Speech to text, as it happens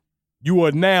You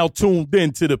are now tuned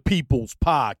into the People's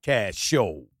Podcast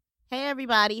Show. Hey,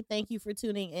 everybody. Thank you for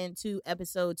tuning in to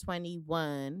episode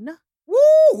 21. Woo!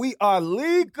 We are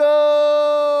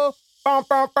legal. Bum,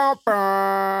 bum, bum, bum.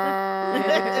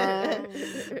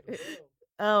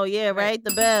 Oh, yeah, right?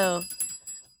 The bell. I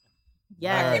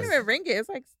Yes. can't even ring it. It's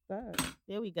like stuck.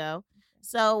 There we go.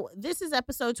 So this is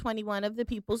episode 21 of the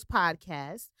People's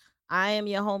Podcast. I am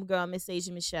your homegirl, Miss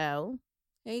Asia Michelle.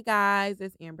 Hey guys,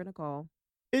 it's Amber Nicole.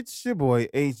 It's your boy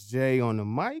HJ on the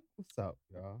mic. What's up,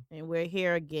 y'all? And we're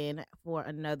here again for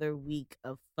another week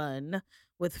of fun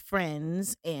with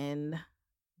friends and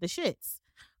the shits.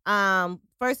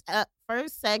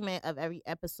 First segment of every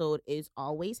episode is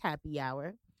always happy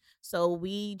hour. So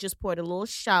we just poured a little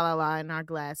shalala in our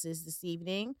glasses this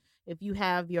evening. If you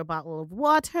have your bottle of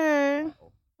water,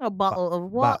 a bottle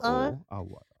of water, Bottle of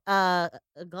water.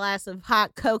 a glass of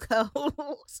hot cocoa,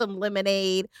 some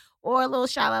lemonade, or a little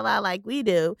shalala like we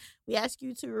do, we ask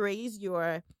you to raise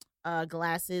your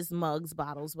glasses, mugs,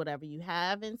 bottles, whatever you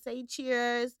have, and say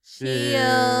cheers. Cheers.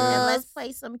 And let's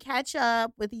play some catch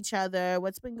up with each other.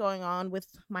 What's been going on with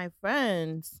my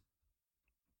friends?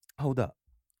 Hold up.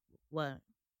 What?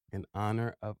 In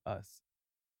honor of us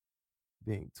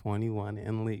being 21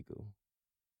 and legal.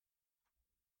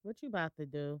 What you about to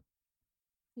do?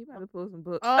 You about to pull some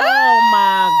books. Oh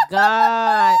my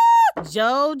God.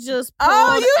 Joe just pulled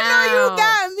Oh, you know out you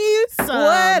got me some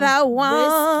what I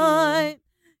want. whiskey.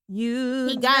 You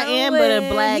He got know Amber the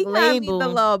it. black He got label. me the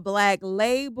little black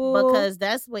label. because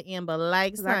that's what Amber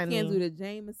likes, 'Cause I honey. can't do the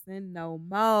Jameson no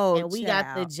more. And we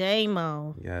got the child.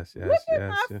 J-Mo. Yes, yes, Look at yes.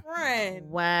 my yes. friend.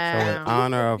 Wow. So in Thank you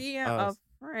honor for of being us.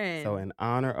 a friend. So in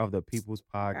honor of the People's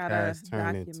Gotta Podcast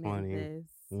turning document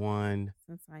 21, this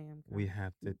since I am we coming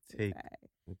have to today. take,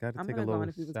 we got to I'm take a gonna go on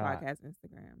little the People's shot. Podcast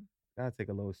Instagram. Got to take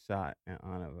a little shot in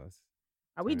honor of us.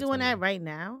 Are we turning doing that 21. right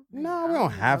now? No, we I don't know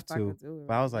have if I to. could do it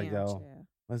But I right was like, now, yo, child.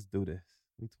 let's do this.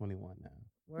 We 21 now.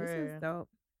 This is Word. dope.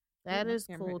 That my is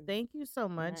camera cool. is Thank you so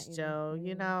much, not even Joe. You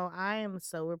clear. know, I am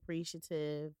so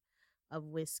appreciative of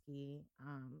whiskey.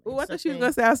 Oh, it's I thought she was something-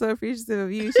 gonna say I'm so appreciative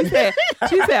of you. She said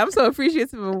I'm so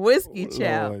appreciative of whiskey,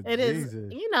 child. Lord It is,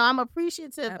 Jesus. you know, I'm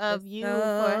appreciative of you for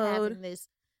Episode. having this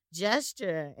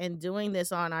gesture and doing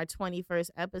this on our 21st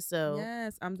episode.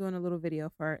 Yes, I'm doing a little video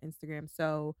for our Instagram.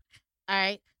 So All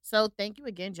right. So thank you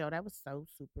again, Joe. That was so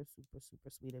super, super, super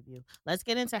sweet of you. Let's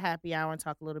get into happy hour and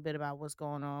talk a little bit about what's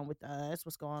going on with us,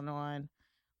 what's going on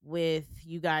with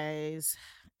you guys,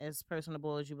 as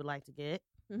personable as you would like to get.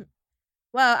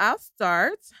 well, I'll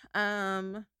start.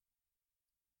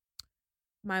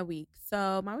 My week.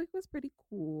 So my week was pretty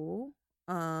cool.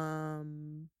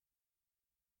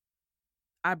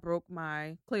 I broke my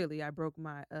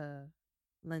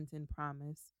Lenten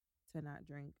promise to not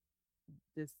drink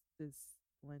this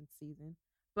Lent season.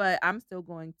 But I'm still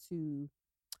going to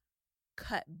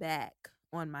cut back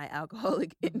on my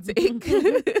alcoholic intake.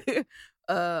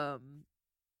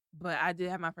 But I did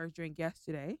have my first drink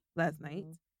last night.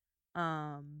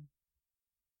 And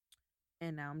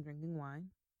now I'm drinking wine.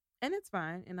 And it's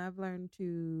fine. And I've learned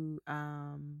to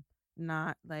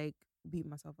not like beat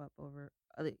myself up over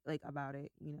like about it,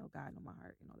 you know, God know my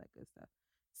heart and all that good stuff.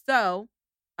 So,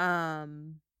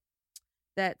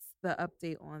 that's the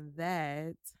update on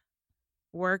that.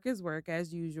 Work is work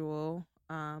as usual.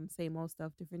 Same old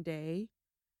stuff, different day.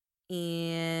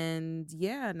 And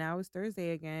yeah, now it's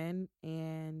Thursday again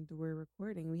and we're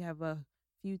recording. We have a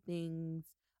few things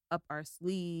up our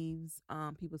sleeves,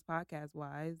 People's Podcast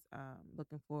wise.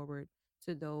 Looking forward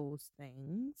to those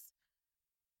things.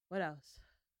 What else?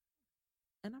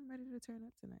 And I'm ready to turn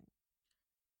up tonight.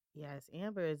 Yes,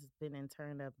 Amber has been in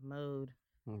turn up mode,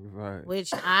 Right.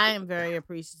 which I am very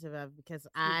appreciative of because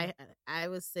I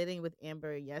was sitting with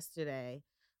Amber yesterday.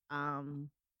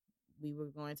 We were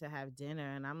going to have dinner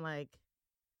and I'm like,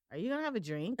 "Are you gonna have a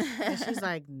drink?" And she's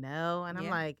like, "No." And I'm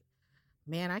Yeah. like,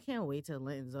 "Man, I can't wait till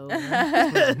Lenton's over."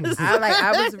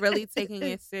 I was really taking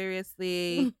it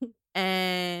seriously,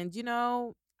 and you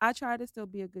know, I try to still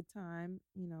be a good time,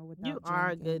 you know, without You are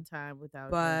a drinking. good time without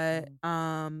But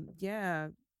drinking. yeah,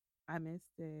 I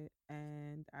missed it,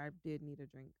 and I did need a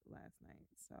drink last night,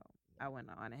 so I went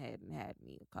on ahead and had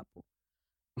me a couple.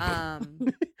 I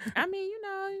mean, you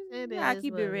know, It I is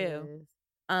keep what it real. is.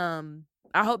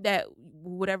 I hope that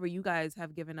whatever you guys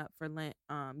have given up for Lent,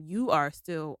 you are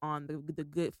still on the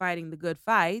good, fighting the good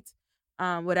fight.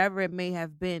 Whatever it may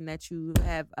have been that you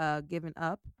have given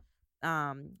up.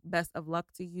 Best of luck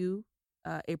to you.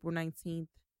 April 19th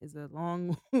is a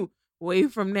long way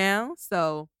from now,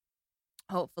 so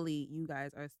hopefully you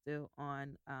guys are still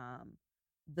on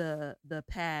the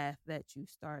path that you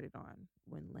started on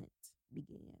when Lent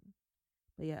began.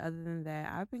 But yeah, other than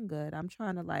that, I've been good. I'm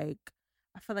trying to I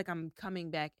feel like I'm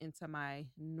coming back into my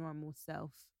normal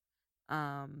self.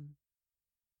 And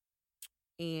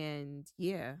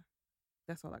yeah,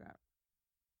 that's all I got.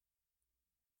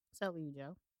 So you,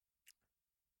 Joe.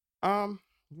 I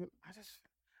just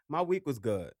my week was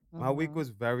good. My week Mhm. was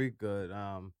very good.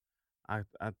 I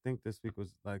think this week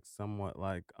was like somewhat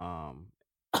like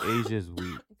Asia's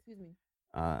week. Excuse me.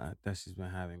 That she's been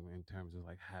having in terms of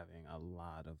like having a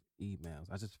lot of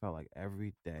emails. I just felt like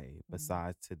every day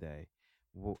besides today,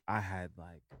 I had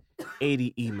like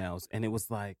 80 emails, and it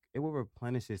was like it would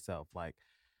replenish itself. Like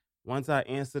once I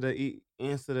answered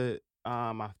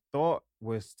I thought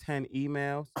was 10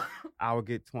 emails, I would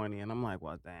get 20, and I'm like,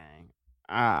 well, dang,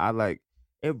 I like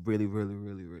it. Really, really,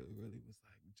 really, really, really was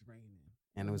like draining,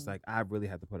 and it was like I really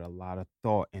had to put a lot of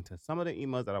thought into some of the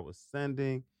emails that I was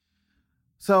sending.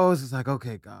 So I was just like,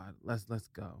 okay, God, let's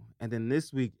go. And then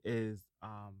this week is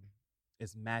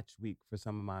match week for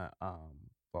some of my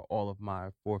for all of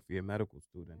my fourth year medical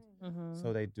students. Mm-hmm.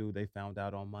 So they found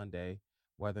out on Monday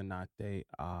whether or not they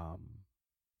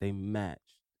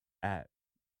matched at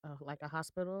Like a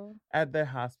hospital. their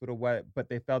hospital, but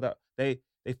they found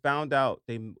out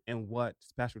in what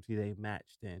specialty they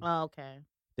matched in. Oh, okay.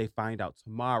 They find out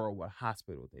tomorrow what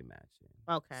hospital they matched in.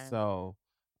 Okay. So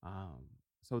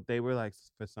so they were like,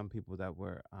 for some people that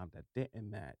were that didn't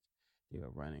match, they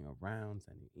were running around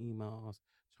sending emails,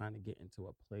 trying to get into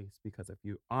a place, because if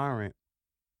you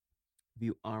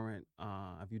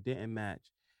didn't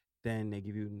match, then they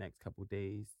give you the next couple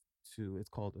days to it's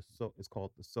called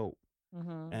the SOAP,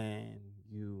 Mm-hmm. and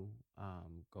you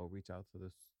go reach out to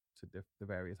the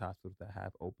various hospitals that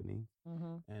have openings,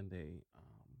 Mm-hmm. and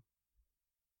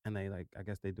they like, I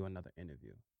guess they do another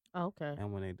interview. Okay.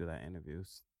 And when they do that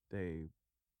interviews, they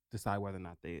decide whether or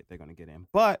not they're going to get in.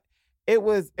 But it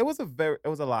was a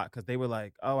lot, because they were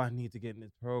like, oh, I need to get in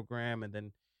this program, and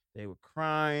then they were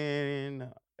crying.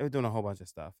 They were doing a whole bunch of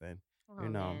stuff, and Oh,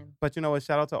 man. but you know what?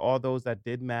 Shout out to all those that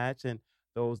did match, and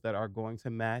those that are going to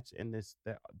match in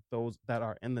those that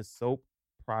are in the SOAP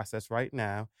process right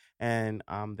now, and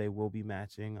they will be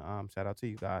matching. Shout out to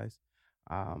you guys.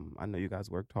 I know you guys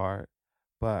worked hard,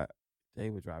 but they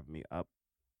were driving me up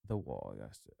the wall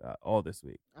all this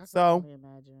week. I can So, only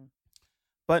imagine.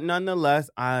 but nonetheless,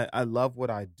 I love what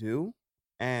I do,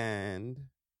 and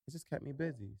it just kept me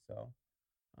busy. So,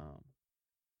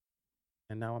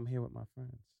 and now I'm here with my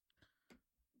friends.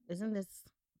 Isn't this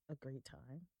a great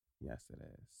time? Yes, it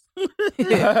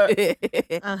is.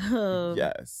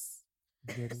 Yes.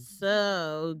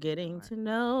 So, getting to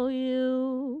know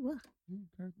you.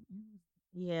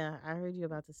 Yeah, I heard you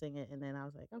about to sing it, and then I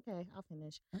was like, okay, I'll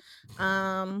finish.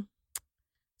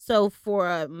 So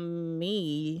for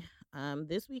me,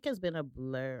 this week has been a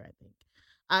blur, I think.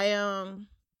 I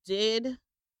did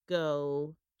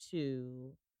go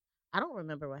to, I don't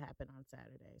remember what happened on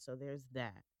Saturday, so there's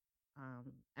that.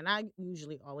 And I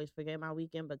usually always forget my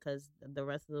weekend, because the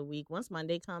rest of the week, once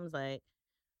Monday comes, like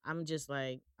I'm just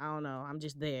like, I don't know, I'm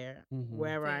just there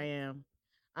wherever I am.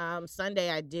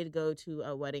 Sunday I did go to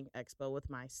a wedding expo with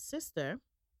my sister,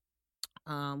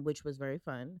 which was very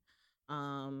fun.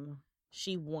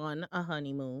 She won a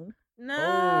honeymoon. No,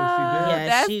 she did?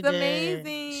 that's she did.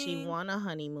 amazing. She won a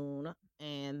honeymoon,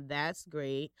 and that's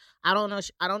great. I don't know.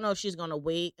 I don't know if she's gonna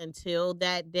wait until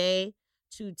that day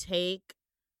to take,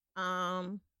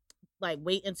 like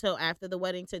wait until after the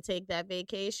wedding to take that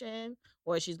vacation,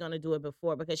 or she's gonna do it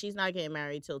before, because she's not getting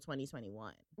married till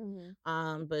 2021.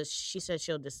 But she said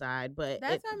she'll decide. But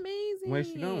That's amazing. Where's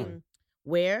she going?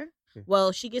 where? Yeah.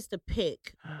 Well, she gets to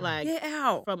pick like Get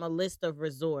out. from a list of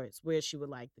resorts where she would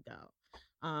like to go.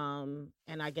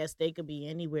 And I guess they could be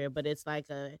anywhere, but it's like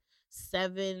a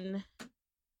 7.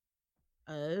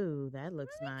 Oh, that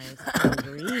looks nice.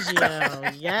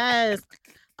 Grigio. Yes.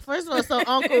 First of all, so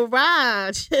Uncle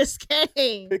Rod just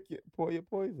came. Pour your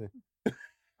poison.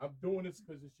 I'm doing this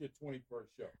because it's your 21st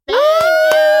show. Thank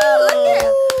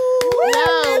you. Look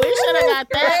No, at we should have got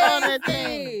this. that on the Crazy.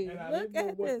 thing. And I Look didn't know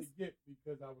at what this. to get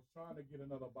because I was trying to get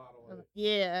another bottle of it.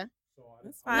 Yeah. So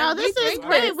That's I fine. No, this We is drink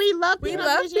great. this. We love We Pinot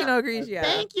love Grigio. Pinot Grigio.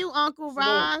 Thank you, Uncle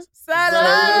Rod. Salud.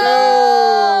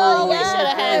 Oh, we Yes. should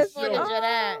have had Yes. footage of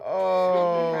that.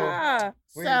 Oh, Ah.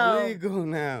 we're So- legal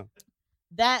now.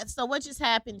 So what just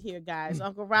happened here, guys?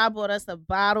 Uncle Rob bought us a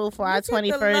bottle for our Look at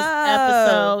the 21st love.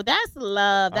 episode. That's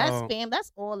love. That's Oh. fam.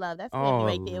 That's all love. That's Oh, family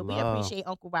right there. We love. appreciate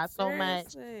Uncle Rob so much.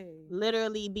 Seriously.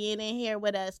 Literally being in here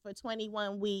with us for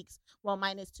 21 weeks. Well,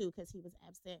 -2 because he was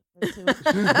absent for 2.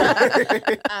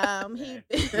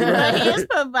 He has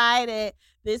provided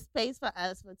this space for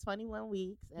us for 21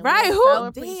 weeks. And Right? we're Who? so Damn,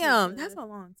 appreciative. that's a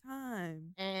long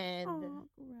time. And Aw, Uncle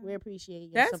Rob. we appreciate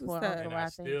your That's support, what's up. Uncle And I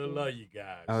Rob. Thank still you. love you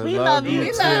guys. I We love love you you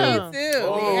We too. love you too.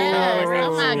 Oh, Yes. we're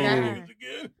Oh, my gonna God.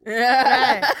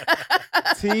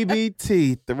 see you again.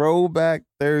 TBT Throwback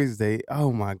Thursday.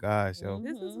 Oh my gosh, yo.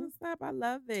 This is what's up. I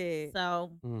love it.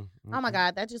 So, oh my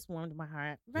God, that just warmed my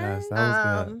heart. Yes, Right?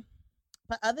 that was good.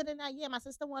 But other than that, yeah, my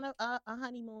sister wanted a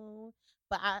honeymoon,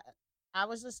 but I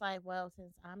was just like, well,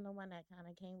 since I'm the one that kind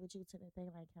of came with you to the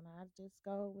thing, like, can I just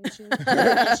go with you?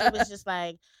 And she was just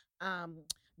like,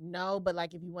 no, but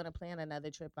like, if you want to plan another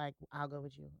trip, like, I'll go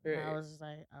with you. And I Right. was just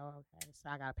like, oh, okay, so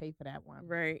I gotta pay for that one.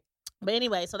 Right. But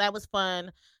anyway, so that was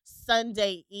fun.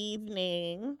 Sunday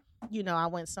evening, I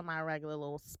went to my regular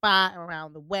little spot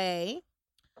around the way.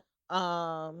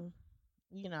 I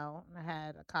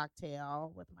had a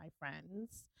cocktail with my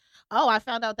friends. Oh, I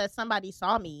found out that somebody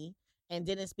saw me and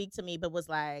didn't speak to me, but was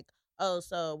like, oh,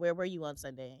 so where were you on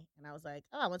Sunday? And I was like,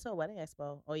 oh, I went to a wedding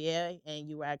expo. Oh, yeah? And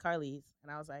you were at Carly's.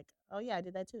 And I was like, oh, yeah, I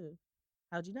did that too.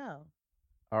 How'd you know?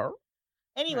 Oh.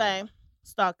 Anyway,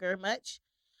 stalker much.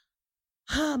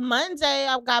 Monday,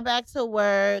 I got back to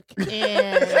work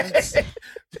and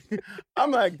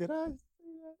I'm like, did I say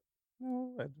that?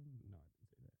 No, I didn't say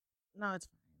no, it's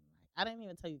fine. I didn't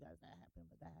even tell you guys that happened,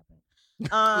 but that happened. Yeah,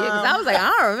 because I was like, I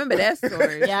don't remember that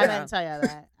story. Yeah, I So. didn't tell you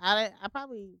that. I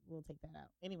probably will take that out.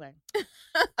 Anyway.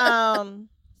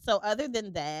 So other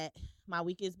than that, my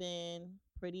week has been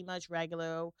pretty much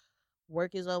regular.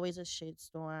 Work is always a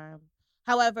shitstorm.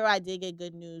 However, I did get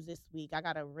good news this week. I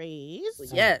got a raise.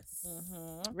 Yes.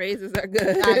 Mhm. Raises are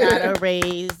good. I got a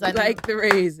raise. I like the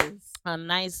raises. a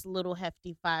nice little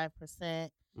hefty 5%,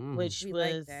 that. which We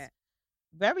was like that.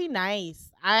 very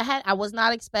nice. I was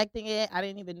not expecting it. I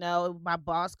didn't even know. My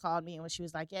boss called me and when she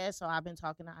was like, yeah, so I've been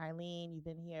talking to Eileen. You've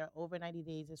been here over 90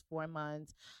 days. It's 4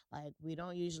 months. Like, we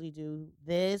don't usually do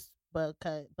this, but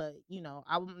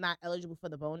I'm not eligible for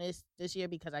the bonus this year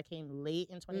because I came late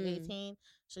in 2018.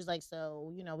 She's like,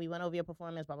 so, we went over your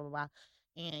performance, blah, blah, blah,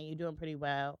 and you're doing pretty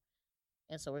well.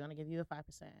 And so we're going to give you a 5%.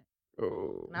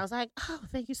 Oh. And I was like, oh,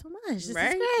 thank you so much. This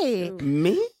Right? is great. Shoot.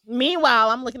 Me? Meanwhile,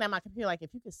 I'm looking at my computer like,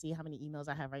 if you could see how many emails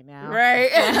I have right now. Right.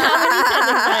 And how many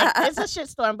things, like, it's a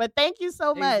shitstorm, but thank you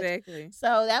so much. Exactly.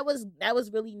 So that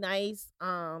was really nice.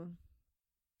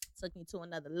 Took me to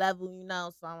another level,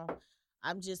 so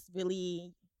I'm just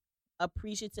really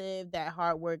appreciative that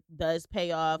hard work does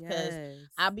pay off because Yes.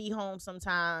 I'll be home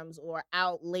sometimes or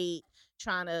out late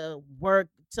trying to work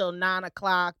till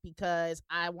 9:00 because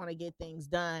I want to get things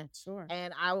done. Sure.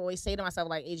 And I always say to myself,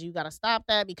 like, AJ, you got to stop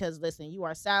that because, listen, you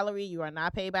are salary. You are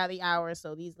not paid by the hour.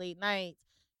 So these late nights,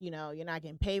 you're not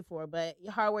getting paid for. But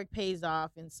your hard work pays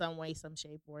off in some way, some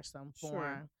shape, or some form.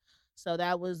 Sure. So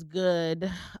that was good.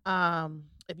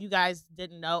 If you guys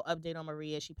didn't know, update on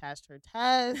Maria. She passed her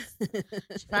test.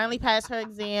 She finally passed her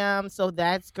exam. So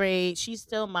that's great. She's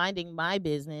still minding my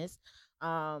business.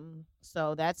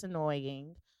 So that's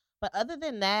annoying. But other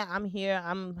than that, I'm here.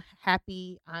 I'm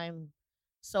happy. I'm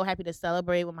so happy to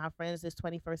celebrate with my friends this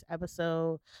 21st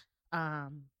episode.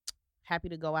 Happy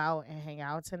to go out and hang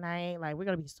out tonight. Like, we're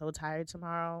going to be so tired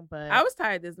tomorrow. But I was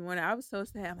tired this morning. I was so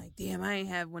sad. I'm like, damn, I ain't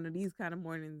had one of these kind of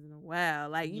mornings in a while.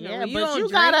 Like, yeah, when you but don't you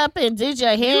drink, got up and did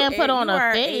your hair and put on you a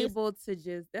are face. able to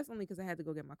just. That's only because I had to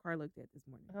go get my car looked at this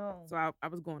morning. Oh. So I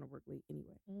was going to work late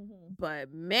anyway. Mhm.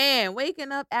 But man,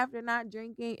 waking up after not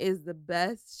drinking is the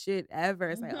best shit ever.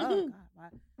 It's like, oh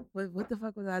God, what the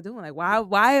fuck was I doing? Like,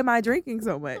 why am I drinking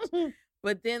so much?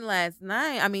 But then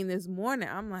this morning,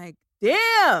 I'm like,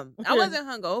 damn, I wasn't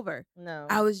hungover. No.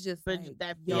 I was just But like,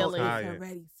 that yo, feeling. it's Tired.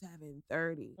 already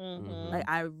 7:30. Mhm. Like,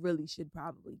 I really should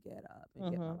probably get up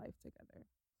and get my Mhm. life together.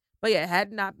 But yeah, had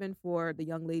it not been for the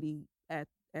young lady at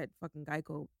fucking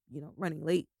Geico, running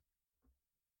late,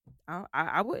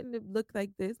 I wouldn't have looked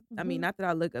like this. I mean, Mhm. not that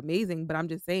I look amazing, but I'm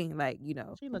just saying, like,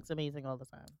 She looks amazing all the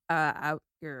time.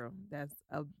 girl, that's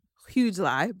a huge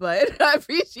lie, but I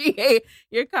appreciate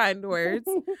your kind words.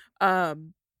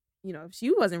 If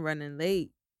she wasn't running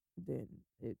late, then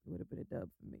it would have been a dub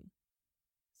for me.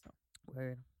 So,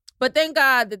 Word. but thank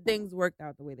God that things worked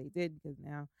out the way they did because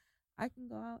now I can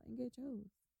go out and get chose.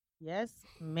 Yes,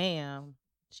 ma'am.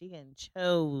 She getting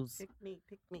chose. Pick me,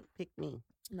 pick me, pick me.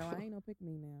 No, I ain't no pick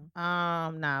me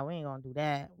now. Nah, we ain't gonna do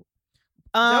that.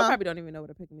 Joe probably don't even know what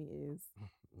a pick me is.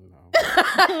 No.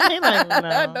 He like,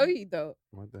 no. No, he don't.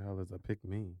 What the hell is a pick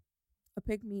me? A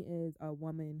pick me is a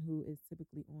woman who is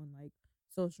typically on like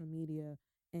social media,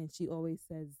 and she always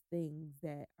says things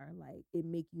that are like it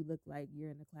make you look like you're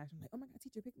in the classroom, like, oh my god,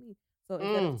 teacher, pick me. So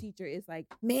instead of teacher, it's like,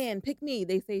 man, pick me.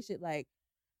 They say shit like,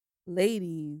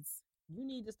 ladies, You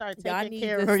need to start y'all taking need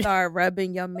care to of start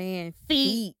rubbing your man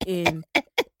feet and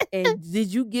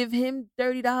did you give him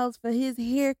 $30 for his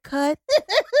haircut?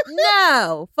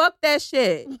 No, fuck that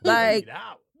shit. Like, $30.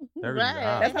 Right.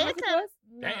 that's how much it costs?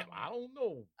 Damn, I don't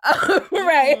know.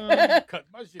 Right. Cut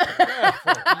my shit in half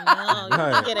for it. No, you can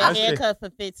Right. get a That shit- haircut for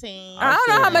 15. I don't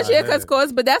know how shit much in my haircuts head.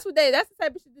 cost, but that's the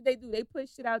type of shit that they do. They put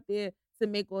shit out there to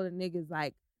make all the niggas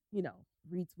like,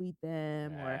 retweet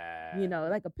them or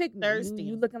like a pick me. Thirsty.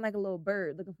 You looking like a little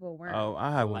bird looking for a worm. Oh,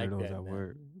 I had one like of those that at now.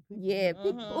 work. Yeah.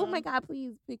 Oh Mhm. my god,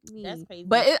 please pick me. That's crazy.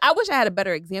 But I wish I had a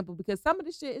better example because some of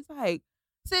the shit is like,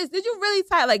 sis, did you really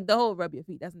tie like the whole rub your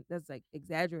feet? That's like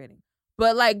exaggerating.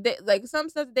 But like some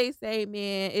stuff that they say,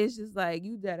 man, it's just like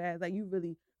you dead ass. Like you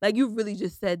really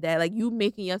just said that. Like you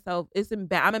making yourself.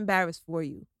 I'm embarrassed for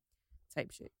you,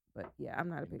 type shit. But yeah, I'm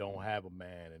not a You big don't fan. have a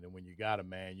man, and then when you got a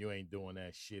man, you ain't doing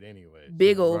that shit anyway.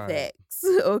 Big old Right. facts.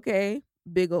 Okay,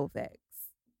 big old facts.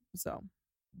 So,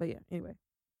 but yeah. Anyway,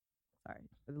 sorry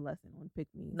for the lesson on pick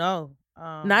me. no.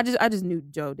 No, I just knew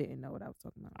Joe didn't know what I was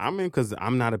talking about. I mean, because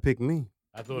I'm not a pick me.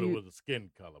 I thought it You- was a skin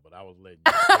color, but I was letting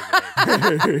you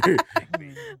figure that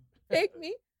shit. Pick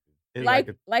me. It's like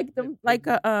a- a what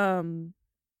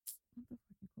the fuck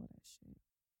you call that shit?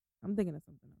 I'm thinking of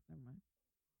something else. Never mind.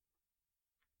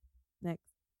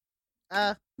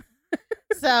 Next.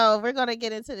 So we're gonna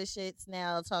get into the shits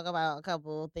now. Talk about a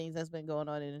couple of things that's been going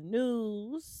on in the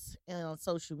news and on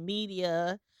social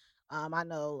media. I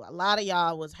know a lot of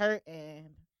y'all was hurting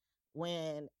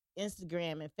when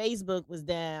Instagram and Facebook was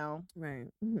down. Right.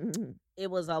 It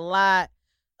was a lot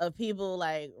of people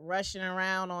like rushing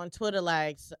around on Twitter,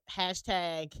 like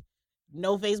hashtag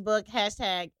no Facebook,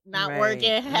 hashtag not Right. working,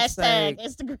 It's hashtag like-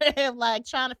 Instagram, like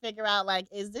trying to figure out like,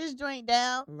 is this joint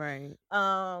down? Right. But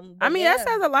I mean, yeah. that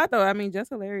says a lot though. I mean, Just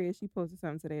Hilarious, she posted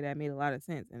something today that made a lot of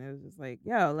sense. And it was just like,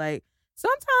 yo, like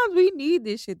sometimes we need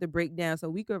this shit to break down so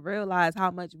we could realize how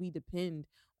much we depend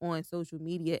on social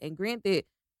media. And granted,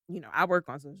 I work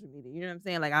on social media. You know what I'm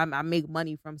saying? Like I make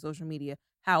money from social media.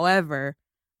 However,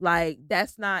 like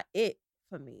that's not it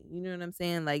for me. You know what I'm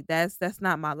saying? Like that's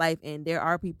not my life. And there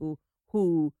are people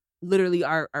who literally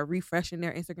are refreshing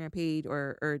their Instagram page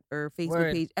or Facebook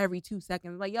Word. page every 2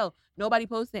 seconds. Like, yo, nobody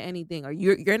posted anything, or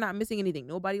you're not missing anything.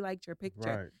 Nobody liked your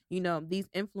picture. Right. These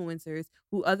influencers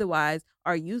who otherwise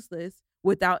are useless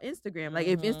without Instagram. Like,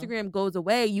 if Mhm. Instagram goes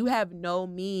away, you have no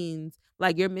means.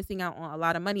 Like, you're missing out on a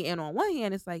lot of money. And on one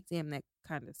hand, it's like, damn, that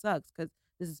kind of sucks because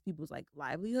this is people's like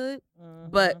livelihood.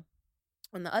 But Mhm.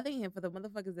 on the other hand, for the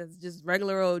motherfuckers that's just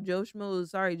regular old Joe Schmoes,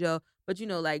 sorry Joe, but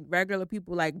like regular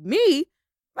people like me,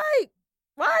 like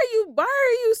why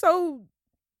are you so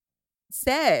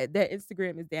sad that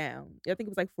Instagram is down? I think it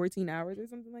was like 14 hours or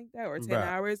something like that, or 10 Right.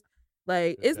 hours.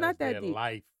 Like it's not That's that their deep.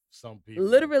 life. Some people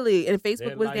Literally, and their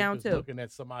Facebook was life down is too. Looking at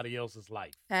somebody else's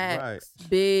life. Facts,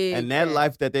 big, And that facts.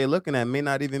 life that they're looking at may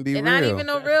not even be and real. not even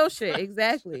no real shit.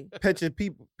 Exactly.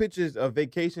 Pictures of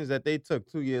vacations that they took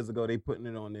 2 years ago, they putting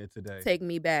it on there today. Take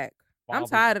me back. I'm Fathers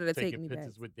tired of the taking take me back.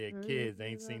 pictures with their kids. They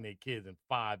ain't seen their kids in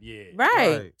 5 years.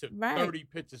 Right. Took Right. 30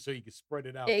 pictures so you can spread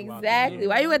it out. throughout the Exactly. year.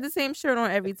 Why you got the same shirt on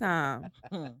every time?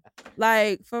 Hmm.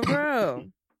 Like for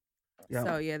real. Yeah.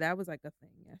 So yeah, that was like a thing.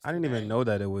 I didn't even yesterday. know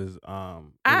that it was. I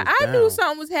knew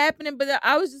something was happening, but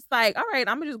I was just like, all right,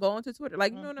 I'm gonna just go onto Twitter.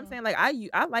 Like, you know what I'm Mhm. saying? Like,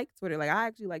 I like Twitter. Like, I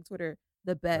actually like Twitter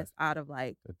the best out of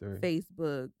like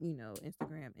Facebook,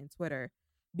 Instagram and Twitter,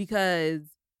 because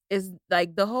it's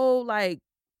like the whole like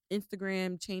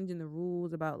Instagram changing the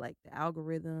rules about like the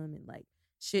algorithm and like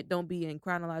shit don't be in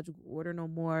chronological order no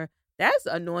more. That's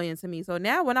annoying to me. So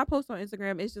now when I post on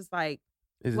Instagram, it's just like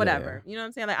whatever. You know what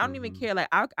I'm saying? Like I don't even Mhm. care. Like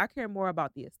I care more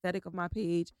about the aesthetic of my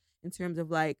page in terms of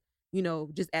like,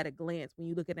 just at a glance when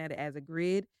you're looking at it as a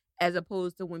grid, as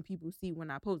opposed to when people see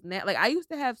when I post. Now, like I used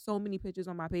to have so many pictures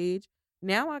on my page.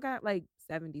 Now I got like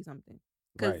 70 something.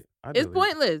 Because Right. I it's delete-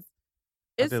 pointless.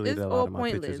 I It's deleted a lot all of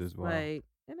my pictures pointless. as well. Like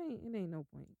it ain't no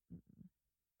point.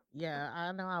 Yeah,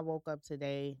 I know I woke up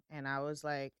today and I was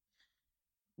like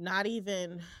not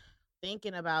even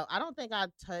thinking about, I don't think I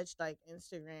touched like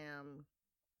Instagram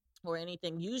or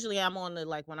anything. Usually I'm on the,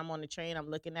 like when I'm on the train, I'm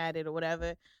looking at it or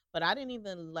whatever. but I didn't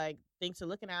even like think to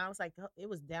looking at it. I was like, "Oh, it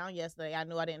was down yesterday. I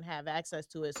knew I didn't have access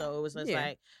to it. So it was just Yeah.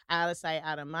 like out of sight,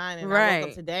 out of mind. And I woke up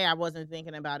Right. today, I wasn't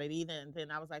thinking about it either. And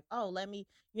then I was like, oh, let me,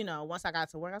 once I got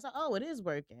to work, I was like, oh, it is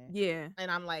working. Yeah.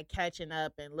 And I'm like catching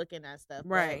up and looking at stuff. But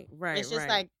Right. Right. it's just right.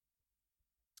 like,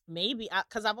 maybe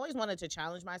because I've always wanted to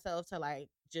challenge myself to like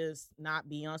just not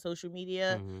be on social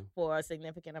media Mhm. for a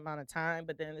significant amount of time.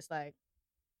 But then it's like,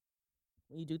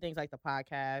 when you do things like the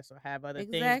podcast or have other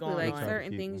things exactly going like Try on, to certain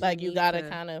keep things. it. like you need gotta to-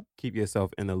 kind of Keep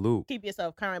yourself in the loop. keep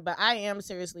yourself current. But I am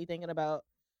seriously thinking about,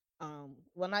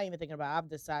 well, not even thinking about. I've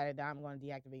decided that I'm going to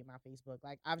deactivate my Facebook.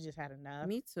 Like I've just had enough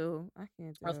Me too. I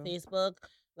can't do. of Facebook.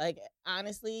 Like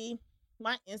honestly,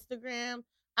 my Instagram,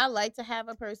 I like to have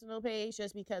a personal page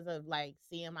just because of like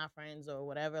seeing my friends or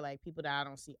whatever, like people that I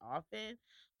don't see often.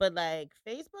 But like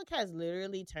Facebook has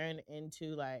literally turned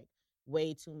into like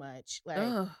way too much. Like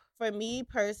Ugh. for me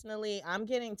personally, I'm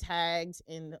getting tagged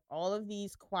in all of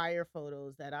these choir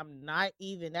photos that I'm not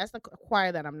even, that's the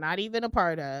choir that I'm not even a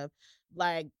part of.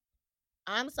 Like,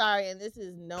 I'm sorry, and this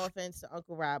is no offense to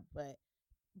Uncle Rob, but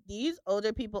these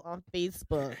older people on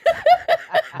Facebook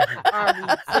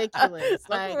are ridiculous.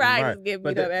 Like, Uncle Ryan Right. just get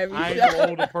But beat up the- every I ain't show. no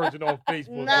older person on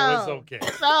Facebook, No. so it's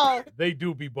okay. so They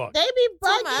do be bugged. they be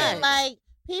much. bugging, like,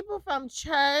 people from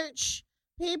church,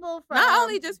 people from Not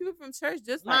only just people from church,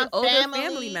 just my like older family,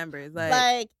 family members. Like,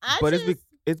 like I But just,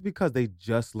 it's because they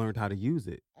just learned how to use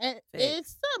it.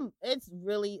 it's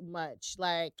really much.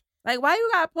 Like, why you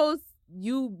gotta post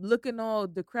you looking all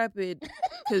decrepit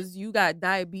because you got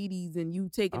diabetes and you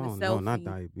taking Oh a selfie? no, not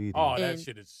diabetes. Oh, that And,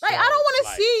 shit is Like, so, I don't want to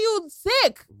like, see you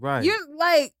sick. Right. You're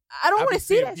like, I don't I want be to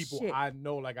see seeing that people shit. I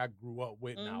know, like I grew up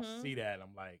with, and I'll Mhm. see that.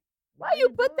 I'm like, Why you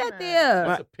put doing that there?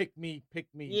 that's a pick me.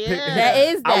 Yeah. That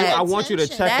is that. I want you to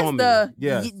Attention. check That's on the me.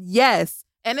 Yeah. yes.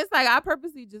 And it's like I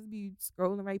purposely just be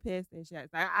scrolling right past that shit.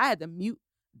 Like, I had to mute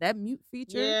that mute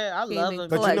feature. Yeah, I came love in it.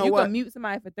 But you clutch. know you what? can mute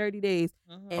somebody for 30 days.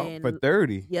 Mhm. And for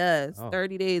 30. yes, Oh.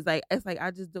 30 days. Like, it's like I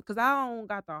just do because I don't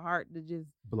got the heart to just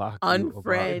Block you or block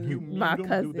Unfriend If you. you mute my them,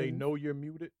 do they cousin. know you're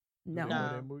muted? Do no. they know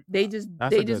No. they're muted? They just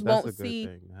That's they a just good, that's won't a good see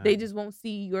thing to they have. just won't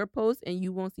see your post and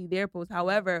you won't see their post.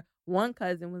 However, one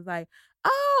cousin was like,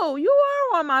 "Oh, you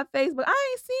are on my Facebook. I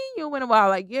ain't seen you in a while."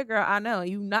 Like, yeah, girl, I know.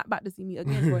 You not about to see me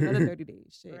again for another 30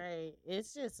 days. Shit. Right.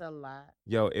 It's just a lot.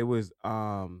 Yo, it was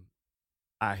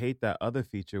I hate that other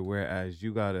feature whereas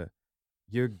you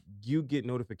get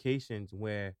notifications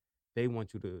where they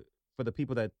want you to, for the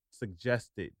people that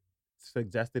suggested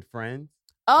friends.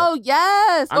 Oh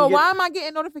yes. I'm Or get- why am I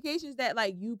getting notifications that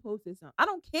like you posted something? I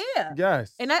don't care.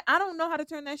 Yes. And I don't know how to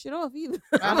turn that shit off either.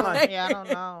 I don't, like- yeah, I don't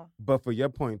know. But for your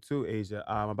point too, Asia,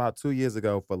 about 2 years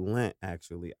ago for Lent,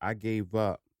 actually, I gave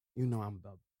up. You know, I'm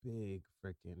a big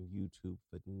freaking YouTube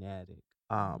fanatic.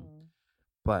 Mhm.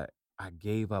 But I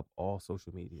gave up all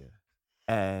social media,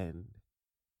 and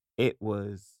it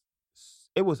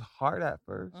was hard at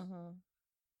first, Mhm.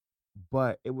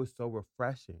 but it was so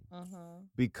refreshing Mhm.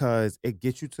 because it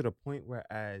gets you to the point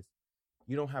whereas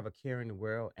you don't have a care in the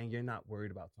world and you're not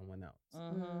worried about someone else.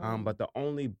 Mhm. But the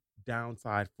only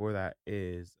downside for that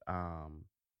is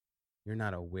you're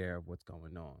not aware of what's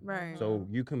going on. Right. So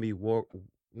you can be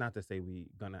not to say we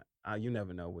gonna you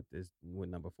never know with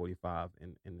number 45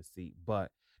 in the seat,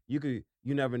 but you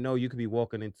never know, you could be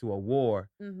walking into a war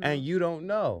Mhm. and you don't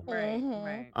know. right,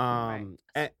 Mhm.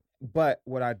 right. But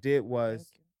what I did was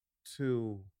Thank you.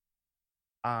 to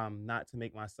not to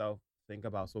make myself think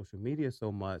about social media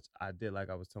so much. I did, like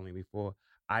I was telling you before,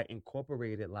 I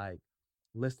incorporated like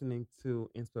listening to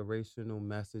inspirational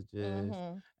messages.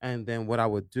 Mhm. And then what I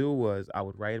would do was I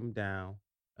would write them down,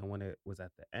 and when it was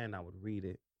at the end, I would read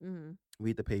it, Mhm.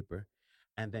 read the paper,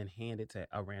 and then hand it to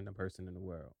a random person in the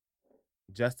world,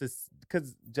 just to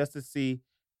see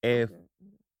if Okay.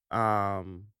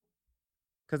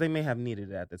 because they may have needed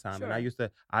it at the time. And I Sure. used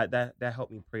to that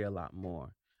helped me pray a lot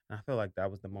more. And I feel like that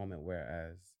was the moment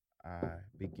whereas I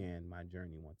began my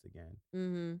journey once again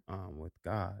Mhm. with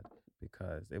God,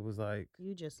 because it was like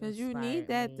You just Because you inspired need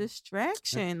that me.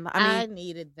 distraction. I I mean,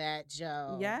 needed that,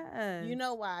 Joe. yes. You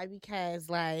know why? Because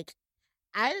like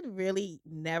I didn't really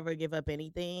never give up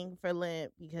anything for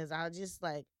Lent because I just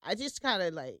kind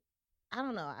of like, I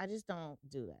don't know. I just don't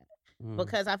do that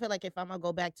because I feel like if I'm gonna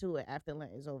go back to it after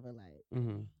Lent is over, like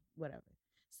Mhm. whatever.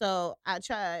 So I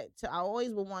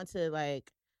always would want to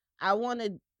like,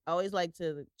 always like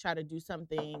to try to do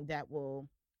something that will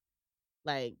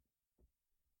like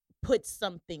put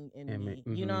something in In me.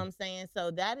 me, You know mhm. what I'm saying? So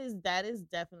that is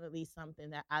definitely something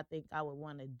that I think I would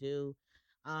want to do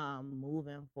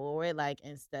moving forward, like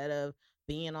instead of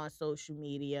being on social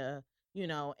media,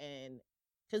 and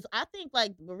because I think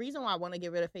like the reason why I want to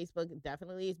get rid of Facebook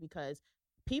definitely is because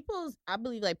I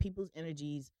believe like people's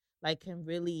energies like can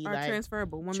really Are like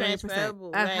transferable. 1,000,000%.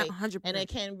 transferable, right? 100%. And it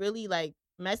can really like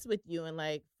mess with you. And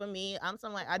like for me, I'm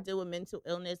someone like I deal with mental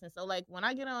illness, and so like when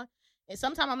I get on, and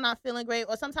sometimes I'm not feeling great,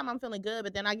 or sometimes I'm feeling good,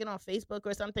 but then I get on Facebook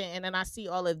or something, and then I see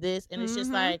all of this, and it's just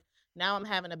Mhm. like now I'm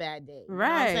having a bad day. You know what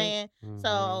Right. I'm saying? Mhm.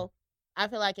 So I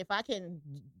feel like if I can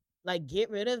like get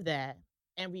rid of that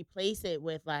and replace it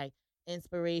with like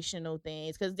inspirational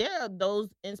things, because there are those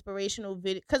inspirational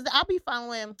videos. Because I'll be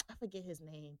following, I forget his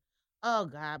name. Oh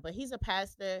God, but he's a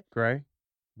pastor. Gray,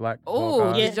 black. Oh,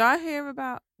 bald guy? yeah. did y'all hear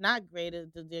about? Not greater,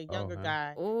 the younger him.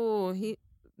 guy. Oh,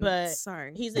 But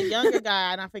sorry. He's a younger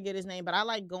guy, and I forget his name. But I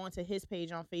like going to his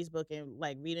page on Facebook and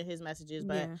like reading his messages.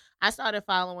 But Yeah. I started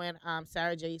following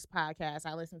Sarah Jakes podcast.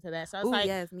 I listened to that, so it's Ooh, like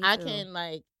yes, me I too. can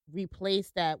like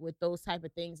replace that with those type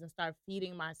of things and start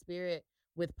feeding my spirit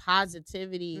with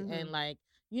positivity Mhm. and like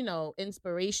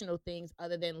inspirational things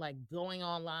other than like going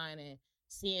online and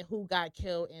seeing who got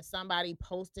killed and somebody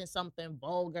posting something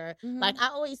vulgar. Mhm. Like I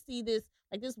always see this,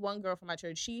 like this one girl from my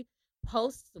church, she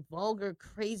posts vulgar,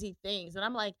 crazy things, and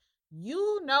I'm like,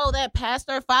 that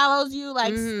pastor follows you.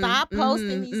 Like, stop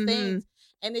posting these things,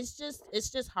 and it's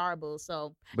just horrible.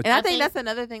 So, But And I think that's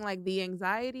another thing, like the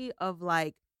anxiety of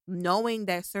like knowing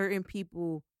that certain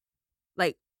people,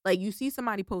 like you see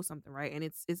somebody post something, right, and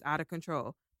it's out of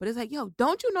control. But it's like, yo,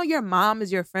 don't you know your mom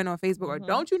is your friend on Facebook, or Mhm.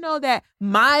 don't you know that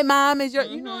my mom is your?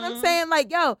 You know what I'm Mhm. saying?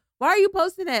 Like, yo, why are you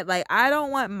posting that? Like, I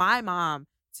don't want my mom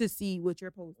to see what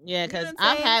you're posting. yeah, You know because what I'm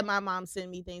I've saying? had my mom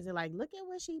send me things and like, look at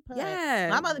what she put. Yeah.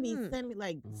 My mother be Mhm. sending me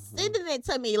like Mhm. sending it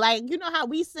to me, like you know how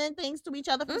we send things to each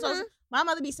other from Mhm. social. My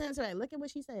mother be sending to me, look at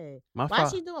what she said. my Why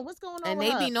fa- she doing? What's going on? And with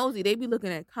they her? be nosy. They be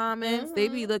looking at comments. They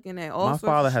be Mhm. looking at all my sorts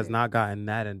father of has shit. not gotten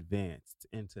that advanced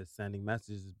into sending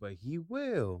messages, but he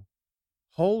will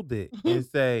hold it and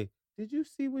say, "Did you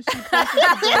see what she posted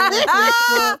today on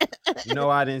Facebook?" No,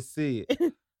 I didn't see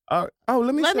it.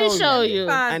 Let me show you.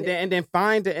 And then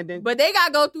find it, and then But they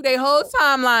gotta go through their whole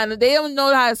timeline. They don't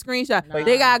know how to screenshot. Nah.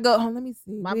 They gotta go. Oh, let me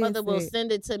see. My Where mother is will it?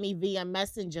 send it to me via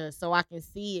Messenger so I can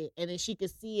see it, and then she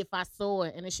could see if I saw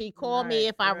it, and then she called me Right,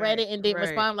 if I read it and didn't right.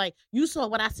 respond. Like, you saw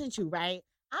what I sent you, right?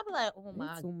 I'll be like, oh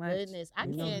my too much. goodness, I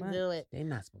You too can't much. do it. they're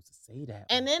not supposed to say that.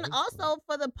 And on then Facebook. also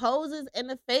for the posers and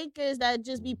the fakers that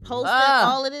just be Mhm. posting Ugh.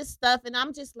 all of this stuff, and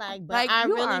I'm just like, but Like, I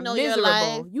you really are know miserable. your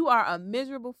life. You are a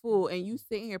miserable fool, and you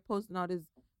sitting here posting all this.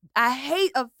 I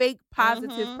hate a fake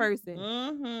positive Mhm. person.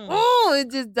 Mhm. Oh, it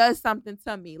just does something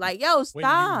to me. Like, yo, When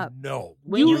stop. you know.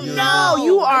 When you know.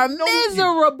 you are I know you.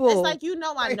 miserable. It's like I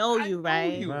know I you, know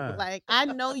right? you. Right. Like I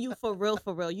know you for real,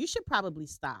 for real. You should probably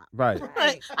stop. Right.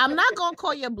 Like, I'm not gonna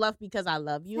call your bluff because I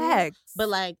love you, Facts. but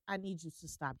like I need you to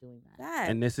stop doing that. Facts.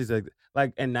 And this is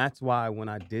and that's why when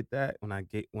I did that, when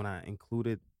I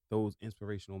included those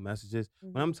inspirational messages,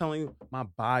 when I'm telling you, my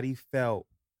body felt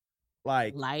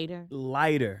like Lighter.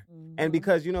 lighter. Mhm. And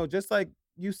because, just like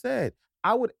you said,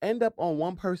 I would end up on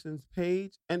one person's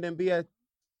page and then be at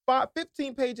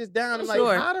 15 pages down. And Sure.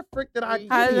 like, how the frick did I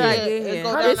get How did I here? get it here?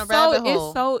 go down It's a rabbit hole.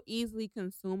 It's so easily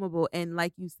consumable, and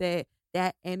like you said,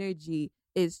 that energy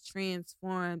is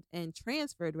transformed and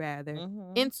transferred rather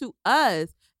Mhm. into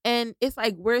us, and it's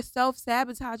like we're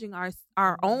self-sabotaging our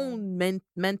Mhm. own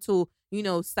mental,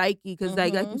 psyche. Because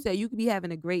like you Mhm. said, you could be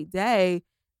having a great day,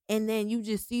 and then you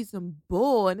just see some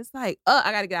bull, and it's like,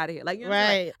 I gotta get out of here. Like, you know what I'm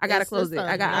saying? Right. I gotta It's close just it.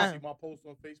 I a- got. yeah. See my post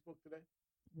on Facebook today?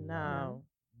 No.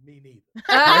 Me neither.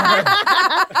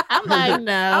 I'm like,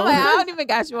 no. I'm like, I don't even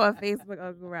got you on Facebook,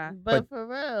 Uncle Rock. but for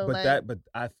real, But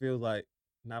I feel like,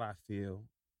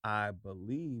 I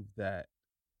believe that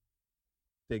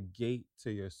the gate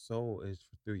to your soul is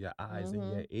through your eyes and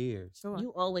your ears. Sure, you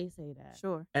always say that.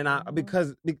 sure. And Mhm.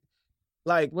 because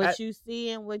like What I- you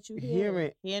see and what you Hear hear.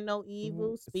 it. Hear no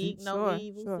evil, See, speak no sure,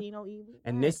 evil, sure. see no evil.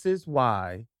 and Right. this is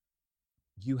why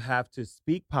you have to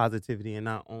speak positivity in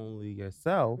not only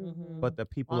yourself Mhm. but the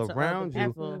people Onto other around you,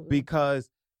 people.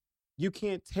 because you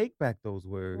can't take back those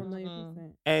words.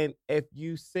 1,000,000%. And if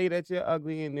you say that you're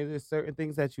ugly and there's certain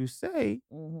things that you say,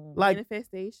 Mhm. like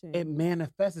Manifestation. it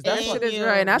manifests. That That That's shit what shit is you,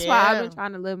 right, and that's why I've been yeah.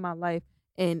 trying to live my life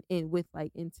and with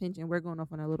like intention. We're going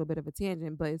off on a little bit of a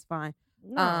tangent, but it's fine.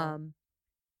 No.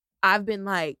 I've been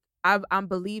like, I'm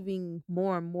believing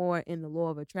more and more in the law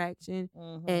of attraction,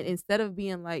 Mhm. and instead of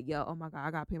being like, yo, oh my god,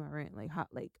 I gotta pay my rent, like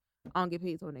I don't get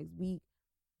paid till next week,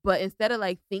 but instead of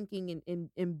like thinking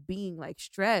and being like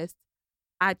stressed,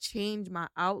 I change my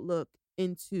outlook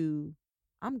into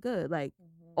I'm good. Like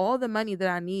Mhm. all the money that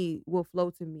I need will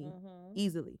flow to me Mhm.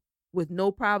 easily with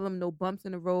no problem, no bumps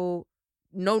in the road,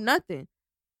 no nothing.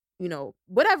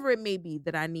 Whatever it may be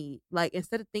that I need. Like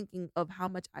instead of thinking of how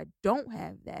much I don't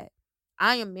have that,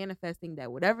 I am manifesting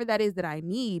that whatever that is that I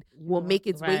need will make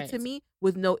its way to Right. me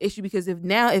with no issue. Because if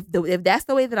that's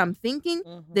the way that I'm thinking,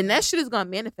 then that shit is gonna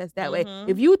manifest that way. Mhm.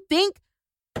 If you think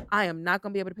I am not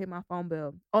gonna be able to pay my phone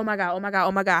bill, oh my god,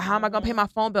 how am I gonna pay my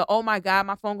phone bill? Oh my god,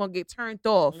 my phone gonna get turned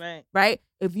off. Right?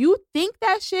 If you think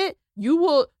that shit,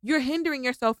 you're hindering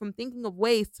yourself from thinking of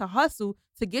ways to hustle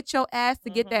to get your ass to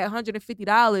get that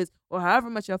 $150 or however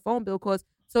much your phone bill costs,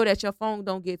 so that your phone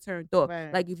don't get turned off.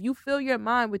 Right. Like if you fill your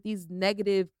mind with these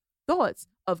negative thoughts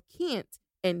of can't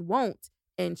and won't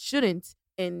and shouldn't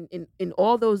and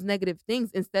all those negative things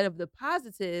instead of the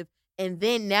positive, and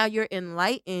then now you're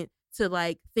enlightened to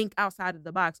like think outside of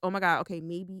the box. Oh my God, okay,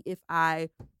 maybe if I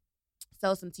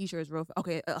sell some t-shirts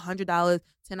okay, $100,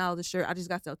 $10 a shirt, I just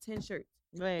got to sell 10 shirts.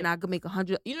 Right. And I could make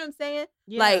 100. You know what I'm saying?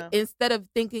 Yeah. Like instead of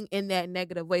thinking in that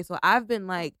negative way. So I've been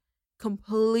like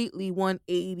completely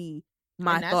 180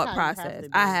 my And that's thought how you have process. to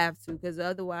be. I have to, because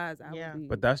otherwise I Yeah. would be.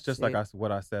 But that's just sick. like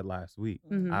what I said last week.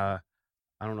 Mhm.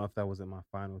 I don't know if that was in my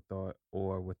final thought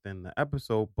or within the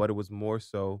episode, but it was more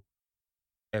so,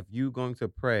 if you going to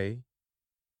pray,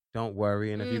 don't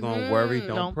worry, and if you're gonna worry,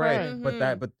 don't pray.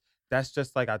 Mhm. But that's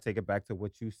just like, I take it back to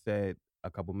what you said a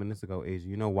couple minutes ago, Asia.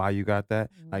 You know why you got that?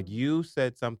 Like, you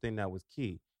said something that was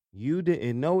key. You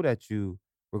didn't know that you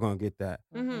were gonna get that,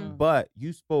 Mhm. but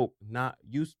you spoke not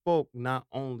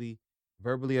only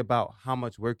verbally about how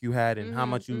much work you had and how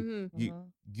much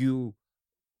you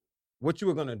what you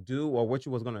were gonna do or what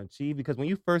you was gonna achieve. Because when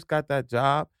you first got that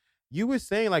job, you were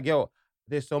saying like, yo,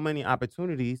 there's so many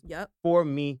opportunities Yep. for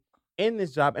me in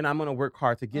this job, and I'm gonna work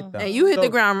hard to get them. And you hit So- the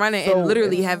ground running so- and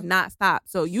literally have not stopped.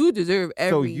 So you deserve So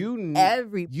every you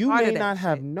every you part may of that not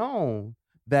have shit. known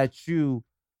that you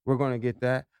were gonna get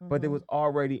that, but it was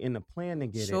already in the plan to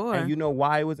get it. Sure. And you know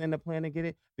why it was in the plan to get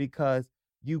it? Because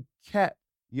you kept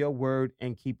your word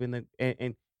and keeping the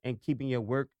and keeping your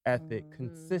work ethic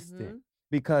consistent. Mhm.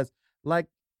 Because like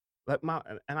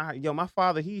my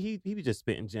father, he be just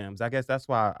spitting gems. I guess that's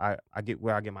why I get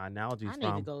where I get my analogies I need to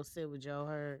from. go sit with Joe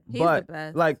Hurd. He's But the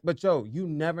best. but Joe, you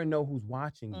never know who's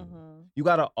watching you. Mhm. You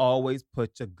gotta always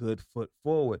put your good foot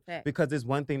forward. Facts. Because there's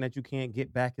one thing that you can't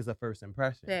get back is a first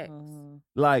impression. Facts.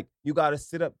 Like, you gotta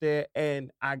sit up there,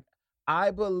 and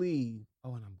I believe.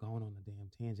 Oh, and I'm going on a damn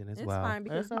tangent as It's well. fine,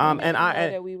 because That's some okay. and people I- know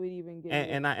and- that we would even get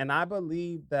And I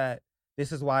believe that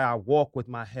this is why I walk with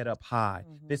my head up high.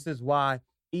 Mhm. This is why,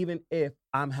 even if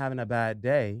I'm having a bad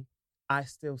day, I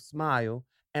still smile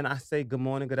and I say good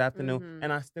morning, good afternoon, Mhm.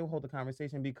 and I still hold the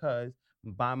conversation, because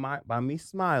by me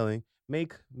smiling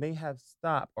may have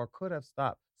stopped or could have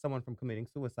stopped someone from committing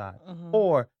suicide Mhm.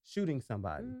 or shooting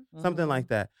somebody, something Mhm. like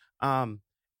that.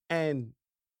 And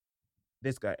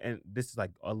this guy, and this is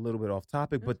like a little bit off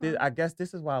topic, but That's fine. I guess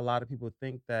this is why a lot of people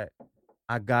think that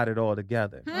I got it all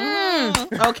together.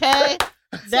 Okay.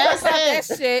 That's Talk about that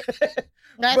it. shit.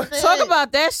 That's it. Talk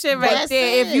about that shit right That's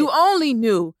there. If you it. only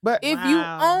knew. But If Wow.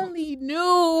 you only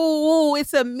knew.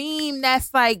 It's a meme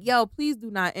that's like, yo, please do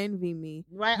not envy me.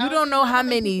 Right. You don't know how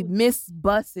many missed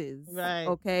buses. Right.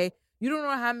 Okay. You don't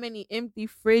know how many empty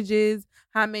fridges,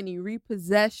 how many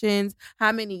repossessions,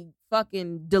 how many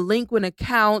fucking delinquent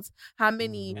accounts, how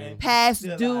many Mhm. past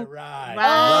Still I due. ride.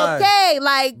 Right. Okay,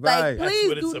 like Right. That's please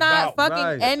what it's do not about. fucking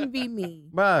Right. envy me.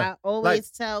 Bruh, I always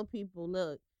tell people,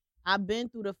 look, I've been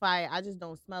through the fire. I just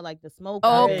don't smell like the smoke.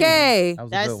 Okay. that was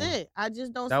a That's good one. it. I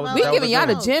just don't That was- smell We that like giving was y'all a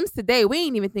the good gems today. We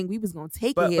ain't even think we was gonna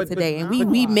take But- it here but- today, and no.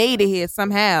 we made it here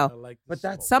somehow. I like the But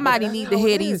that's- smoke. Somebody that's need to how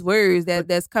hear it these is. words But-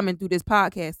 that's coming through this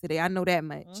podcast today. I know that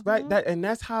much. Right. Mhm.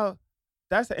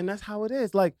 That's how it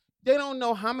is. Like, they don't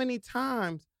know how many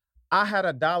times I had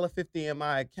 $1.50 in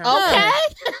my account.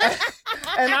 Okay.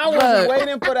 And I was Look.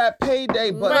 waiting for that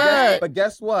payday, but Right.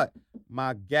 guess what?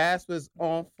 My gas was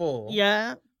on full.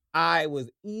 Yeah. I was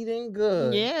eating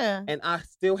good. Yeah. And I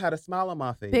still had a smile on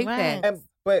my face. Big Right. facts.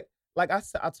 But like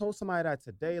I told somebody that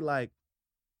today, like,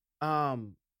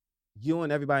 you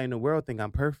and everybody in the world think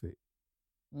I'm perfect.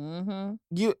 Mm-hmm.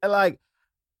 You like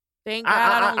Thank God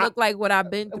I don't I- look like what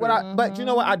I've been through. but you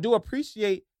know what? I do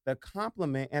appreciate the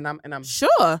compliment, and I'm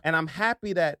Sure. and I'm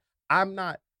happy that I'm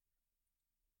not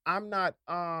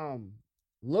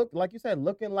look like you said,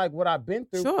 looking like what I've been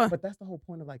through. Sure. But that's the whole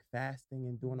point of like fasting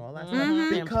and doing all that Mhm. stuff. And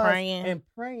Because praying. and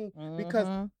praying. Because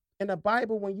Mhm. in the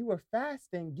Bible, when you were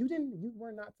fasting, you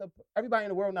were not everybody in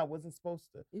the world now wasn't supposed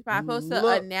to. You're probably supposed to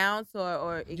Look. announce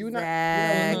or You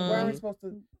exactly. know, we weren't supposed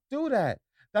to do that.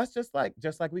 That's just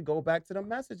like we go back to the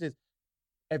messages.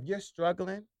 If you're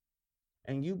struggling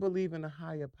and you believe in a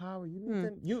higher power, you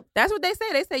need to you That's what they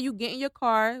say. They say you get in your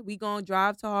car. We gonna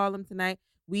drive to Harlem tonight.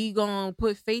 We gonna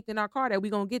put faith in our car that we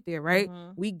gonna get there, right?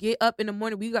 Mhm. We get up in the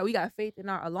morning. We got faith in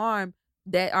our alarm.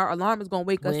 that our alarm is going to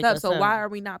wake us Wake up. us So up. why are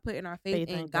we not putting our faith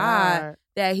in in God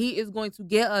that he is going to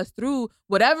get us through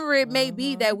whatever it may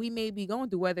be that Mhm. we may be going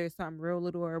through, whether it's something real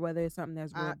little or whether it's something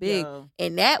that's real big. Yo,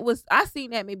 And I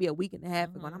seen that maybe a week and a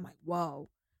half ago, and I'm Mhm. like, whoa,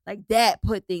 like that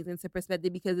put things into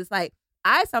perspective, because it's like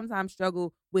I sometimes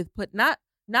struggle with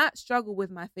not struggle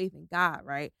with my faith in God,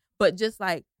 right? But just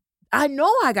like I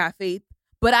know I got faith,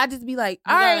 but I just be like,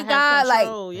 you all gotta right, have God, like,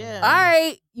 control, all yeah.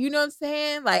 right, you know what I'm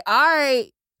saying? Like, all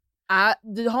right,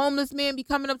 the homeless man be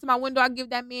coming up to my window, I give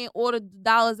that man all the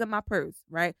dollars in my purse,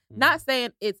 right? Mhm. Not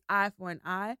saying it's eye for an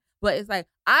eye, but it's like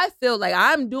I feel like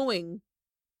I'm doing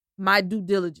my due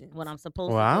diligence. What I'm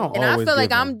supposed Well, I to don't do. And I always feel like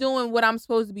give I'm 'em. doing what I'm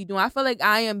supposed to be doing. I feel like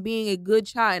I am being a good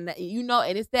child, and you know,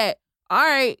 and it's that. All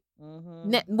right,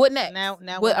 Mhm. what next? Now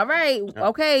What, what- all right,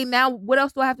 okay. Now, what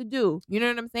else do I have to do? You know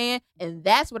what I'm saying? And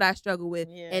that's what I struggle with,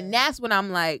 Yeah. and that's when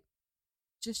I'm like,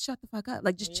 just shut the fuck up,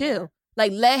 like just Yeah. chill,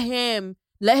 like let him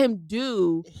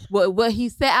do what he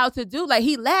set out to do. Like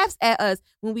he laughs at us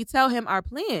when we tell him our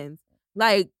plans.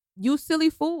 Like, you silly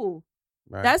fool.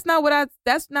 Right. That's not what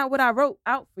I wrote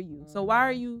out for you. So why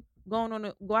are Mhm. you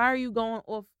going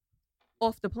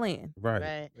off the plan? right.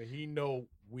 Right. But he know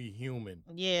we human.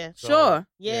 Yeah. So, Sure.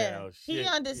 Yeah, shit, he it-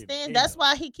 understands. it That's know.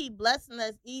 why he keep blessing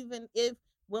us, even if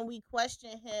when we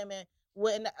question him and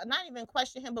when not even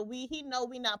question him, but he know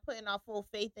we not putting our full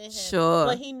faith in him. Sure.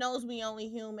 But he knows we only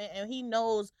human, and he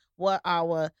knows what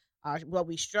our what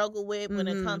we struggle with when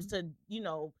it comes to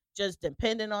just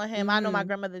depending on him. I know my Mhm.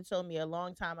 grandmother told me a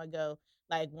long time ago,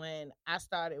 like when I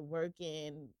started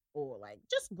working or like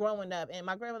just growing up, and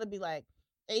my grandmother be like,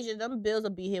 Asia, them bills will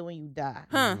be here when you die.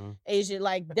 Huh. Mhm. Asia,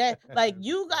 like that, like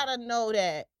you gotta know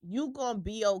that you gonna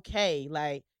be okay.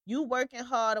 Like you working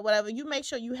hard or whatever, you make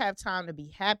sure you have time to be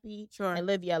happy Sure. and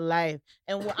live your life.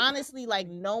 And honestly, like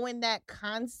knowing that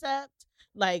concept,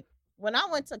 like when I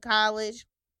went to college,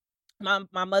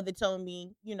 my mother told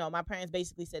me, my parents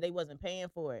basically said they wasn't paying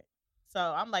for it. So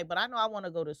I'm like, but I know I want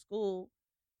to go to school.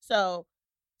 So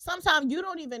sometimes you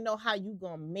don't even know how you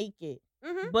gonna make it.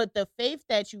 Mhm. But the faith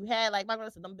that you had, like my grandma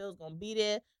said, them bills gonna be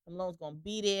there, them loans gonna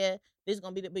be there, this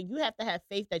gonna be there. But you have to have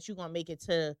faith that you're gonna make it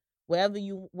to wherever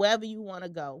you want to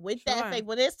go. With that Sure. faith,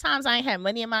 well, there's times I ain't had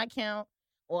money in my account,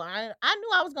 or I knew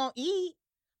I was gonna eat.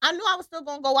 I knew I was still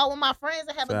gonna go out with my friends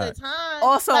and have a good Facts. time.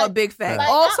 Also a Like, big fact. like,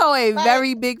 Also a like-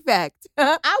 very big fact.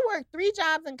 I worked 3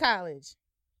 jobs in college,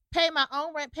 paid my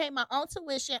own rent, paid my own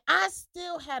tuition. I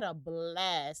still had a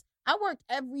blast. I worked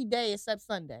every day except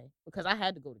Sunday because I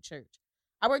had to go to church.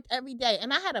 I worked every day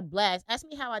and I had a blast. Ask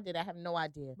me how I did. I have no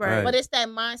idea. Right. But it's that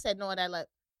mindset knowing that, like,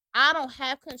 I don't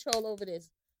have control over this.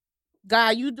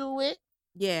 God, you do it.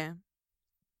 Yeah.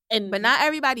 And But not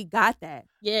everybody got that.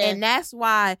 yeah. And that's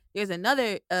why there's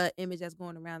another image that's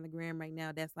going around the gram right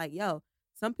now that's like, yo,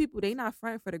 some people, they not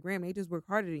fronting for the gram. They just work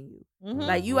harder than you. Mhm.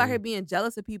 Like, you out Mhm. here being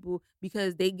jealous of people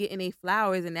because they getting their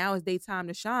flowers and now it's their time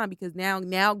to shine because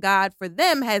now God for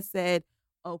them has said,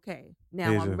 okay, now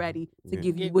Here's I'm your- ready to yeah.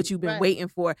 give you Give what you- you've been right. waiting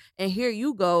for. And here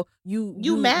you go.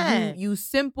 You mad. You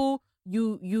simple,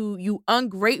 you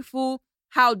ungrateful.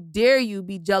 How dare you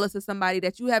be jealous of somebody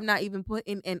that you have not even put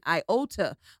in an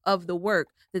iota of the work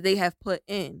that they have put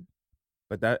in?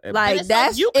 But that Like, it's like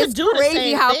that's you could it's do the crazy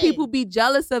same how thing. people be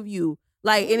jealous of you.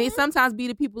 Like, and it Mhm. sometimes be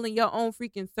the people in your own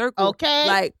freaking circle. Okay.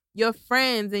 Like your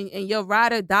friends and your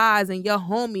ride or dies and your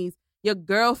homies, your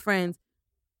girlfriends.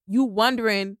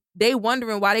 They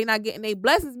wondering why they not getting their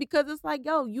blessings because it's like,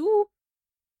 yo, you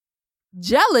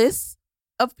jealous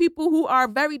of people who are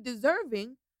very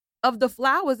deserving of the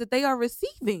flowers that they are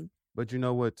receiving. But you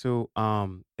know what too?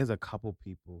 There's a couple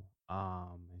people.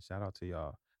 And shout out to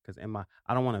y'all. Cause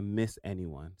I don't want to miss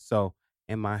anyone. So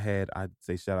in my head, I'd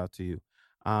say shout out to you.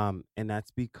 And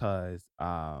that's because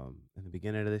in the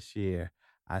beginning of this year,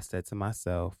 I said to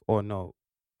myself, or no,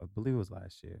 I believe it was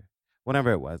last year.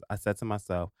 Whenever it was, I said to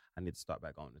myself, I need to start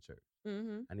back going to church.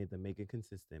 Mm-hmm. I need to make it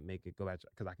consistent, make it go back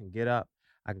because I can get up,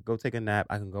 I can go take a nap,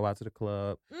 I can go out to the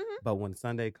club. Mm-hmm. But when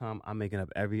Sunday come, I'm making up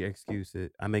every excuse.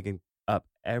 I'm making up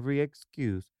every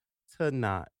excuse to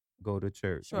not go to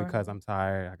church Sure. because I'm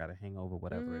tired. I got a hangover,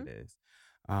 whatever Mhm. it is.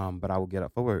 But I will get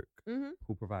up for work. Mm-hmm.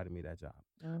 Who provided me that job?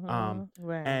 Mhm.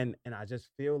 Right. And I just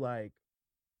feel like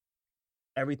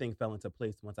everything fell into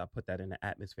place once I put that in the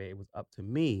atmosphere. It was up to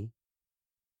me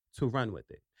to run with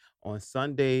it. On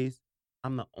Sundays,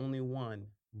 I'm the only one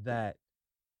that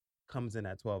comes in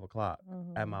at 12 o'clock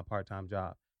at my part-time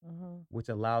job, Mhm. which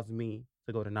allows me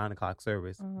to go to 9 o'clock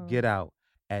service, Mhm. get out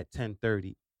at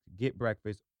 10:30, get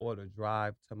breakfast, or to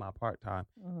drive to my part-time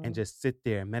Mhm. and just sit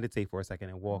there and meditate for a second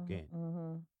and walk in.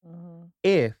 Mhm. Mhm.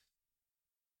 If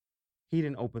he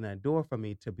didn't open that door for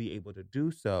me to be able to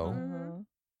do so, Mhm.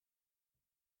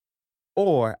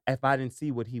 Or if I didn't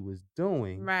see what he was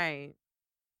doing, Right.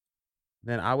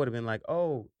 then I would have been like,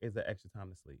 oh, is there extra time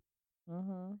to sleep?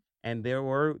 Mm-hmm. And there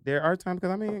are times,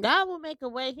 because I mean, God will make a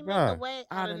way. He make a Bruh. way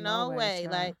Out out of of no nowhere, way.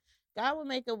 child. Like God will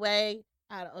make a way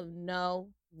out of no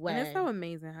way. And it's so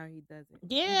amazing how he does it.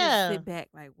 You just Yeah. sit back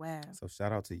like, wow. so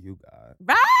shout out to you, God.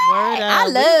 Right. Word I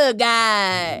up. love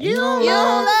God. You don't You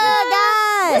love love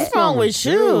God. What's wrong with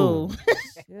you?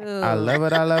 I love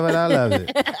it. I love it. I love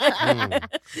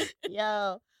it.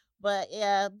 Yo, but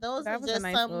yeah, those That are was a just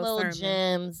nice some little little sermon.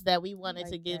 gems that we wanted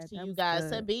to like give that. to That you was guys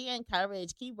to good. be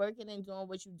encouraged. Keep working and doing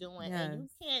what you're doing, and you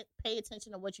can't pay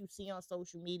attention to what you see on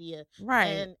social media. Right.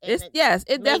 And It's it it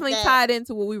make definitely that- tied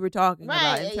into what we were talking about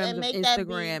Right, in and terms of make that be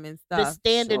Instagram and The stuff.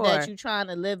 standard that Sure. you're trying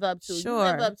to live up to. You Sure.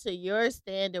 live up to your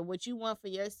standard, what you want for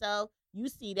yourself. You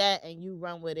see that and you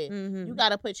run with it. Mhm. You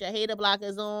gotta put your hater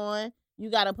blockers on. You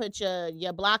gotta put your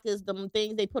blockers, them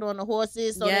things they put on the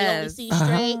horses so they only Yes. see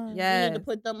straight. You Yes. need to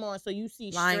put them on so you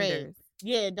see straight. Blinders.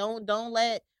 Yeah, don't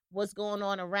let what's going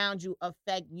on around you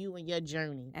affect you and your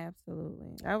journey.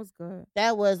 Absolutely. That was good.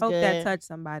 That was Hope good. that touched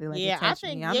somebody. Like Yeah, it I touched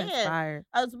think- me. I'm yeah. inspired.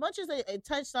 As much as it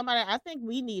touched somebody, I think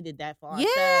we needed that for Yeah,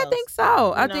 ourselves. I think so.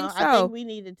 You I know, think so. I think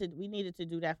we needed to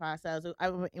do that for ourselves.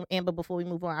 Amber, before we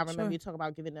move on, I remember Sure. you talk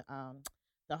about giving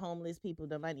the homeless people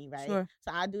the money, right? Sure.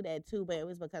 So I do that too, but it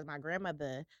was because my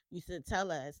grandmother used to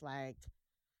tell us like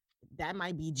that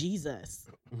might be Jesus.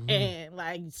 And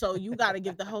like, so you got to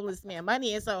give the homeless man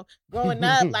money. And so growing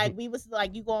up, like we was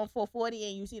like, you go on 440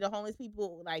 and you see the homeless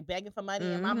people like begging for money,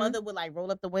 and my Mhm. mother would like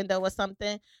roll up the window or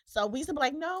something. So we used to be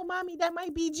like, no, mommy, that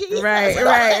might be Jesus. Right,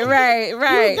 Like, right.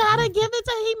 You gotta give it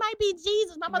to him. He might be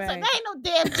Jesus. My mother said, Right. there ain't no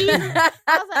damn Jesus.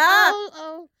 I was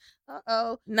like,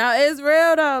 uh-oh. No, it's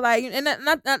real though. Like, and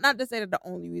not to say that the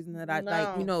only reason that I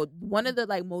like, you No. know, one of the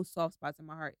like most soft spots in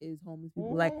my heart is homeless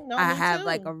people. Like, Mhm. No, I me have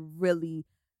like too. a really,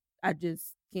 I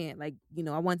just can't like, you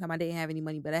know, at one time I didn't have any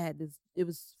money, but I had this. It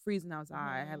was freezing outside.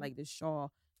 I had Mhm. like this shawl.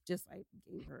 Just like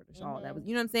gave her the shawl. That Mhm. was,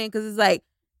 you know what I'm saying? Because it's like,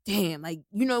 damn, like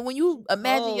you know, when you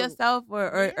imagine Cold. yourself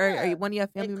or Yeah. one of your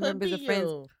It family could members be or friends,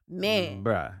 you. man.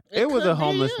 Bruh. It It was could a be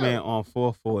homeless you. man on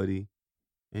 440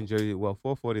 in Jersey. Well,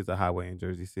 440 is a highway in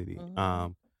Jersey City.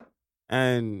 Mhm.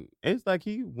 And it's like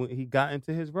he got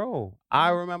into his role. I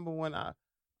Mhm. remember when I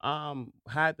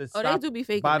had to Oh, they stop do be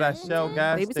faking by that. that Shell Mhm.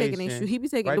 gas They be taking his station. shoes. He be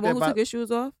taking right the one there who by- took his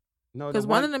shoes off. No, the Because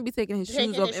one of them be taking his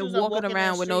Taking shoes off his and shoes off, walking walking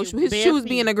around the with no street, shoes. His shoes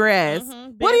be in the grass.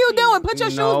 Mhm, What are you bare doing? feet. Put your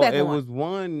shoes No, back it on. was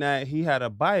one that he had a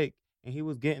bike and he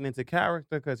was getting into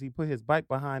character because he put his bike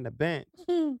behind the bench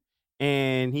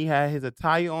and he had his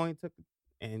attire on. He took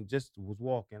and just was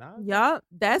walking. I was like, Yup,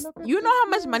 that's look at you know this how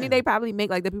much money man. they probably make.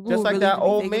 Like the people just who like really that be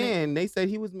old faking it. man. They said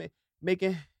he was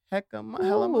making hella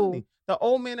money. Who? The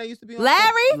old man that used to be on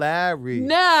Larry? Larry.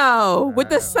 No, with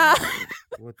the Wow. sign.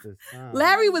 With the sign.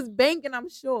 Larry was banking, I'm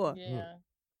sure. Yeah.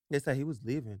 They said he was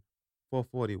leaving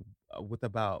 440 with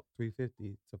about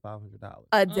 $350 to $500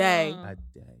 A day. Mm. a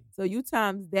day. So you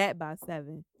times that by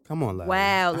 7. Come on, Larry. Wow,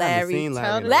 I haven't Larry. seen Tell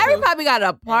Larry. the in a Larry while. probably got an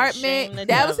shame apartment. the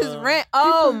That was his devil. rent. Oh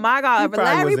probably- my God. he But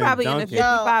probably Larry was in probably in the Dunkin'.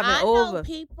 55 and I know over.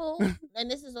 people,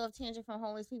 and this is off tangent from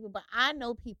homeless people, but I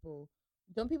know people,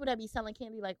 them people that be selling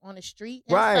candy like on the street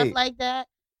and Right. stuff like that.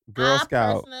 Girl I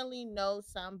Scout. personally know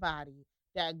somebody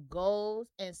that goes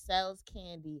and sells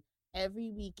candy every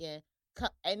weekend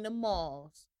in the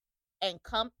malls and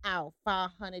come out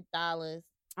 $500.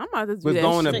 I'm about to do Was that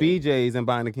going to shit. BJ's and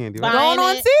buying the candy. Buy- Right? Going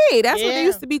on it. T. That's what Yeah. they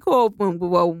used to be called when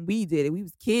we did it. We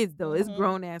was kids though. It's Mhm.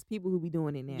 grown ass people who be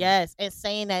doing it now. Yes, and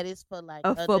saying that it's for like A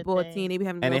other football things. team. They be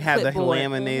having And a they have the clipboard.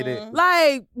 laminated. Mhm.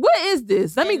 Like, what is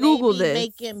this? Let me And they Google be this.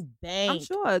 Making bank. I'm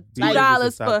sure BJ's $2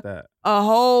 used to for stop that. a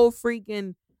whole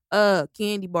freaking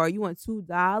candy bar. You want $2?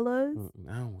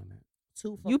 I don't want that.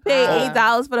 2 for You pay $5.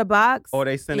 $8 for the box. Or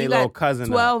they send You their little got cousin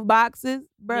 12 boxes,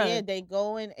 bro. Yeah, they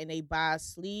go in and they buy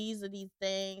sleeves of these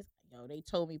things. Yo, they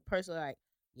told me personally, like,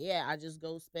 yeah, I just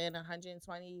go spend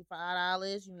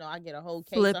 $125. You know, I get a whole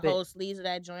case Flip of it. whole sleeves of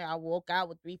that joint. I walk out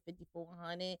with $350,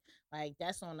 $400. Like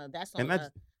that's on And a that's-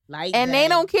 light. And they day.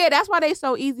 don't care. That's why they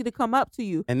so easy to come up to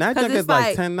you. And that 'Cause junk it's is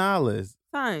like like- $10.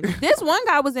 Son, this one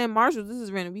guy was in Marshall. This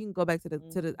is random. We can go back to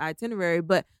the itinerary,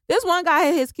 but this one guy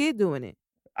had his kid doing it.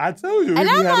 I told you. And we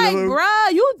I'm be having a like, little-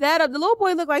 bruh, you dead up. The little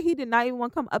boy looked like he did not even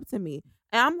want to come up to me.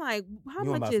 And I'm like, how You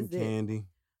wanna much buy is some it? candy?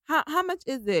 How much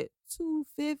is it?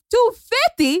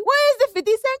 $250? Where does the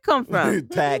 50 cent come from?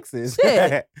 Taxes.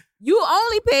 Shit. You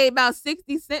only paid about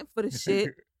 60 cents for the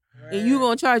shit. and you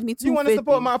gonna charge me $250. You want to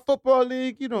support my football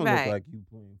league? You don't Right. look like you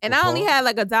playing. And I only football. had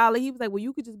like $1. He was like, "Well,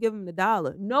 you could just give him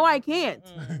 $1." No, I can't.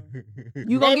 Mm.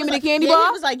 You gonna They give was me like- the candy yeah, bar?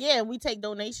 He was like, yeah, we take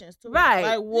donations too. Right.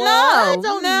 Like, what? No,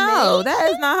 Donation? that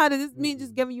is not how to. This me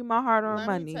just giving you my hard-earned Let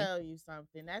money. me tell you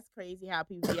something. That's crazy how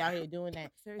people be out here doing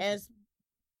that. Seriously. And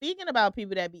speaking about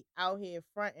people that be out here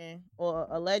fronting or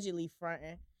allegedly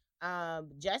fronting,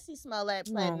 Jesse Smollett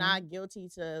pled No. not guilty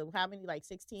to how many, like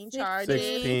 16 16 charges.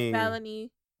 16.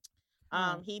 felony.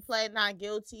 He pled not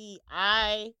guilty.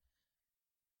 I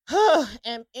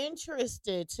am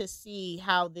interested to see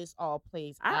how this all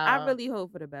plays out. I really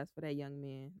hope for the best for that young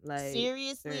man. Like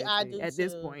seriously, I do at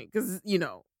this too. point, because you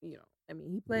know. I mean,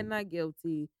 he pled not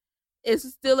guilty. It's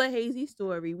still a hazy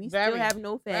story. We Very- still have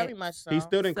no facts. Very much so. He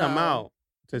still didn't come So, out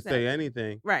to say exactly.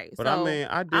 anything. Right. But so, I mean,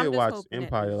 I I'm did just watch hoping that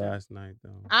Empire they show- last night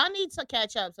though. I need to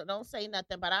catch up, so don't say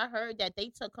nothing. But I heard that they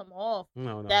took him off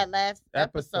No. that last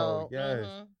Episode, episode. yes.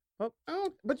 Mhm.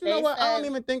 But you They know what? I don't said-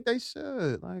 even think they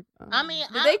should. Like, I mean,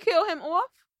 Did they kill him off?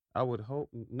 I would hope.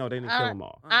 No, they didn't I- kill him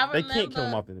off. I They can't kill him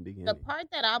remember off in the beginning. The part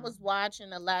that I was watching,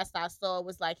 the last I saw,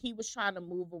 was like he was trying to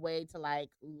move away to like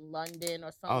London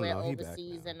or somewhere no, he back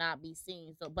overseas now. and not be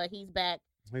seen. So, but he's back.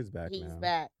 He's back He's now.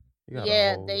 back. He got a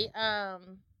Yeah, whole-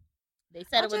 they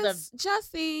said it was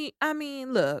Jesse. I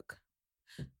mean, look.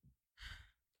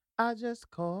 I just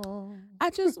called.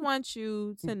 I just want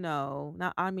you to know.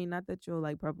 Now, I mean, not that you'll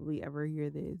like probably ever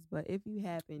hear this, but if you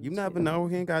happen, You never know.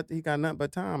 He got nothing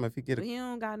but time if he get a. He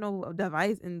don't got no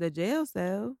device in the jail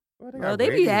cell. Well, Bro, got they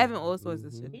be radio. having all sorts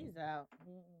of shit. Mhm. he's out.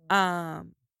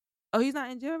 Oh, he's not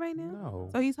in jail right now. No.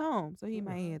 So he's home. So he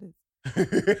might hear this.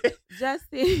 just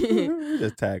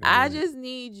Jesse, tag him I in. just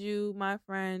need you, my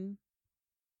friend,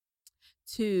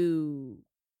 to,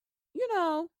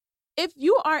 if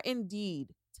you are indeed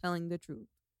telling the truth,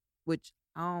 which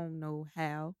I don't know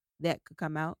how that could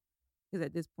come out, because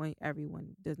at this point,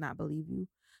 everyone does not believe you.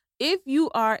 If you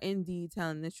are indeed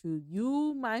telling the truth,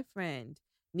 you, my friend,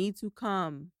 need to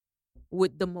come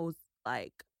with the most,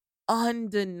 like,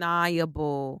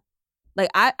 undeniable. Like,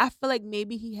 I feel like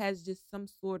maybe he has just some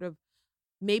sort of,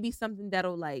 maybe something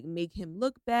that'll like make him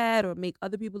look bad or make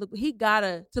other people look. He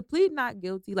gotta, to plead not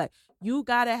guilty, like you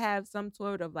gotta have some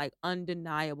sort of like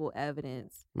undeniable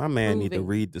evidence My man need to proving-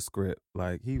 read the script.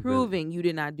 Like he proving you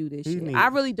did not do this He shit. need- I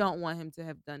really don't want him to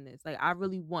have done this. Like I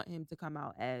really want him to come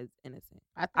out as innocent.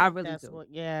 I think I really that's do. what.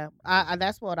 Yeah, I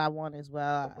that's what I want as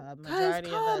well. Cause Majority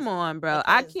of us. come on, bro.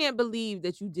 I because- can't believe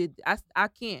that you did. I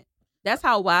can't. That's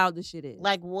how wild this shit is.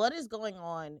 Like, what is going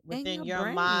on within your your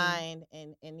brain. mind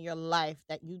and in your life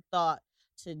that you thought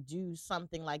to do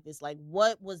something like this? Like,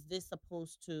 what was this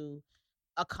supposed to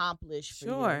accomplish for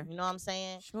Sure. you? You know what I'm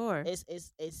saying? Sure. It's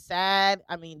sad.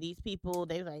 I mean, these people,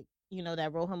 they like,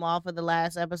 that wrote him off of the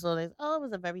last episode. It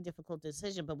was a very difficult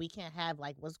decision, but we can't have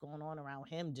like what's going on around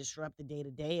him disrupt the day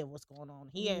to day of what's going on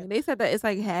here. They said that it's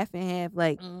like half and half.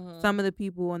 Like Mhm. some of the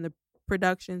people on the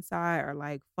production side are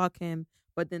like fuck him,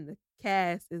 but then the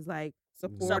cast is like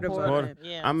supportive of Supportive. him.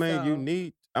 Yeah. I mean, you So-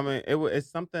 need. I mean, it's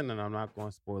something, and I'm not going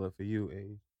to spoil it for you,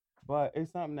 A. But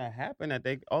it's something that happened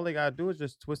that all they gotta do is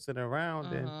just twist it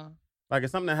around, and Mhm. like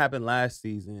it's something that happened last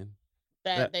season.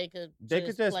 That that- they could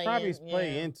Just probably in,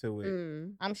 play yeah. into it.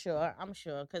 Mm. I'm sure,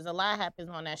 because a lot happens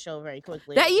on that show very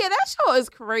quickly. That show is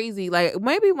crazy. Like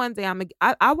maybe one day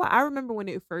I remember when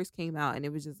it first came out and it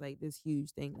was just like this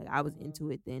huge thing. Like I was Mhm.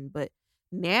 into it then, but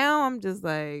now I'm just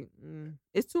like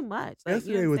it's too much. Like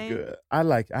Yesterday you know was what I'm saying? good. I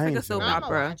like. I like a enjoyed soap it. I'm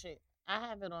opera. watch it. I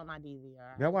have it on my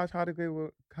DVR. Y'all watch How to Get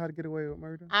Away with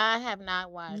Murder? I have not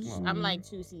watched. Mm. I'm like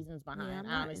 2 seasons Yeah, behind, I'm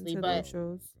not honestly. into But those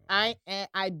shows. I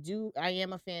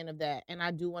am a fan of that, and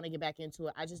I do want to get back into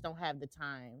it. I just don't have the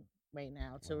time right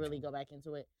now to really go back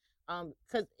into it.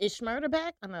 Cause is Schmurda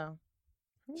back? I know.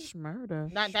 Schmurda.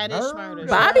 Not that is Schmurda.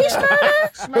 Bobby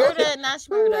Schmurda. Schmurda? Schmurda, not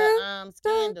Schmurda.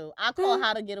 Scandal. I call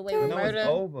How to Get Away with No, Murder. it's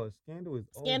over. Scandal is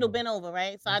Scandal over. been over,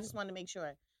 right? So I just wanted to make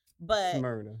sure. But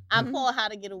Murder. I Mhm. call How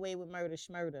to Get Away with Murder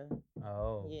Schmurda.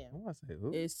 Oh. Yeah. I want to say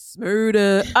who? It's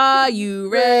Smurda. Are you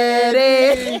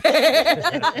ready?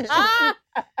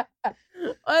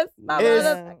 What's my It's-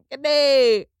 motherfucking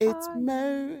name? It's Are you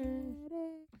murder.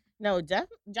 ready? No,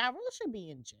 Ja Rule should be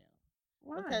in jail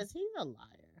Why? because he's a liar.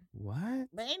 What?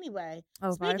 But anyway,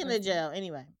 Oh, Fyre speaking of Festival. jail,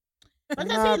 anyway, because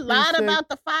Nah, I he lied appreciate- about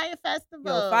the Fire Festival.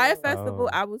 Yo, Fire Festival. Oh.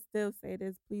 I will still say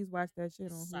this. Please watch that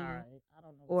shit on Hulu Sorry, I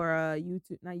don't know. or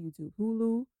YouTube. Not YouTube.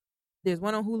 Hulu. There's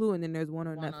one on Hulu and then there's one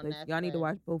on One on Netflix. Y'all need to Netflix.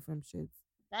 watch both of them shits.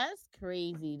 That's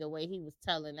crazy the way he was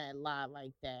telling that lie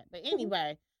like that. But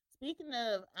anyway, speaking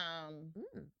of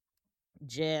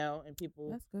jail and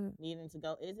people That's good. needing to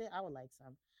go, is it? I would like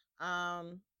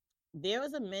some. there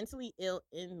was a mentally ill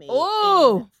inmate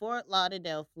Ooh. in Fort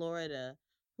Lauderdale, Florida,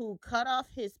 who cut off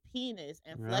his penis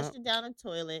and flushed it down the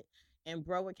toilet in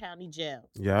Broward County Jail.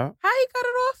 Yeah. How he cut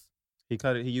it off? He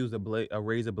cut it. He used a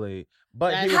razor blade.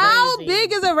 But That's he was How crazy.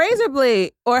 big is a razor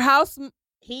blade? Or how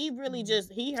He really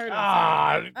just he hurt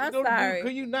himself. I'm don't- sorry.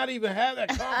 Could you not even have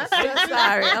that I'm conversation? so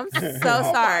sorry. I'm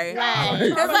so sorry. Right. Because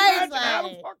Because like, like- how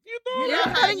the fuck you doing You know You're how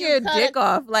that? cutting you your cut dick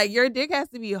off. Like your dick has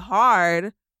to be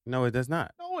hard. No, it does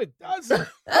not. No, it doesn't.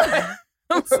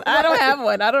 I don't have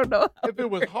one. I don't know. If it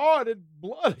was hard, it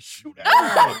blood would shoot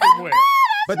out everywhere.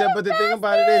 But the thing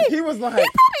about it is, he was like, He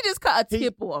probably just cut a He-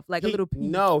 tip off, like a he- little piece.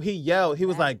 no, he yelled. He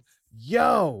was like,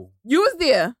 "Yo!" You was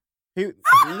there. He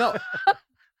no.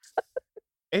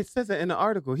 It says it in the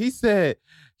article. He said,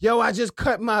 "Yo, I just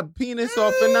cut my penis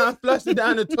off and now I flushed it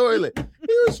down the toilet."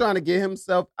 He was trying to get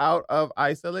himself out of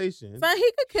isolation. Son,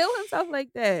 he could kill himself like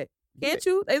that. Can't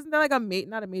you? Isn't that like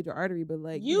not a major artery, but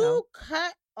like You know.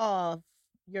 cut off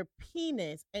your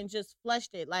penis and just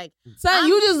flushed it. Like Son,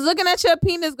 you just looking at your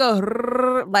penis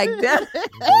go like that.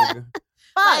 Nigga.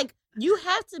 like you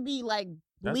have to be like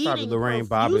That's probably bleeding Lorraine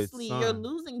Bobbitt's profusely. You're son.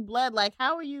 losing blood. Like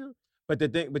how are you? But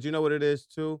you know what it is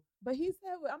too? But he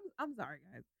said, I'm sorry,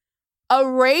 guys. A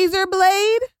razor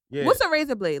blade? Yeah. What's a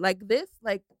razor blade? Like this?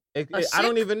 Like I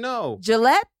don't Schick? even know.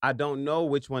 Gillette? I don't know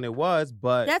which one it was,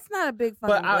 but That's not a big but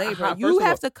fucking I- blade, how- bro. You first of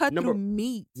have all, to cut number- through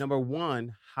meat. number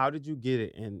one, how did you get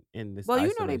it in this? Well,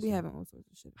 you know they be isolation? having all sorts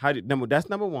of shit. That's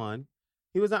number one.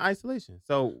 He was in isolation,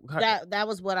 so That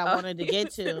was what I wanted to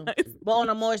get to. But on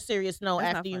a more serious note,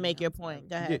 That's not after you funny, make I'm your sorry. point,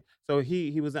 go yeah, ahead. so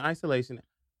he was in isolation,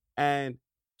 and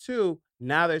two,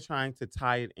 now they're trying to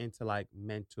tie it into like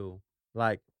mental,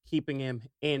 like keeping him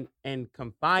in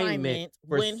confinement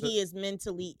for when he is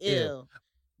mentally ill.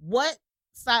 What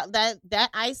that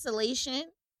isolation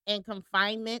and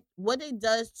confinement, what it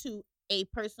does to a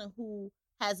person who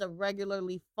has a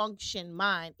regularly function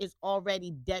mind is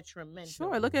already detrimental.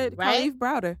 Sure, look at Right? Khalif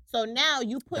Browder. So now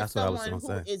you put That's what I was someone who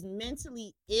gonna say. is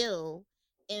mentally ill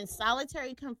in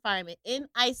solitary confinement in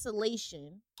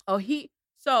isolation. Oh, he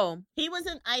He was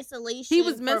in isolation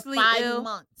was mentally for 5 ill?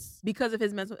 months. because of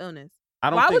his mental illness. I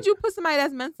don't. Why think, would you put somebody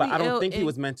that's mentally But I ill? don't think he in-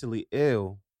 was mentally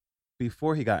ill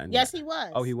before he got in. Yes, there. he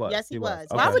was. Oh, he was. Yes, he He was. was.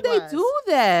 Why Okay. would they do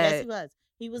that? Yes, he was.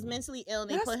 He was mentally ill,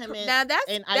 and they put him in. Now that's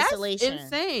in that's isolation.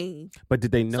 insane. But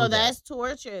did they know So that? that's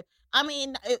torture. I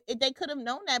mean, they could have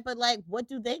known that, but like, what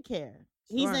do they care?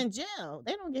 He's Sure. in jail.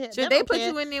 They don't get. Should they they don't put care.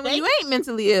 you in there when They- you ain't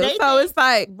mentally ill? they So think- it's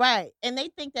like Right, and they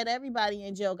think that everybody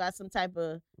in jail got some type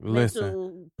of Listen,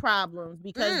 mental problems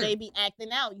because Mm. they be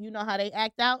acting out. You know how they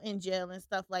act out in jail and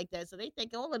stuff like that. So they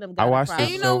think all of them got I a watched problem.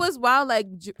 and you So- know what's wild? Like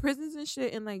prisons and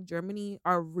shit in like Germany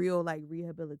are real like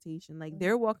rehabilitation. Like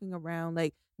they're walking around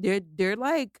like they're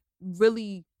like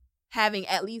really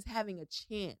at least having a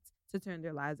chance to turn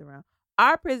their lives around.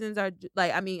 Our prisons are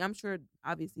like, I mean, I'm sure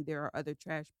obviously there are other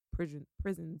trash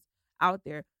prisons out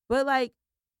there, but like,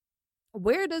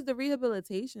 where does the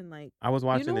rehabilitation like? I was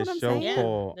watching know this what I'm show saying? Yeah,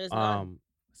 called there's none.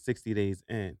 60 Days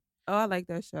In. Oh, I like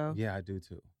that show. Yeah, I do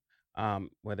too.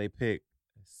 Where they pick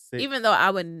 6. Even though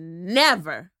I would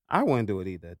never. I wouldn't do it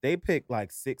either. They pick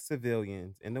like 6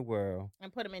 civilians in the world,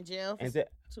 and put them in jail. and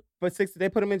but 60 they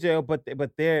put them in jail. But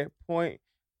their point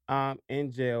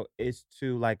in jail is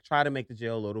to like try to make the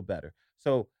jail a little better.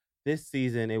 So this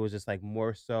season it was just like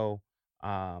more so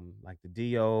like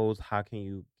the DOs. How can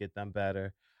you get them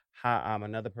better? How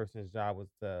another person's job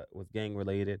was gang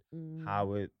related. How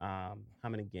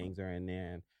many gangs are in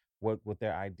there, and what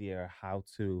their idea how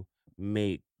to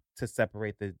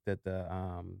separate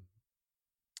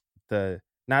the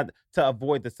not to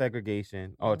avoid the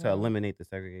segregation or to Mhm. eliminate the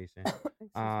segregation.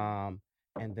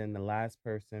 And then the last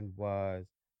person was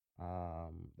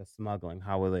the smuggling.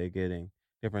 How were they getting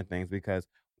different things? Because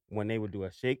when they would do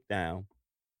a shakedown,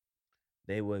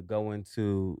 they would go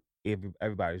into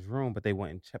everybody's room, but they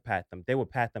wouldn't pat them. They would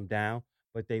pat them down,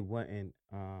 but they wouldn't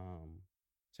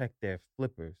check their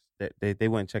flippers. They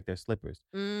wouldn't check their slippers.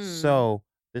 Mm. So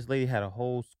this lady had a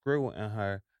whole screw in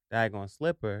her daggone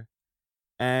slipper,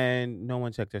 and no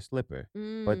one checked her slipper.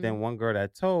 But then one girl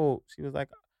that told, she was like,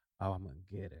 "Oh, I'm gonna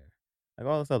get her," like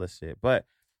all this other shit. But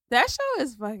that show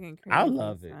is fucking crazy. I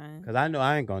love it son. because I know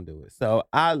I ain't gonna do it. So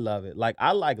I love it. Like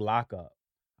I like Lockup.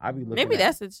 I be looking. Maybe at,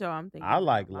 that's the show I'm thinking. I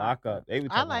like about, Lockup. They be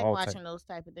I talking like all watching type- those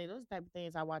type of things. Those type of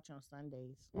things I watch on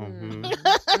Sundays. Mhm.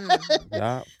 Mm.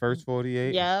 Yeah, first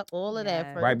 48. Yeah, all of that.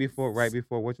 Yes. First. Right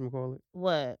before whatchamacallit?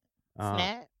 What?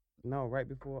 Snap? No, right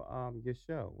before your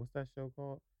show. What's that show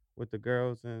called? With the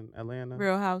girls in Atlanta.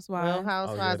 Real Housewives. Real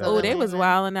Housewives. yeah, of that Oh, was they was Atlanta.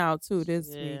 wilding out too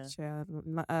this Yeah. week,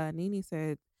 child. Nene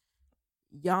said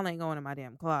y'all ain't going in my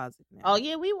damn closet now. Oh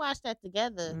yeah, we watched that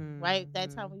together, right?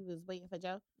 That time Mhm. we was waiting for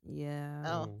Joe. Yeah.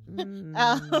 Oh.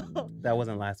 Mm. That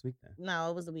wasn't last week then. No,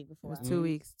 it was the week It before. was 2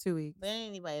 weeks. 2 weeks. But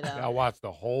anyway, I though, watched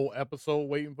the whole episode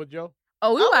waiting for Joe.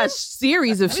 Oh, we Oh, watched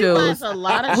series of we shows. watched a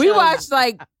lot of We shows. watched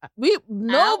like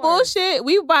no Hours. bullshit.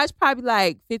 We watched probably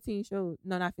like 15 shows.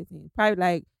 No, not 15. Probably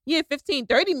like 15,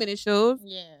 30-minute shows.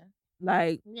 Yeah,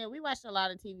 Like yeah, we watched a lot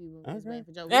of TV when we was Okay. waiting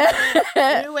for Joe.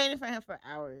 We were waiting for him for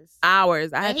hours.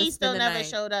 hours. I had And to he spend still the never night.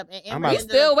 showed up. And I'm Amber about- He's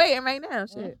ended still up- waiting right now.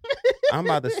 Shit. I'm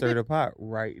about to stir the pot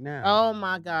right now. Oh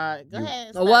my God! Go You-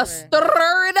 ahead. Well, Stir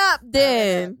stir it up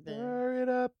then. Stir it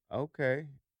up. Okay.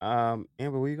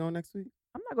 Amber, where you going next week?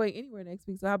 I'm not going anywhere next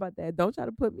week, so how about that? Don't try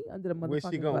to put me under the Where's she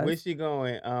motherfucking going? bus. Where's she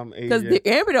going? Because Asia?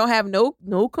 Amber don't have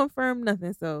no confirmed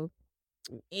nothing. So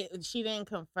She didn't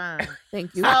confirm.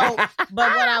 thank you. So,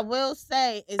 but what I will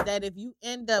say is that if you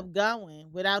end up going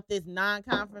without this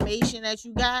non-confirmation that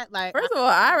you got, like, First of all,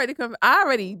 I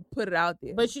already put it out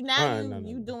there. but you now No,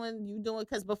 you no. doing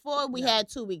because before we No. had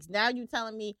 2 weeks. Now you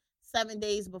telling me 7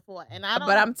 days before, and I don't.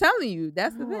 But I'm telling you,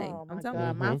 that's the thing. Oh, I'm my telling God,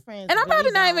 you. my Mhm. friends, And I'm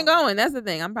probably really not even don't. going. That's the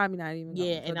thing. I'm probably not even going.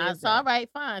 Yeah, So and there's it's all right,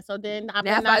 fine. So then I Now,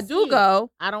 better if not I see do you.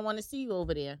 go, I don't want to see you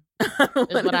over there. I don't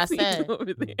Is what wanna I see you said.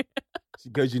 over there.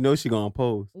 Because you know she gonna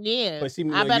post. Yeah, But she,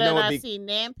 I you better know what not be- see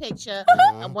nan picture.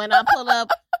 Uh-huh. And when I pull up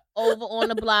over on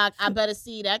the block, I better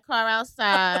see that car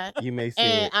outside. You may see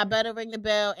And it. I better ring the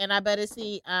bell, and I better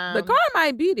see The car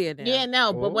might be there now. Yeah,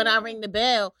 no, but when I Oh. ring the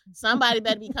bell, somebody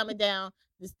better be coming down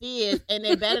the stairs, and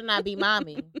they better not be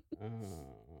mommy.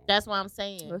 That's what I'm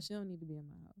saying. Well, she don't need to be in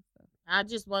my house. So. I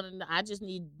just want to. I just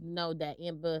need to know that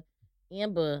Amber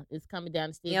is coming down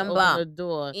the stairs. Amber. Open the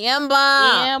door. Amber.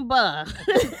 Amber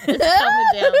is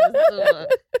coming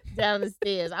down the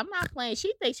stairs. I'm not playing.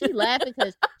 She thinks she laughing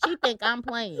because she think I'm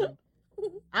playing.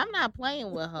 I'm not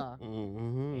playing with her.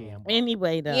 Mhm.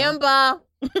 Anyway, though. Amber.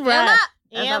 Right.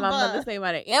 That's how my mother Amber. say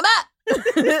my name.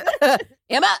 Amber.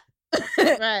 Amber.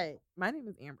 Right. My name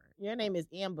is Amber. Your name is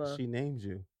Amber. She named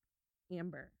you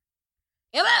Amber.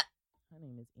 Amber. Her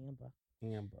name is Amber.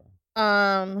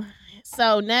 Amber.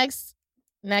 So next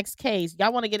case.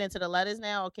 Y'all want to get into the letters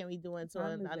now, or can we do into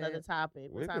Time is another it?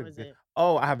 topic? What We time could is do- it?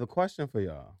 Oh, I have a question for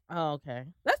y'all. Oh, okay.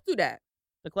 Let's do that.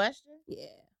 The question? Yeah.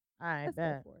 All right, Let's go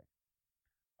bet. for it.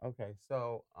 Okay,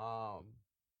 so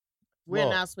We're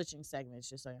look, now switching segments,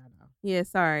 just so y'all know. Yeah,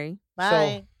 sorry.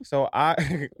 Bye. So I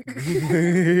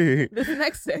This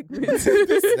next segment. next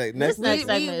This next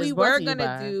segment we is brought were to you gonna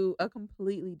by- do a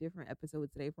completely different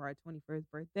episode today for our 21st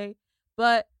birthday,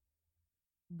 but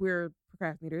we're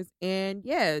procrastinators, and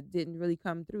yeah, it didn't really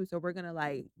come through. So we're gonna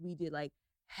we did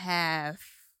half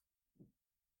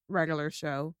regular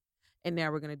show, and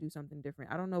now we're gonna do something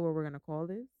different. I don't know what we're gonna call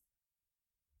this.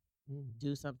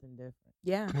 Do something different.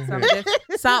 Yeah,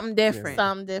 something different.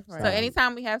 Something different. So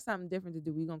anytime we have something different to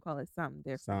do, we're gonna call it something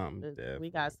different. something different. We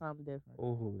got something different.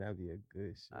 Oh, that'd be a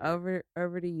good shit.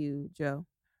 Over to you, Joe.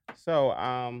 So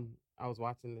I was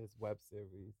watching this web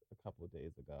series a couple of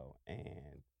days ago,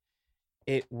 and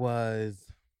it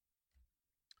was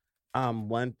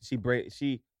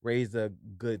she raised a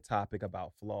good topic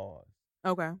about flaws.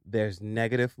 Okay. There's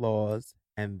negative flaws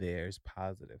and there's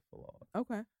positive flaws.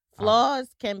 Okay. Flaws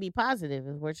can be positive,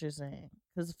 is what you're saying.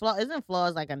 Because isn't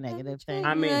flaws like a negative thing?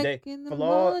 I mean, Back in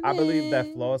the I believe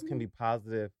that flaws can morning. be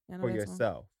positive I know for that song.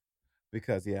 yourself,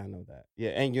 because I know that. Yeah,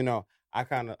 and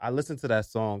I listened to that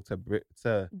song to Did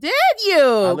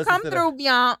you listened come to the- through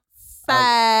Beyonce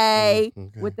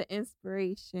Okay. with the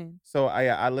inspiration? So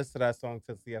I listened to that song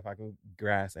to see if I can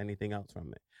grasp anything else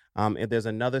from it. And there's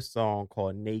another song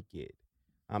called "Naked,"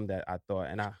 that I thought,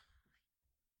 and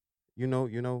you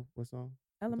know what song?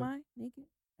 LMI naked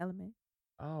LMA.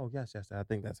 Oh yes, I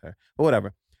think that's her. But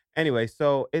whatever. Anyway,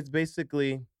 so it's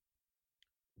basically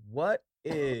what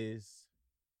is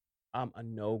a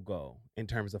no-go in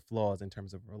terms of flaws in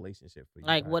terms of relationship for you.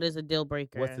 Like, guys? what is a deal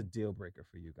breaker? What's a deal breaker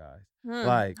for you guys? Hmm.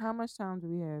 Like How much time do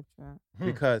we have, Chad?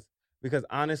 because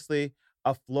honestly,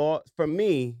 a flaw for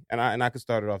me, and I could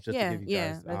start it off just Yeah, to give you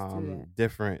yeah, guys let's do that.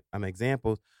 different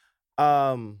examples.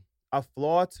 A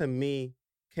flaw to me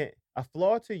a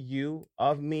flaw to you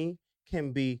of me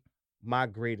can be my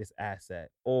greatest asset,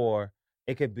 or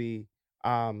it could be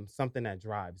something that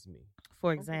drives me.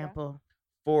 For example.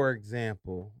 For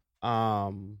example,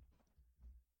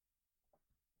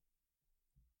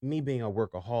 me being a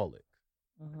workaholic.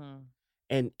 Mm-hmm.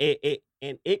 And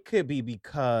it could be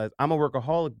because I'm a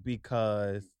workaholic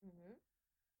because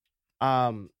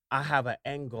I have an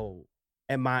end goal,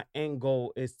 and my end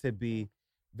goal is to be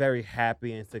very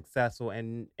happy and successful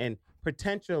and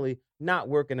potentially not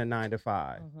working a 9 to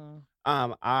 5.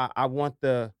 Mm-hmm. I want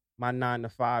my 9 to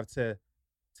 5 to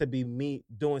to be me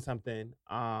doing something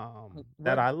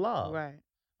that I love. Right.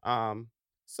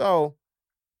 So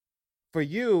for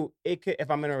you, it could,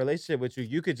 if I'm in a relationship with you,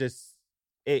 you could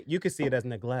you could see it as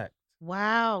neglect.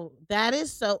 Wow. That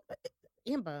is so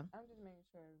Amber. I'm just making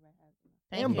sure everybody has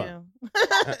Thank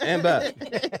Amber.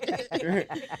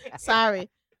 you. Sorry.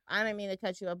 I didn't mean to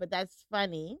cut you up, but that's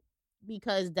funny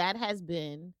because that has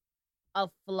been a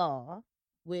flaw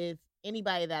with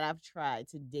anybody that I've tried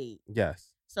to date.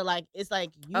 Yes. So like it's like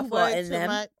you A flaw work in too them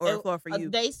much, or a flaw for you?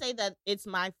 They say that it's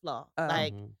my flaw.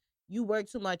 Like you work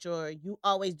too much, or you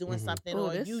always doing something,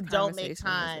 or you don't make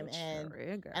time,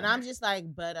 and I'm just like,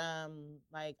 but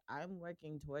like I'm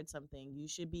working towards something. You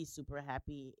should be super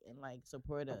happy and like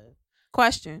supportive.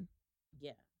 Question.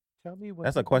 Yeah. Tell me what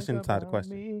That's a question inside the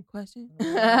question. me. Question.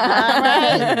 All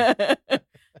right.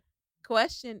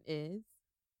 Question is,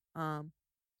 I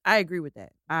agree with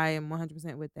that. I am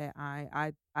 100% with that.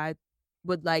 I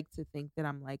would like to think that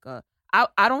I'm like I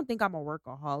don't think I'm a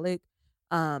workaholic,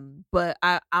 but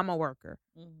I'm a worker.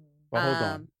 But hold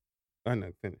on. Oh,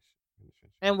 no, finish.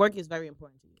 And work is very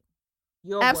important to you.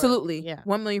 Your Absolutely. work, yeah.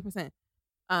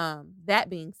 1,000,000%. That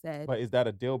being said, But is that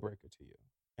a deal breaker to you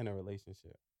in a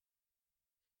relationship?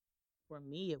 For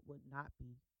me, it would not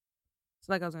be.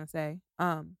 so like I was gonna say,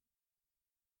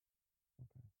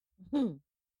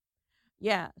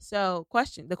 yeah. So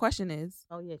the question is,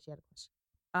 Oh yeah, she had a question.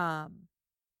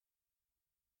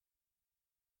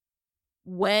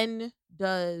 when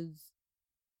does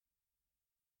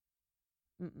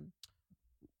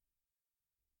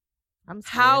I'm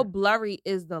how scared. blurry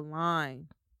is the line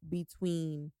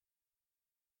between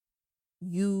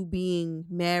you being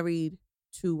married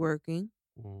to working,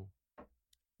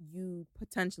 you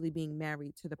potentially being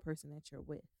married to the person that you're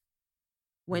with?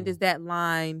 When does that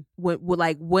line?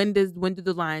 When do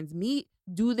the lines meet?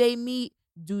 Do they meet?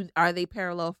 Are they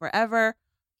parallel forever?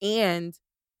 And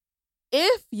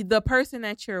if the person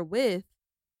that you're with,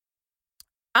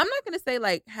 I'm not gonna say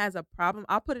like has a problem.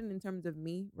 I'll put it in terms of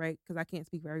me, right? Because I can't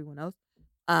speak for everyone else.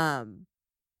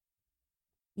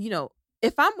 You know,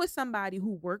 if I'm with somebody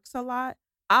who works a lot,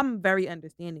 I'm very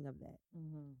understanding of that.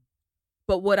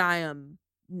 But what I am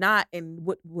not, and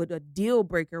what a deal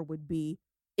breaker would be,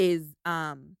 is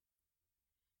there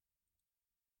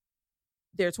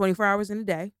are 24 hours in a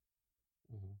day.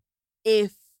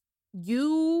 If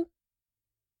you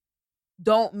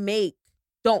don't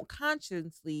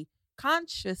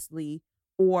consciously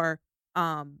or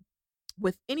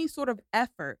with any sort of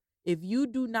effort, if you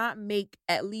do not make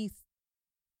at least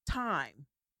time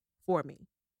for me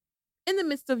in the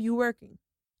midst of you working,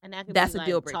 And that could That's be a like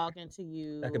deal breaker. talking to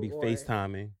you. That could be or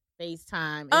FaceTiming.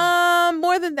 FaceTime.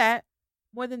 more than that.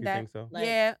 More than You that. think so? Like-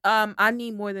 Yeah. I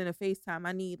need more than a FaceTime.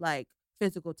 I need like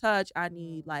physical touch. I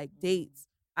need like dates.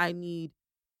 I need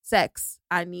sex.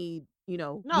 I need, we need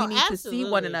to see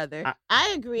one absolutely. another.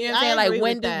 I agree. You know what I'm saying? I Like agree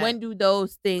with that. when do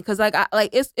those things? Because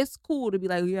it's cool to be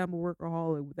like, yeah, I'm a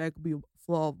workaholic. That could be a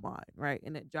flaw of mine, right?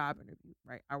 In a job interview,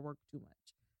 right? I work too much.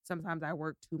 Sometimes I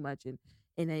work too much, and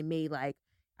I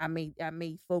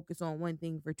may focus on one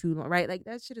thing for too long, right? Like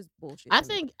that shit is bullshit. I to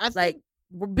me. think Like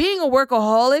being a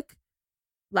workaholic,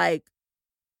 like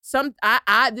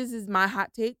this is my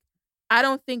hot take. I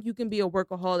don't think you can be a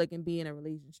workaholic and be in a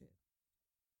relationship.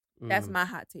 That's my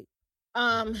hot take.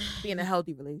 Be in a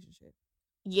healthy relationship.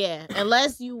 Yeah,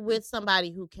 unless you with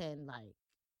somebody who can like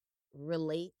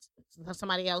relate to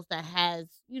somebody else that has,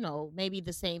 maybe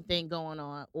the same thing going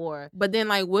on, or But then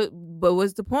like but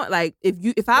what's the point? Like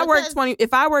if I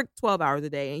work 12 hours a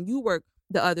day and you work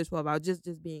the other 12 hours, just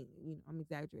being, I'm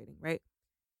exaggerating, right?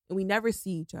 And we never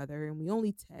see each other and we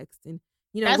only text, and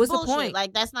that's what's bullshit. the point?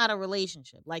 Like that's not a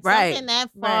relationship. Like Right, something that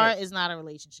far right. is not a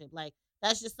relationship. Like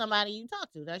that's just somebody you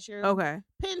talk to. That's your Okay.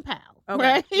 pen pal. Okay.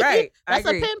 Right? Right. I That's a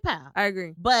agree. pen pal. I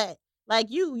agree. But like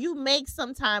you make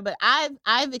some time, but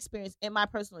I've experienced, in my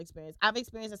personal experience, I've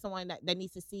experienced as someone that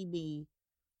needs to see me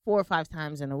 4 or 5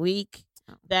 times in a week,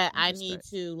 that I need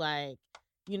to like,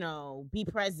 be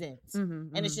present.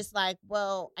 And it's just like,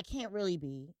 well, I can't really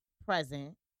be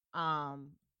present.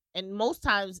 And most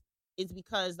times it's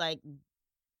because like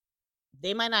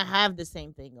they might not have the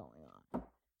same thing going on.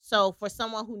 So for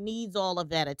someone who needs all of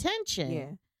that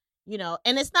attention,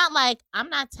 and it's not like I'm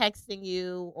not texting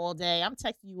you all day. I'm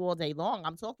texting you all day long.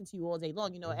 I'm talking to you all day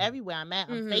long. Everywhere I'm at,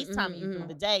 I'm FaceTiming you through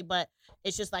the day. But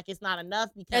it's just like it's not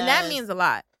enough because, And that means a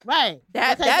lot. right.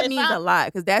 That Because if means a lot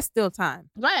because that's still time.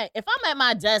 Right. If I'm at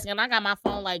my desk and I got my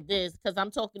phone like this because I'm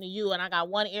talking to you and I got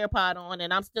one AirPod on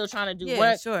and I'm still trying to do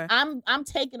work, Sure. I'm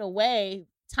taking away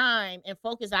time and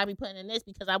focus I be putting in this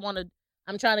because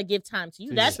I'm trying to give time to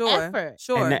you. That's Sure. effort.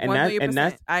 Sure. And 1,000,000%.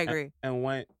 that's I agree. And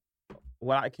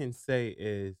what I can say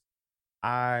is,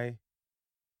 I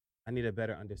need a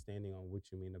better understanding on what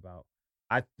you mean about.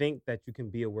 I think that you can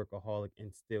be a workaholic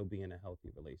and still be in a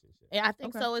healthy relationship. Yeah, I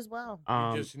think Okay. so as well.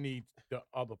 You just need the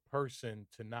other person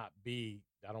to not be,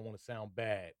 I don't want to sound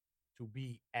bad, to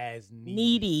be as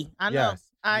Needy. I know.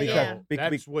 Yes, Yeah.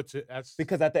 That's what's it. That's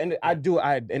because at the end, that's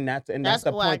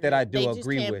the what point that I agree. do They just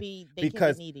agree can't with. be, they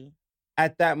Because can't be needy.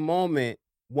 at that moment,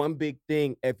 one big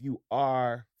thing, if you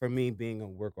are, for me, being a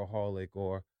workaholic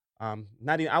or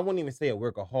not even, I wouldn't even say a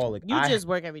workaholic. You just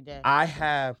work every day. I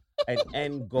have an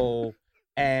end goal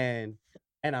and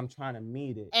I'm trying to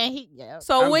meet it. And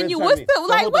So I'm when just you trying what's to- the so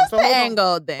like hold on, what's so the hold on.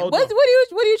 angle then? Hold What on.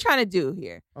 are you trying to do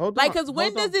here? Hold Like, on, because when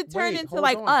hold does on, it turn wait, into hold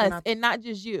like on, us can I- and not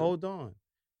just you? Hold on.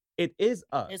 It is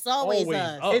us. it's always always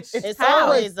us. us. It's how?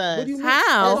 always us. What do you mean?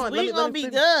 How? Hold on, let We me gonna be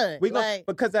finish. good. We gonna, Like,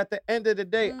 because at the end of the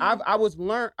day, Mm. I was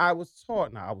taught.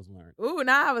 Ooh, now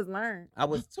I was learned. I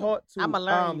was taught to I'm gonna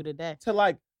learn you today. to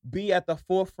like be at the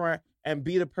forefront and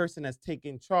be the person that's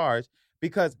taking charge.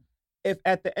 Because if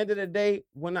at the end of the day,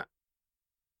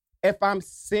 if I'm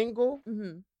single,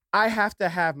 Mm-hmm. I have to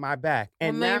have my back.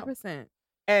 And now 1,000,000%.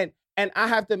 and I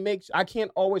have to make sure I can't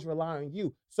always rely on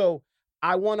you. So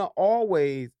I want to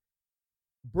always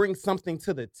bring something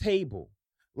to the table.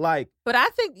 Like, But I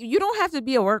think you don't have to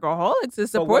be a workaholic to but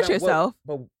support what yourself.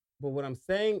 But what I'm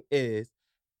saying is,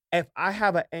 if I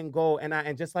have an end goal,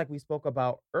 and just like we spoke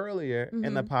about earlier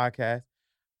in the podcast,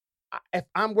 if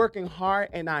I'm working hard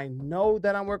and I know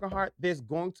that I'm working hard, there's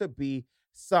going to be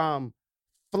some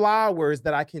flowers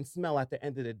that I can smell at the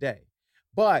end of the day.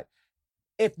 But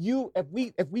if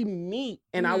we meet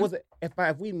and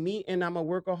if we meet and I'm a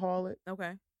workaholic,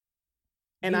 Okay.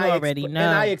 and You I already and know.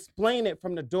 I explain it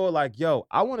from the door, like, yo,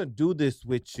 I want to do this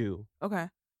with you. Okay.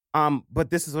 But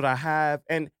this is what I have.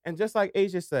 And just like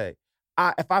Asia said,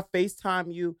 if I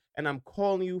FaceTime you and I'm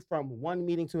calling you from one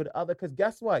meeting to the other, because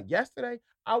guess what? Yesterday,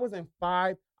 I went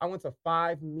to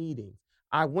 5 meetings.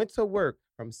 I went to work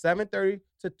from 7:30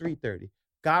 to 3:30,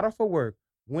 got off of work,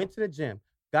 went to the gym,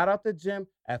 got out the gym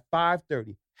at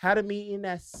 5:30, had a meeting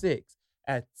at 6.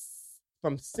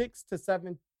 From 6 to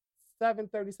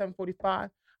 7:30,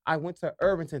 7:45, I went to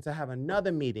Irvington to have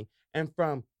another meeting. And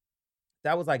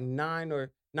that was like 9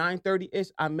 or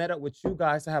 9:30-ish, I met up with you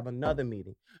guys to have another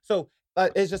meeting. So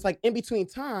it's just like in between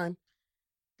time,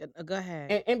 Go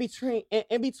ahead. and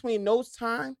in between those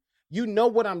time, you know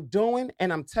what I'm doing,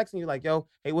 and I'm texting you like, yo,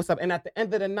 hey, what's up? And at the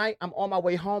end of the night, I'm on my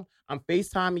way home, I'm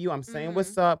FaceTiming you, I'm saying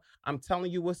what's up, I'm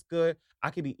telling you what's good. I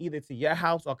could be either to your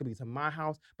house or I could be to my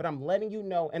house, but I'm letting you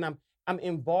know, and I'm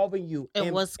involving you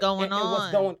And what's going and what's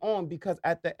on. going on, because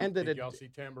at the end of the Did y'all day, see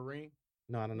Tambourine?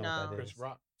 no, I don't know what that is. Chris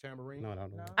Rock, Tambourine? No, I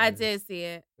don't know. No. what I that is. did see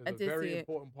it. I There's a did very see it.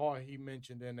 important part he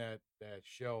mentioned in that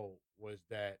show was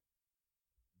that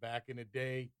back in the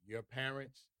day, your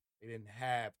parents, they didn't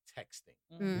have texting.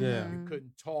 Yeah. You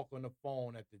couldn't talk on the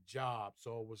phone at the job.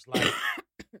 So it was like,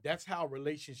 that's how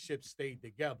relationships stayed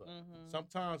together.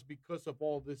 Sometimes because of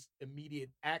all this immediate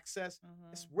access,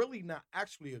 it's really not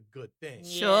actually a good thing.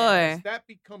 Sure. Because that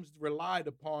becomes relied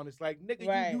upon. It's like, nigga,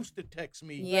 Right. you used to text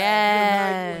me.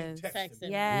 Yes. Now you ain't texting me.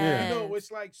 Yes. You know,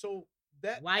 it's like, so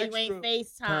that Why you ain't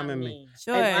extra- FaceTime me?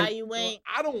 Sure. Why you So ain't?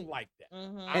 I don't like that.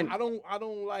 Mhm. I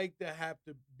don't like to have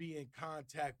to be in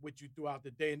contact with you throughout the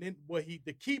day. And then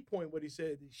the key point what he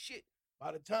said is shit.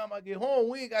 By the time I get home,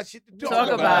 we ain't got shit to talk Talk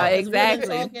about, about. Because we been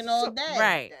exactly. talking all day.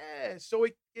 Right. Yeah, so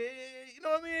you know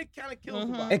what I mean? It kind of kills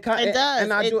the vibe. It does.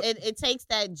 And I do. It takes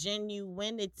that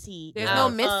genuinity. There's out no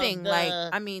of missing. Like, the-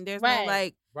 I mean, there's Right. no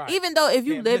like. Right. Even though if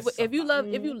you Can't live, miss if you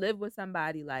somebody. live with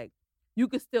somebody, like you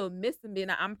could still miss them.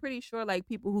 And I'm pretty sure, like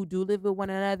people who do live with one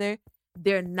another,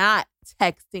 they're not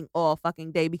texting all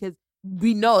fucking day because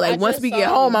we know, like once we get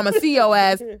home, I'ma see your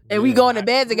ass, and we Yeah. going to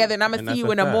bed together, and I'ma And see that's you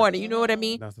a in the fact. morning. You know what I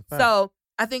mean? That's a fact. So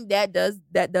I think that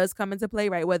does come into play,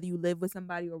 right? Whether you live with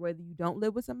somebody or whether you don't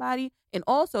live with somebody. And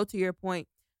also to your point,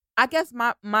 I guess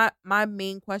my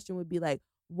main question would be like,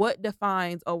 what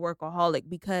defines a workaholic?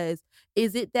 Because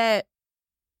is it that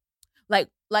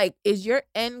like is your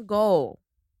end goal,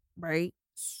 right,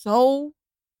 so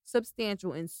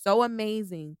substantial and so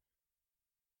amazing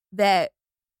that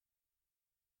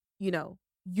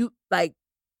you like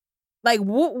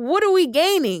what are we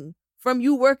gaining from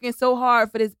you working so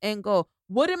hard for this end goal?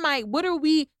 What are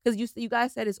we, because you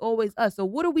guys said it's always us, so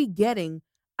what are we getting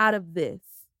out of this?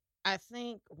 I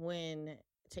think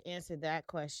to answer that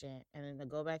question, and then to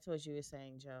go back to what you were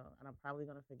saying, Joe, and I'm probably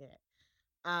gonna forget.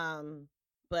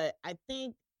 But I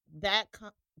think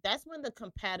that's when the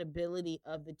compatibility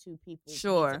of the two people needs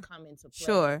Sure. to come into play.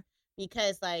 Sure.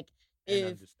 Because And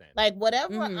if understand. like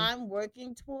whatever Mhm. I'm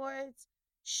working towards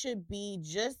should be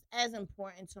just as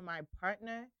important to my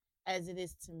partner as it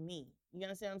is to me. You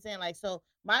understand what I'm saying? Like, so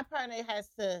my partner has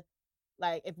to,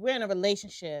 like, if we're in a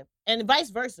relationship, and vice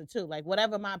versa too, like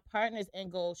whatever my partner's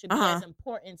end goal should be as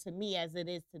important to me as it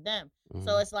is to them.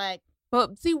 So it's like,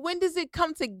 but see, when does it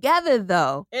come together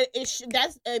though?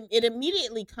 It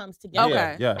immediately comes together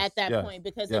at that point,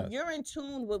 because if you're in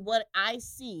tune with what I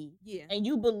see, and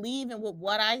you believe in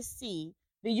what I see,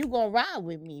 then you gonna ride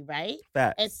with me, right?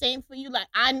 Facts. And same for you. Like,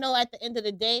 I know at the end of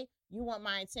the day, you want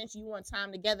my attention, you want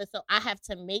time together, so I have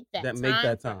to make that time. Make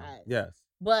that time. For us. Yes.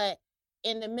 But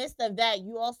in the midst of that,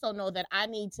 you also know that I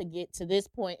need to get to this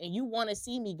point, and you want to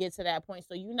see me get to that point.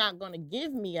 So you're not going to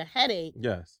give me a headache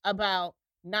about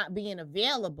not being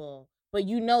available, but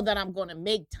you know that I'm going to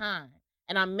make time,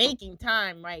 and I'm making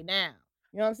time right now.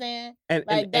 You know what I'm saying?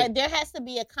 And there has to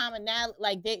be a commonality.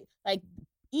 Like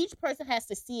each person has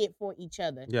to see it for each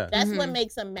other. Yeah. That's what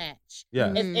makes a match.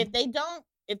 Yeah. If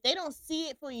they don't see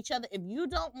it for each other, if you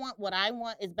don't want what I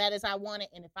want as bad as I want it,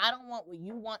 and if I don't want what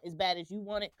you want as bad as you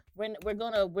want it, we're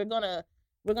gonna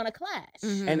clash.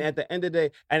 Mm-hmm. And at the end of the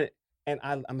day, and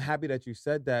I'm happy that you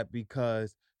said that,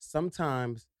 because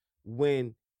sometimes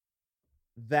when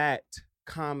that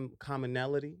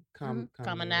commonality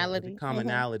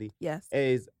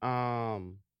is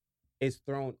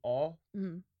thrown off,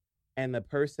 and the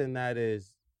person that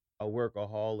is a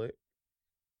workaholic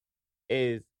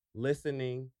is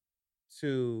listening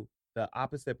to the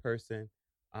opposite person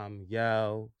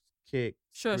yell, kick,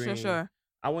 scream. Sure.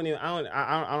 I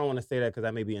don't want to say that because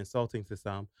that may be insulting to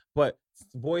some, but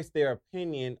voice their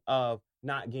opinion of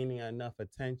not getting enough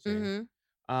attention.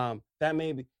 That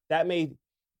may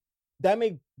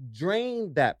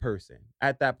drain that person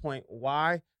at that point.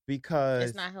 Why? Because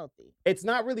it's not healthy. It's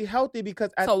not really healthy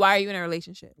because. So why are you in a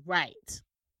relationship? Right.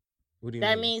 What do you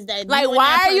that mean? means that like,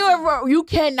 why are you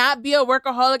cannot be a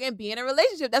workaholic and be in a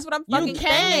relationship? That's what I'm fucking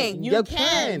saying. You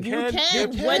can with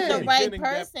the right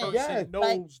person. Yes.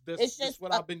 Knows it's just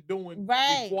what I've been doing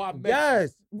right. before I met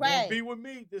yes. you. Right. Be with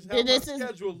me. This is my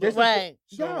schedule. Right.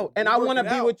 Yo, and I want to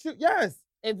be with you. Yes.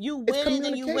 If you win it,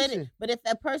 then you win it. But if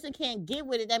that person can't get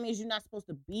with it, that means you're not supposed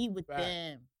to be with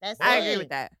them. I agree with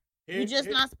that. You're just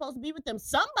not supposed to be with them.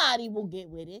 Somebody will get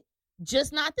with it,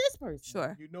 just not this person.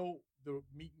 Sure. You know, the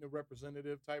meeting the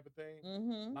representative type of thing.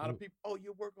 A lot of people,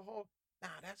 you're workaholic. Nah,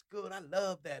 that's good. I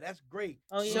love that. That's great.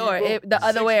 Oh, yeah. Sure. The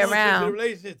other way around.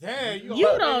 Damn,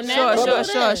 you don't know.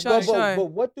 Sure. But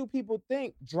what do people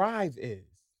think drive is?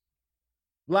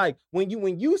 Like when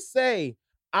you say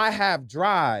I have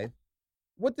drive,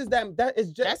 what does that? That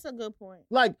is just. That's a good point.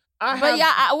 Like what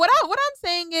I'm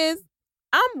saying is,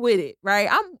 I'm with it, right?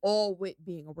 I'm all with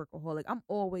being a workaholic. I'm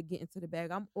all with getting to the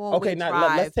bag. I'm all with drive.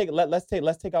 Now let's take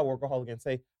out workaholic and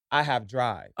say I have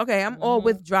drive. Okay, I'm all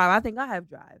with drive. I think I have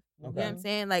drive. Okay. You know what I'm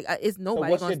saying? Like, it's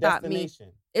nobody gonna stop me.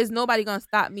 It's nobody gonna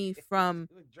stop me from.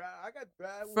 I got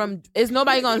drive. From it's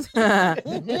nobody gonna.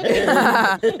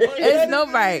 It's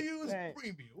nobody.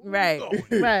 Right.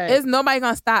 It's nobody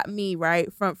gonna stop me,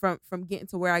 right, from getting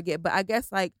to where I get. But I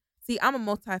guess, like, see, I'm a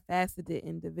multifaceted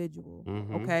individual.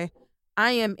 Okay.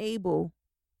 I am able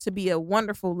to be a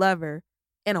wonderful lover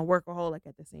and a workaholic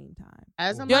at the same time.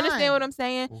 Do you understand what I'm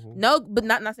saying? No, but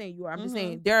not saying you are. I'm just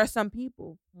saying there are some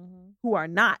people who are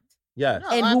not. Yes.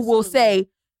 And who will say,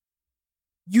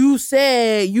 you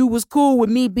said you was cool with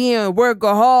me being a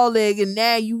workaholic and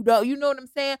now you don't. You know what I'm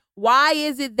saying? Why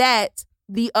is it that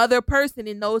the other person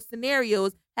in those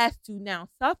scenarios has to now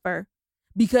suffer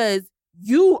because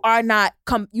you are not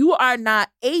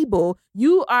able,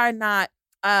 you are not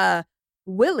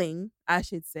willing, I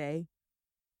should say,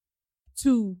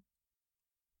 to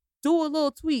do a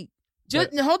little tweak.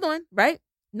 Just hold on, right?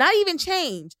 Not even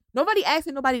change. Nobody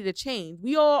asking nobody to change.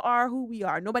 We all are who we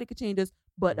are. Nobody could change us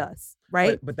but us,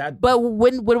 right? But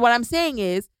when what I'm saying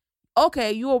is,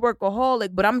 okay, you're a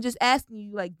workaholic, but I'm just asking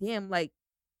you, like, damn, like,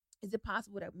 is it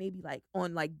possible that maybe, like,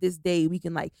 on, like, this day we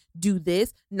can, like, do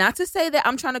this? Not to say that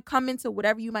I'm trying to come into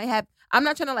whatever you might have. I'm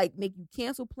not trying to, like, make you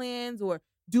cancel plans or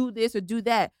do this or do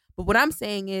that. But what I'm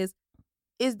saying is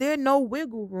there no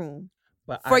wiggle room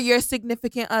for your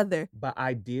significant other? But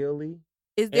ideally,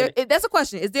 is there? That's a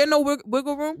question. Is there no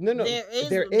wiggle room? No.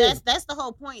 There is. That's the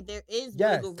whole point. There is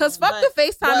wiggle room. Because fuck the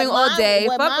FaceTiming all day.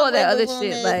 Fuck all that other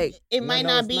shit. Is, like, it might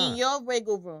not be your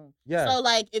wiggle room. Yeah. So,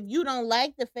 like, if you don't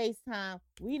like the FaceTime,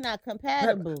 we not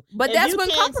compatible. But that's when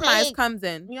compromise comes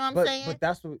in. You know what I'm saying? But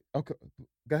that's what. Okay.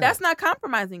 That's not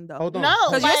compromising, though. Hold on. No,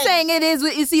 because you're saying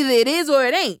it's either it is or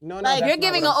it ain't. No, like, you're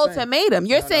giving an ultimatum.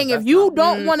 You're saying if you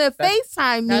don't want to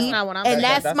FaceTime me, and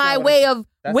that's my way of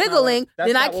wiggling,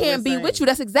 then I can't be with you.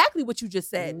 That's exactly what you just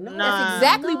said. No. That's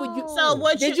exactly what you. So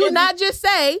what did you not just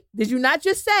say? Did you not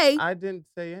just say? I didn't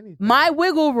say anything. My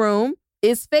wiggle room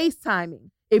is FaceTiming.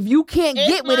 If you can't It's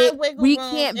get with my it, wiggle we room.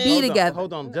 can't It's- be Hold on, together.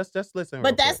 Hold on. Just listen.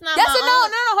 But real that's quick. not Yes my or no?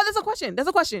 own- No. That's a question. That's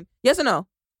a question. Yes or no?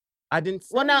 I didn't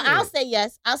say Well, no, I'll it. say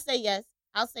yes. I'll say yes.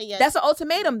 I'll say yes. That's an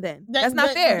ultimatum. Then that's not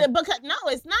But- fair. Because no,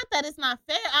 it's not that it's not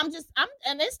fair. I'm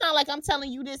and it's not like I'm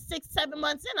telling you this 6-7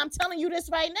 months in. I'm telling you this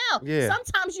right now. Yeah.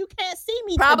 Sometimes you can't see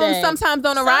me. Problems today. sometimes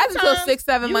don't arise until Sometimes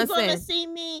 6-7 you months gonna in. see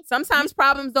me. Sometimes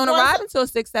problems don't Well, arrive until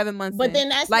 6-7 months But in. then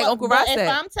that's like what, Uncle but Ross if said.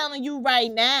 I'm telling you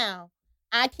right now,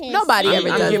 I can't. Nobody see ever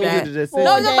you. I'm does giving that. you the For decision.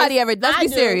 No, this. nobody ever. Let's I be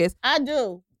do. serious. I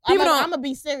do. People don't- I'm gonna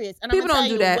be serious, and people I'm gonna don't tell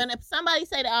do you that. when if somebody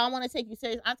say that I don't want to take you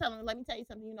serious, I tell them, let me tell you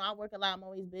something. You know, I work a lot. I'm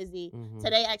always busy. Mhm.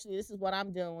 Today, actually, this is what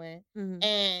I'm doing, Mhm.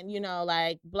 and you know,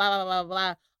 like blah blah blah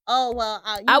blah. Oh well,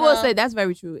 I will say that's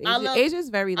very true. I look- Asia's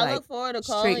very I like look forward to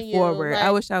calling you. straightforward. Like, I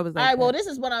wish I was like all right, well, that. this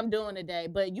is what I'm doing today,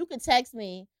 but you could text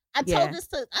me. I Yeah. told this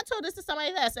to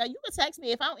somebody else. So you could text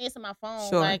me if I don't answer my phone.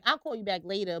 Sure. Like I'll call you back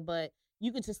later, but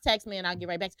you could just text me and I'll get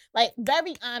right back. Like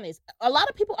very honest. A lot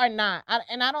of people are not,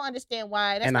 and I don't understand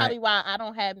why. That's And probably why I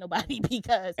don't have nobody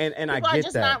because And I people are get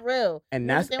just that. not real. And You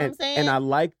that's understand what I'm saying? and I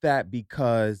like that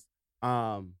because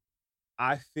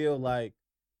I feel like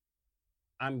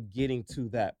I'm getting to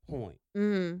that point.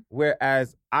 Mhm.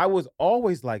 Whereas I was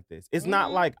always like this. It's not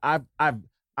Mhm. like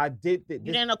I did this.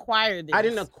 You didn't acquire this. I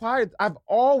didn't acquire. I've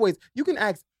always. You can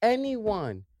ask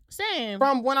anyone Same.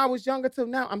 from when I was younger till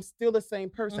now. I'm still the same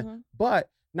person. Mhm. But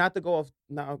not to go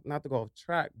off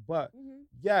track. But Mhm.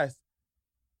 yes,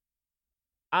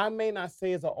 I may not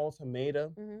say it's an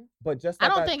ultimatum, Mhm. but just I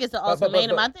like don't think it's an but-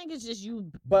 ultimatum. but- I think it's just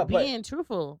you but- being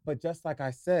truthful. But just like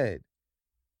I said,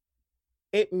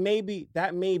 that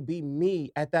may be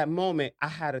me at that moment. I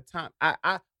had a time.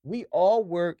 We all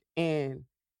work in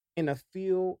a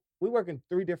field. We work in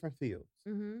 3 different fields,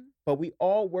 Mhm. but we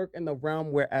all work in the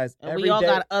realm. Whereas And every we all day,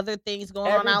 got other things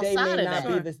going on every day outside may of not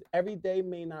that. be this. Every day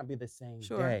may not be the same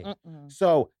Sure. day. Mm-mm.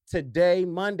 So today,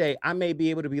 Monday, I may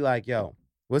be able to be like, "Yo,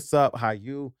 what's up? How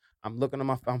you?" I'm looking on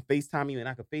I'm FaceTime you, and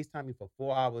I can FaceTime you for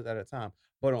 4 hours at a time.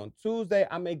 But on Tuesday,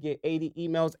 I may get 80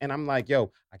 emails, and I'm like,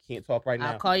 "Yo, I can't talk right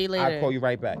now. I'll call you later. I'll call you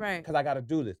right back, Right. Because I got to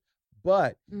do this."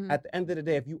 But Mhm. at the end of the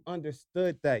day, if you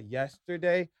understood that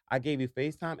yesterday I gave you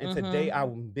FaceTime and today Mhm.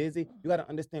 I'm busy, you got to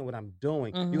understand what I'm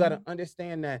doing. You Mhm. got to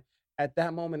understand that at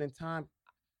that moment in time,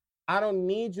 I don't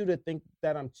need you to think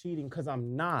that I'm cheating because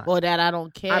I'm not. Or that I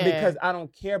don't care. Because I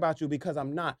don't care about you because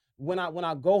I'm not. When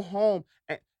I go home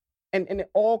and it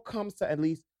all comes to at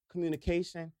least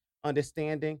communication,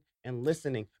 understanding, and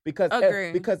listening. Because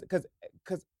Agree. because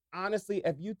honestly,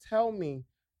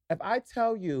 if I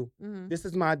tell you Mhm. this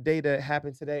is my day that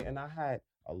happened today, and I had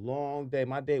a long day.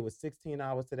 My day was 16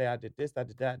 hours today. I did this, I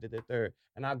did that, I did the third.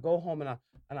 And I go home and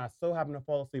I so happen to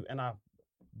fall asleep and I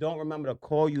don't remember to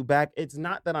call you back. It's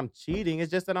not that I'm cheating.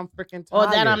 It's just that I'm freaking tired.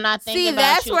 or that I'm not thinking See, about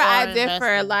that's you where or I differ.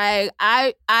 investing.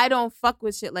 Like, I don't fuck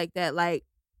with shit like that. Like,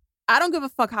 I don't give a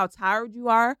fuck how tired you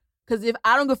are. Because if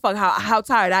I don't give a fuck how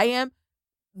tired I am,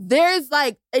 there's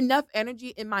like enough energy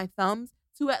in my thumbs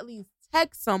to at least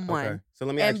text someone Okay. So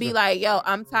let me and ask be you. like, "Yo,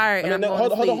 I'm tired." And I'm going to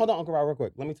hold sleep. on, Uncle Rob, real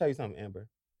quick. Let me tell you something, Amber.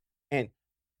 And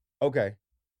okay,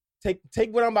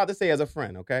 take what I'm about to say as a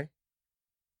friend, okay?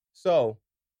 So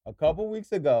a couple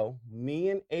weeks ago, me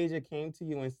and Asia came to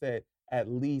you and said, "At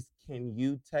least can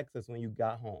you text us when you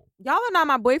got home?" Y'all are not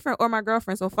my boyfriend or my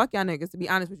girlfriend, so fuck y'all niggas. To be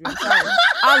honest with you, I'm sorry.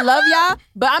 I love y'all,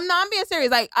 but I'm being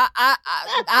serious. Like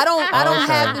I don't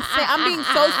Okay. have the same. I'm being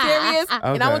so serious,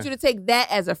 and I want Okay. you to take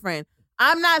that as a friend.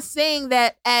 I'm not saying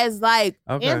that as like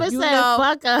Okay. Amber You said, know,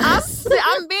 "Fuck us."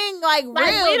 I'm being like real Like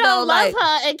we though, don't like love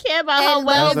her and care about her and That's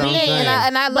what I'm well-being. saying.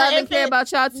 and I But love and if care it-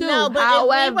 about y'all too. No, but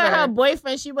However, if we were her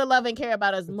boyfriend, she would love and care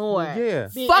about us more. Yeah.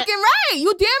 Be- fucking right.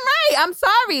 You damn right. I'm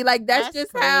sorry. Like that's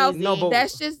just how. crazy. No, but-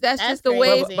 That's just That's the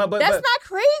way. crazy. But That's not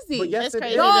crazy. But yes, That's it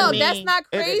crazy is. to No, me. that's not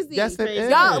It- crazy. yes, it is.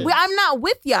 Y'all, I'm not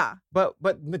with y'all. But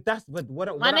what? My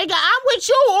nigga, I'm with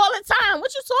you all the time.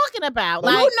 What you talking about?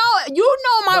 But Like, you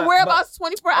know my but- whereabouts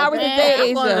 24 hours a man, day,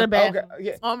 I'm going to the Asia. bathroom. Okay,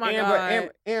 yeah. Oh my Amber,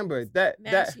 God. Amber, that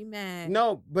Now she mad.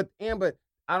 no, but Amber,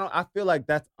 I feel like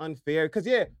that's unfair because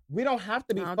we don't have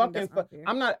to be I don't fucking. think that's unfair.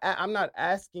 I'm not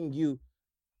asking you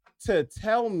to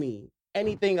tell me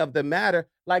anything of the matter.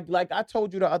 Like I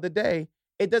told you the other day,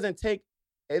 it doesn't take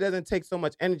so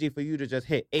much energy for you to just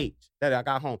hit H that I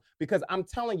got home because I'm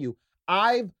telling you,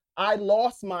 I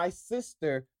lost my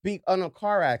sister on a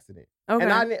car accident.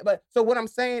 Okay. But so what I'm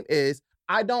saying is,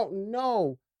 I don't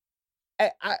know.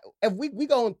 If we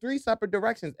go in 3 separate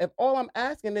directions, if all I'm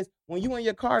asking is when you in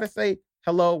your car to say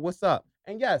hello, what's up,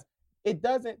 and yes, it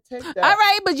doesn't take that. All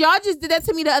right, but y'all just did that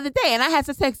to me the other day, and I had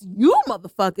to text you,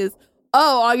 motherfuckers.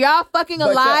 Oh, are y'all fucking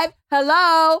But alive?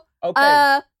 Hello.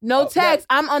 Okay. No Oh, text.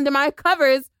 I'm under my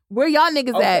covers Where y'all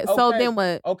niggas at? So okay. then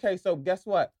what? Okay, so guess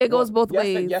what? It goes both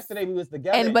ways. Yesterday we was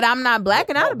together. But I'm not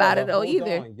blacking out about it though hold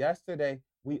either. on. Yesterday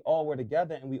we all were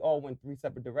together and we all went 3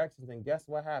 separate directions. And guess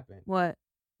what happened? What?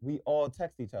 We all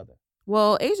text each other.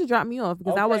 Well, Asia dropped me off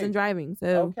because I Okay. wasn't driving.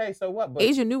 So Okay, so what? But,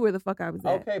 Asia knew where the fuck I was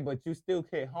at. okay, but you still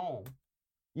hit home.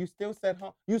 You still said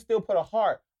home. You still put a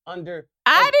heart under.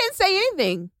 I didn't say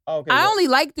anything. Okay. I well, only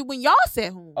liked it when y'all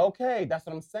said home. Okay, that's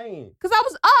what I'm saying. Because I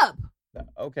was up.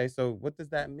 Okay, so what does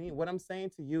that mean? What I'm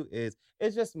saying to you is,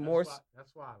 it's just more.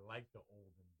 That's why I like the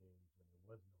olden days when it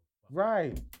wasn't no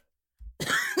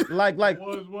Right. like. It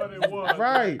was what it was.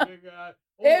 Right.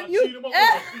 If you,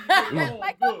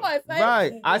 like, come on, son.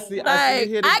 Right. I see.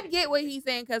 Like, I get what he's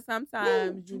saying because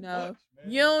sometimes, you know,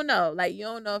 you don't know. Like, you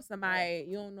don't know if somebody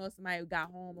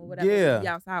got home or whatever. Yeah. Be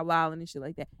outside wilding and shit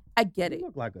like that. I get it. You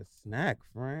look like a snack,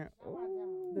 friend.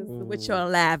 With your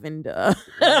lavender.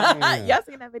 Yeah. Y'all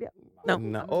seen that video? No.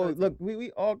 No. Oh, look,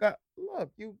 we all got. Look,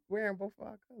 you wearing both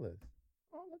our colors.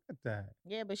 Oh, look at that.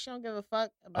 Yeah, but she don't give a fuck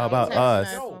About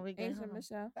texting us. when we get Asia home.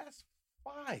 Michelle. That's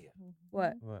fire.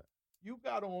 What? What? You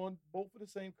got on both of the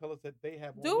same colors that they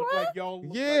have on. Do Look I? like y'all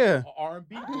look Yeah. like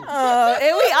R&B group.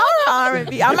 And we are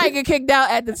R&B. I might get kicked out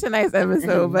at tonight's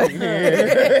episode, but You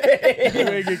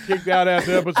ain't get kicked out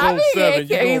after episode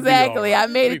 7. Exactly. I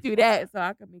made it through that, so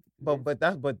I can make it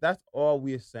through But that's all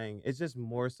we're saying. It's just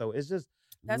more so. It's just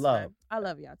That's love. fine. I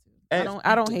love y'all too. And-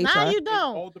 I don't hate Nah, y'all. you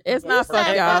don't. It's not fuck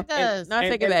said y'all. fuck us. No, I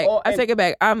take it and back. all- I and- take it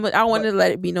back. I wanted to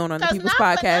let it be known on the 'Cause People's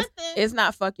not for Podcast. nothing. It's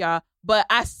not fuck y'all. But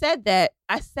I said that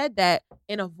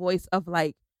in a voice of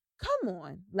like, come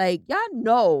on. Like, y'all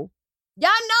know.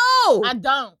 I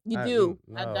don't. You I- do.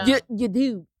 I no. don't. You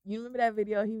do. You remember that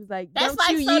video? He was like, That's don't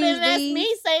like you so use then that's these?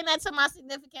 me saying that to my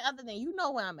significant other. Then you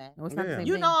know where I'm at. No, it's not the Yeah. same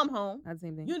You thing. know I'm home. Not the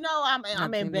same thing. You know I'm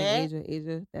Not the in same bed. thing.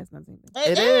 Asia, that's not the same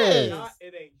thing. It is.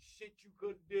 It ain't shit you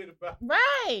couldn't did about it.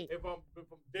 Right. If I'm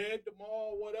dead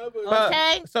tomorrow, whatever. But-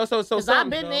 Okay. So Because I've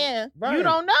been you know? there. Right. You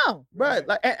don't know. Right.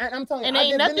 Like, and I'm telling you, And I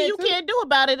ain't did nothing been you there too. can't do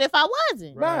about it if I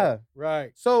wasn't. Right.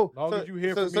 Right. So Long as you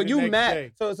hear from me so the you next mad.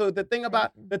 day. So the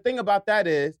thing about that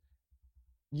is,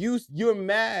 you're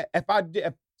mad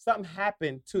if something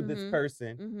happened to this Mhm.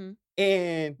 person Mm-hmm.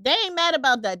 and They ain't mad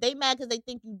about that. They mad because they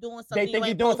think you doing something. they think you you're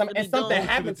ain't doing supposed something to and be something doing.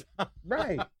 happens.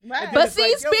 Right. Right. And But it's see,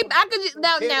 like, yo, I could just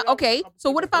now. okay, Okay, I'm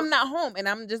so what if thinking I'm not home and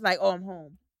I'm just like, oh, I'm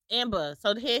home? Amber.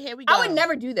 So here we go. I would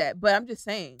never do that, but I'm just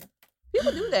saying,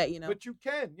 people do that, you know. But you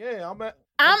can, yeah. I'm at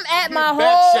I'm my getting back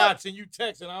whole shots and you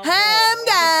texting.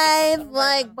 guys,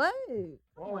 like, what?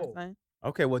 Oh.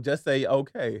 Okay, well, just say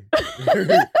okay.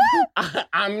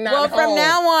 I'm not. Well, from home.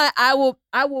 now on,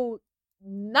 I will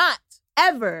not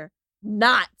ever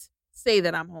not say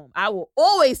that I'm home. I will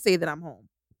always say that I'm home.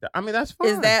 I mean, that's fine.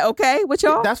 Is that okay with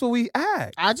y'all? That's what we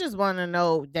act. I just want to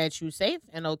know that you safe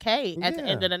and okay at the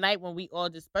end Yeah. of the night when we all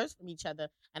disperse from each other.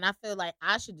 And I feel like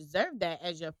I should deserve that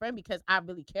as your friend because I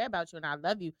really care about you and I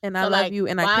love you. And So, I love like, you,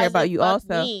 and I why care is about it you fuck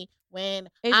also. me when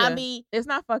Asia, I be, it's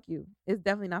not fuck you. It's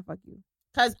definitely not fuck you.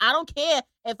 because I don't care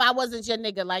if I wasn't your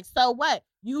nigga. Like, so what?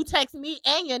 You text me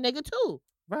and your nigga too.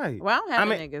 Right. Well, I don't have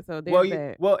I a mean, nigga, so there's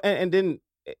Well, that. and then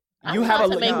I you don't have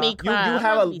want a to make me you cry. you I'm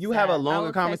have not a be you have a sad. I longer will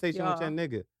text conversation with your y'all.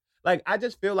 nigga. Like, I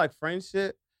just feel like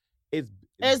friendship is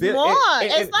It's built- more.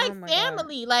 it- It's it- like Oh my God.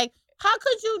 family. Like, how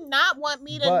could you not want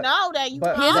me to But- know that you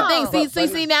but- Here's the thing. home?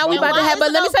 See, now we but about to why have. is But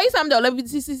it let me no- tell you something though. Let me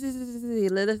see.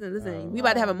 Listen. We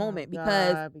about to have a moment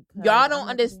because y'all don't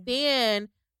understand.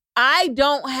 I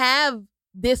don't have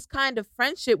this kind of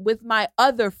friendship with my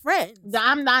other friends.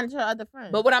 I'm not your other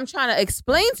friend. But what I'm trying to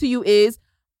explain to you is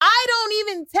I don't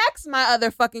even text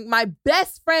my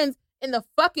best friends in the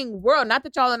fucking world. Not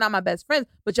that y'all are not my best friends,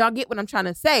 but y'all get what I'm trying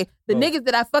to say. The Oh. niggas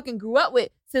that I fucking grew up with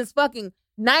since fucking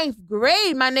 9th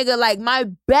grade, my nigga, like my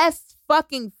best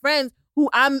fucking friends who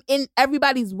I'm in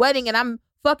everybody's wedding and I'm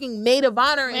fucking maid of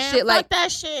honor and Man, shit. fuck Like,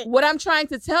 that shit. what I'm trying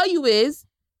to tell you is,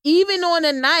 even on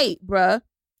a night, bruh,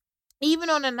 even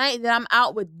on a night that I'm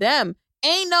out with them,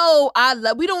 ain't no I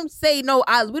love. We don't say no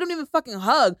I. We don't even fucking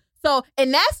hug. So,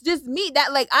 and that's just me.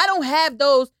 That like I don't have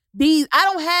I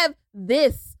don't have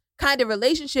this kind of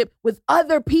relationship with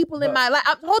other people in But- my life.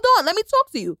 Hold on, let me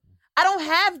talk to you. I don't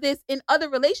have this in other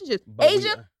relationships. But we-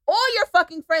 Asia, all your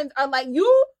fucking friends are like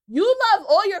you love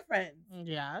all your friends.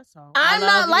 Yeah, so I'm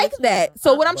not like that.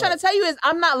 So what I'm trying to tell you is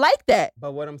I'm not like that.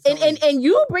 But what I'm saying, And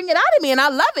you bring it out of me and I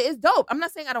love it. It's dope. I'm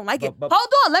not saying I don't like it. But- Hold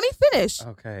on, let me finish.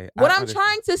 okay. What I I'm understand.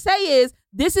 trying to say is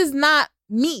this is not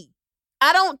me.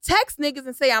 I don't text niggas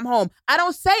and say I'm home. I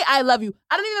don't say I love you.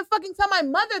 I don't even fucking tell my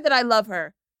mother that I love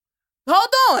her. Hold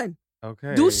on.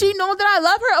 Okay. Do she know that I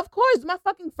love her? Of course. Do my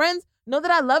fucking friends know that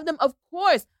I love them? Of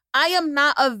course. I am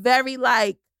not a very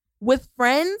like with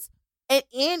friends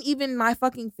and even my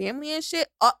fucking family and shit,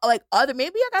 like other,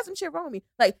 maybe I got some shit wrong with me.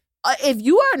 Like, if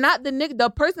you are not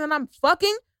the person that I'm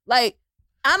fucking, like,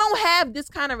 I don't have this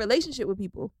kind of relationship with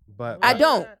people. But I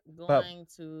don't. Going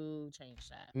to change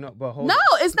that. No, but hold No,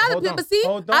 it's not hold a on, but see,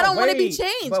 hold on, I don't want to be wait,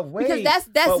 changed but wait, because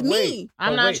that's but me. wait,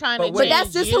 I'm but not wait, trying but to wait. But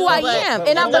that's just who I am,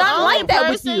 and I'm like that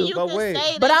with you. But wait.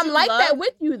 But I'm like that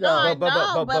with you No, I though.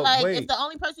 know, but like, wait. if the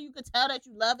only person you could tell that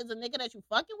you love is a nigga that you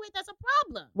fucking with, that's a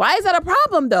problem. Why is that a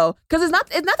problem though? Because it's not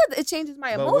that it changes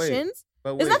my But wait, emotions.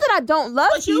 But It's not that I don't love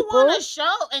But you people. want to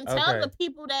show and tell Okay. the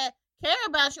people that care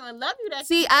about you and love you that.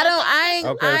 See, you I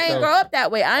Okay, ain't so- grow up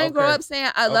that way. I ain't grow Okay. up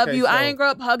saying I love Okay, you. I so- ain't grow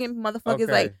up hugging motherfuckers. Okay,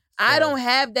 Like, I so- don't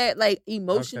have that like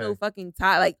emotional Okay. fucking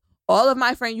tie. Like, all of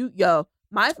my friends,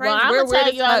 my friends, Well, I'm we're gonna tell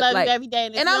weird you as I fuck, love like, you every day,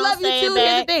 and, and I love you too.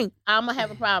 Here's the thing. I'm gonna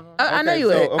have a problem. I know Okay, you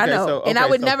would. so- I know, okay, and I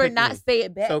would so never pick not me. say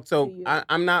it back. So to you.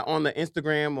 I'm not on the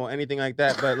Instagram or anything like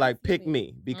that, but like pick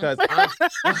me because I'm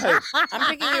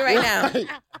picking you right now.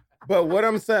 But what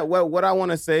I'm saying, what I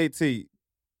want to say to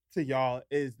y'all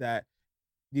is that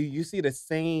you see the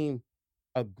same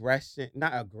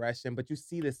not aggression, but you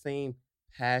see the same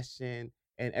passion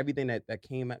and everything that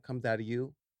comes out of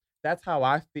you. That's how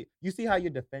I feel. You see how you're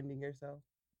defending yourself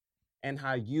and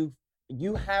how you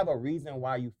have a reason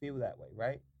why you feel that way,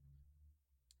 right?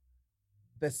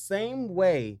 The same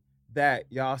way that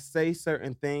y'all say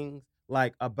certain things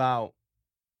like about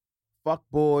fuck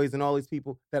boys and all these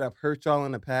people that have hurt y'all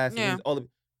in the past. Yeah. And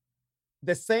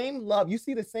the same love, you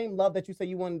see the same love that you say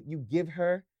you give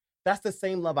her. That's the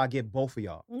same love I give both of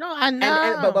y'all. No, I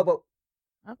know. But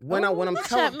when I'm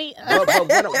telling,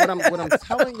 what I'm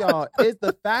telling y'all is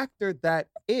the factor that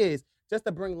is just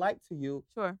to bring light to you.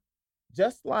 Sure.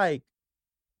 Just like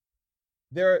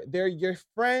they're your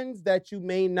friends that you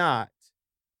may not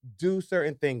do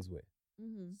certain things with,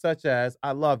 such as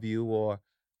I love you or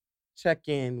check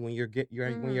in when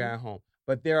when you're at home.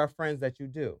 But there are friends that you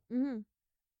do.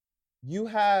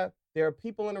 There are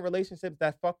people in the relationships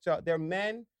that fucked y'all. There are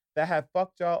men that have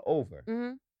fucked y'all over.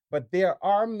 But there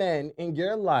are men in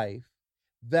your life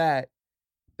that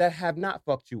have not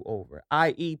fucked you over,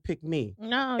 i.e. pick me.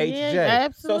 No, HJ. yeah,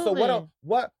 absolutely. So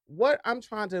what I'm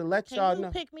trying to let y'all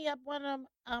know. Pick me up one of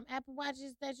them Apple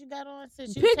Watches that you got on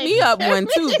since you Pick me up one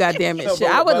too, goddamn it. So, Shit,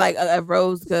 but- I would but- like a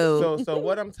rose gold. So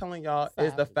what I'm telling y'all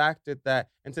is the Sorry. factor that,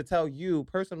 and to tell you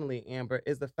personally, Amber,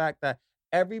 is the fact that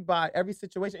every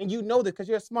situation, and you know that because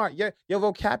you're smart, your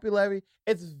vocabulary,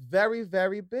 it's very,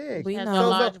 very big. We Has know. a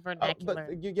large vernacular.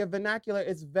 But your vernacular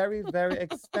is very, very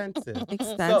expensive.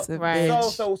 Expensive, right.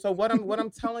 bitch. So what I'm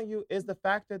telling you is the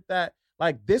factor that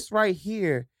like this right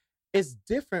here is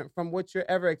different from what you're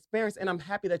ever experienced, and I'm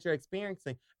happy that you're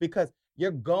experiencing because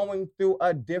you're going through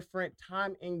a different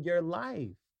time in your life.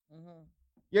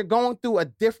 You're going through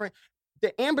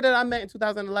the Amber that I met in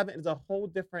 2011 is a whole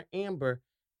different Amber.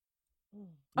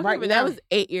 Okay, Right but now. that was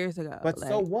 8 years ago. But like,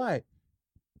 so what?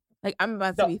 Like, I'm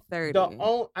about to be 30.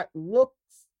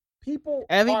 People.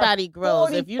 Everybody are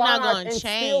grows. If you're not 45 gonna and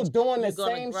change, still doing the you're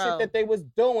gonna same grow. shit that they was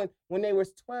doing when they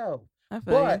was 12. I feel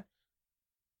But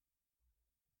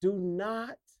do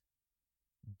not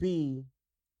be.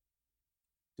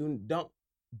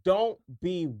 Don't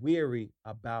be weary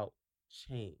about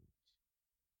change.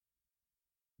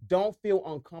 Don't feel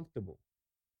uncomfortable.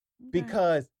 you.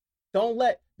 Because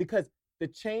the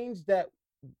change that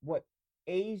what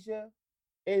Asia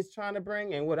is trying to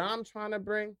bring and what I'm trying to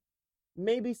bring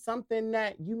may be something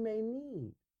that you may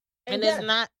need. And yes, it's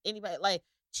not anybody like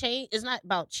change. It's not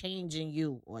about changing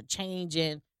you or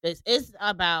changing this. It's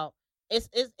about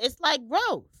it's like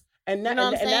growth. and that, you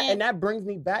know what I'm saying? and that brings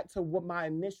me back to what my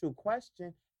initial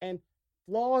question. And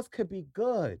flaws could be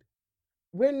good.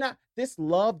 We're not, this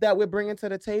love that we're bringing to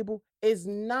the table is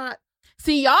not.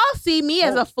 See, y'all see me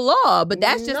as a flaw, but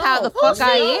that's just how the No. fuck Who I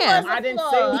said you am. was a I didn't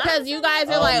flaw? say- Because you guys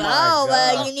are Oh like, my oh,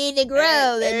 well, God. you need to grow.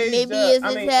 And And maybe Asia, this I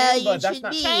is mean, how Amber, you that's should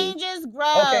not- be. Changes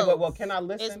grow. Okay, well, can I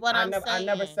listen? Is what I I'm never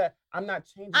saying. said I'm not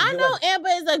changing. I you know as- Amber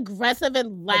is aggressive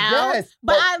and loud, Yes,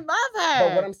 but I love her.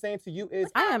 But what I'm saying to you is,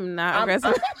 I am not I'm-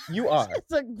 aggressive. you are.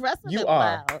 It's aggressive You and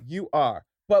are. loud. You are.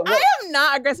 But what, I am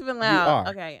not aggressive and loud.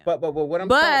 are. Okay, yeah. but what I'm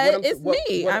But what I'm- it's what-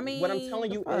 me. What, I what I'm mean, telling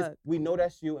the you is fuck? we know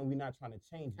that's you and we're not trying to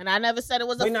change it. And I never said it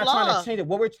was a We're not flaw. trying to change it.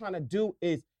 What we're trying to do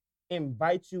is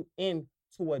invite you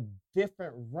into a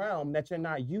different realm that you're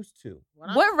not used to.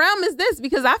 What realm is this?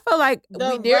 Because I feel like The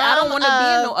I don't want to be in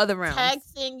realm no of other realm.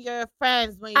 Texting your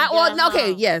friends when you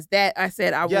Okay, yes, that I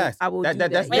said I will. Yes, I will that- do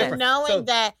that- that's that. And different. knowing So-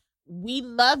 that we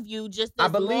love you just I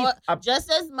as believe-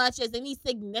 just as much as any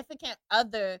significant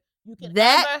other you can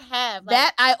That- ever have. Like,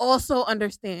 That I also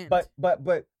understand. But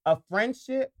a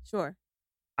friendship, sure.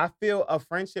 I feel a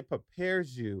friendship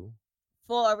prepares you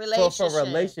for a relationship. For a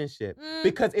relationship.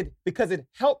 Because it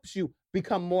helps you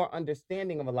become more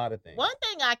understanding of a lot of things. One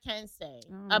thing I can say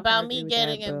about me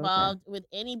getting involved with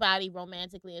anybody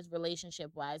romantically as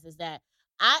relationship wise is that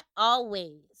I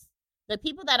always, the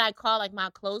people that I call like my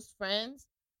close friends,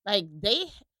 they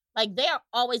are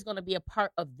always going to be a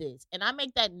part of this, and I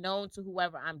make that known to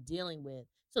whoever I'm dealing with.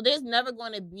 So there's never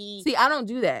going to be. See, I don't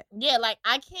do that. Yeah, like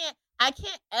I can't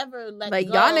ever let like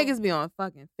go. Y'all niggas be on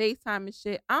fucking FaceTime and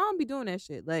shit. I don't be doing that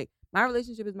shit. Like my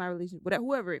relationship is my relationship, whatever,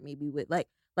 whoever it may be with. Like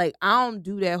I don't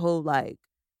do that whole like,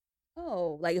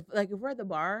 oh, if we're at the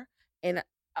bar and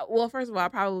well, first of all, I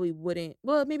probably wouldn't.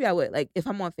 Well, maybe I would. Like if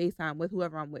I'm on FaceTime with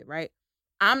whoever I'm with, right?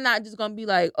 I'm not just gonna be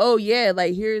like, oh yeah,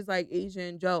 like here's like Asia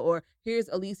and Joe, or here's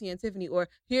Alicia and Tiffany, or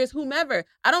here's whomever.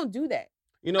 I don't do that.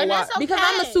 You know why? Okay. Because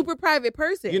I'm a super private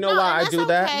person. You know why I do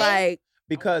that? Like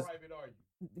because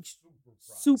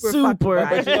super.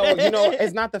 But you know,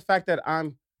 it's not the fact that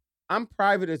I'm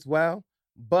private as well,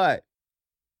 but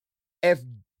if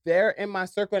they're in my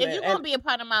circle, if you're gonna be a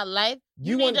part of my life,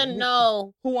 you need to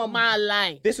know who I'm. My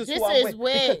life. This is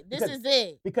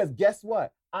it. Because guess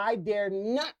what? I dare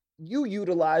not you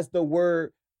utilize the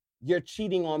word you're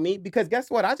cheating on me, because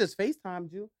guess what? I just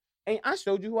FaceTimed you and I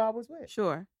showed you who I was with.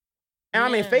 Sure. And I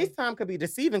mean, FaceTime could be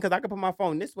deceiving because I could put my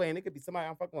phone this way and it could be somebody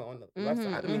I'm fucking with on the left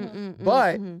side of me.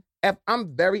 But if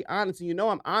I'm very honest, and you know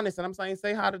I'm honest, and I'm saying,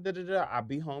 say hi to da-da-da, I'll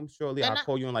be home shortly. I'll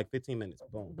call you in like 15 minutes.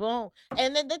 Boom. Boom.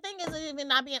 And then the thing is, even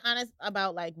not being honest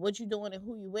about like what you're doing and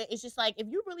who you with, it's just like, if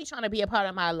you're really trying to be a part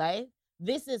of my life,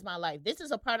 this is my life. This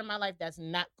is a part of my life that's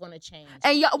not going to change.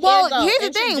 And here's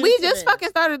the thing. We just fucking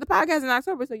started the podcast in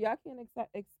October, so y'all can't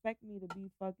expect me to be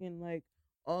fucking like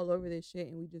all over this shit,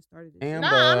 and we just started this. Amber,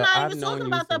 no, I'm not even talking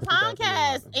about the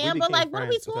podcast. Amber, like, what are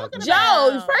we talking about?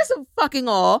 Joe, first of fucking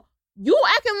all, you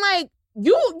acting like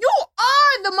you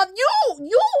are the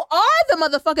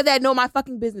motherfucker that know my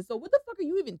fucking business. So what the fuck are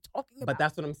you even talking about? But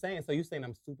that's what I'm saying. So you're saying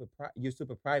you're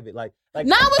super private, like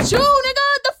not with you, nigga.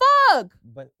 The fuck?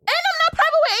 But and I'm not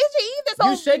private with AJ either.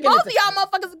 So both of y'all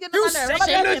motherfuckers getting on my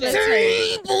nerves.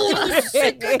 You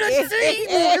shaking the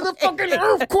table in the fucking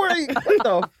earthquake. What the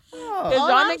fuck? Because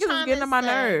y'all niggas is getting on my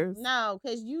nerves. No,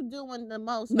 because you doing the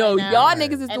most. No, right y'all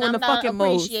niggas is doing the fucking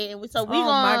most. So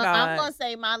I'm gonna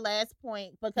say my last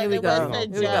point because it was to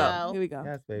Joe. Here we go.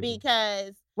 Yes, baby.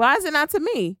 Because why is it not to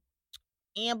me?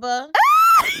 Amber.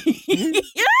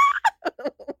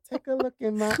 Take a look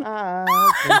in my eyes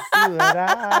and see what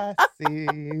I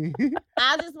see.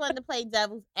 I just wanted to play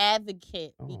devil's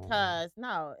advocate because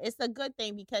no, it's a good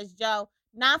thing because Joe,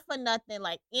 not for nothing,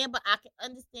 like Amber, I can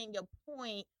understand your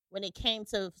point when it came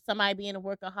to somebody being a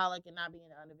workaholic and not being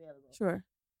unavailable. Sure.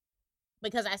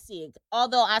 Because I see it.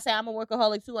 Although I say I'm a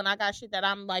workaholic too, and I got shit that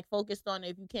I'm like focused on.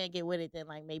 If you can't get with it, then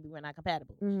like maybe we're not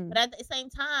compatible. Mm-hmm. But at the same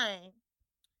time,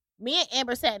 me and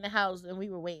Amber sat in the house and we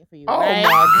were waiting for you. Oh right? my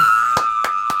God.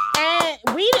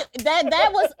 And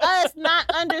that was us not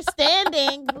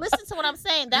understanding. Listen to what I'm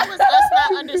saying. That was us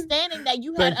not understanding that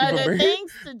you had other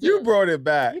things to do. You brought it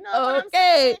back. You know what I'm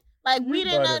saying? Like we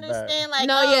didn't understand. Like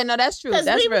no, that's true.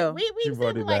 That's real. We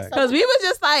brought it back because we were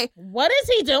just like, what is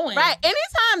he doing? Right.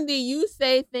 Anytime that you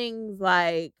say things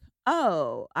like,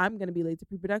 "Oh, I'm gonna be late to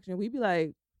pre-production," we'd be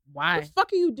like, "Why? What the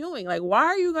fuck are you doing? Like, why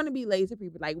are you gonna be late to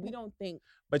pre-production? Like, we don't think."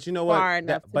 But you know what? Far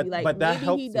enough to be like, but that maybe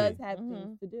helps he does have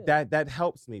things to do. That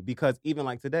helps me because even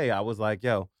like today, I was like,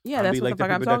 "Yo, yeah, that's what the fuck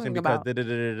I'm talking about."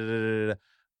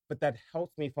 But that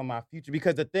helps me for my future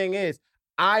because the thing is,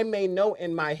 I may know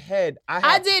in my head.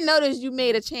 I did notice you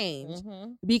made a change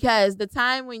because the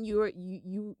time when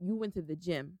you went to the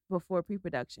gym before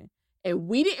pre-production and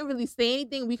we didn't really say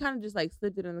anything, we kind of just like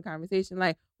slipped it in the conversation.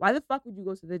 Like, why the fuck would you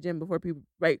go to the gym before people?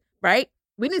 Right?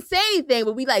 We didn't say anything,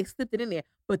 but we like slipped it in there.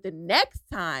 But the next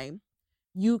time,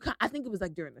 I think it was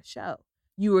like during the show,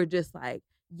 you were just like,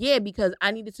 yeah, because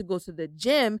I needed to go to the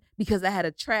gym because I had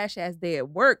a trash ass day at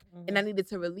work and I needed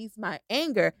to release my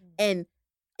anger and.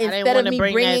 Instead of me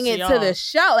bringing it to the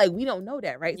show, like we don't know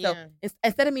that, right? Yeah. So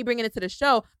instead of me bringing it to the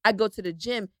show, I go to the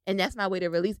gym and that's my way to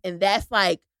release. And that's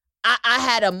like, I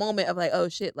had a moment of like, oh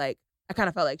shit, like I kind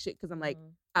of felt like shit because I'm like,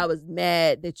 I was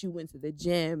mad that you went to the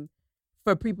gym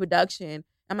for pre-production.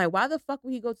 I'm like, why the fuck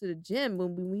would he go to the gym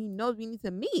when we know we need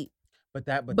to meet?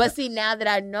 But see, now that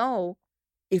I know,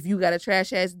 if you got a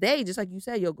trash ass day, just like you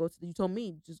said, you told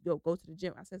me, just go to the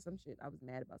gym. I said some shit. I was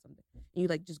mad about something. And you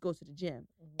like, just go to the gym.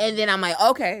 And then I'm like,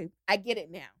 okay, I get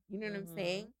it now. You know what I'm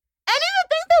saying? And even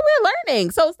think that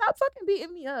learning. So stop fucking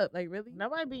beating me up. Like, really?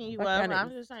 Nobody beating you Fuck up. y'all I'm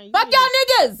niggas. just saying. Fuck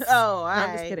y'all niggas. Oh, all No, I'm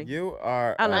just right. kidding. You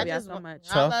are. I love a y'all just so want- much.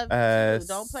 I tough love you ass too.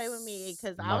 Don't play with me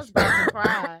because I was mushroom. about to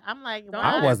cry. I'm like, Don't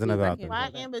I why? wasn't I about can't to. Why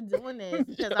do that. Amber doing this?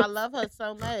 Because I love her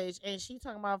so much, and she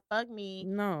talking about fuck me,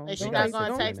 No, and she don't not take- gonna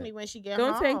don't- text me when she get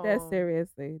Don't home. take that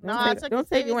seriously. No, I took Don't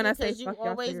it take it when I seriously say because fuck you y'all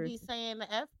always seriously. be saying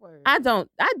the F word. I don't.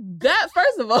 That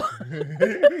first of all,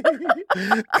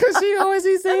 Because she always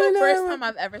be that's saying the first that. time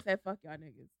I've ever said fuck y'all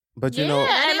niggas. But you Yeah, know, and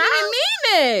I didn't even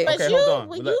mean it. But Okay, you, hold on.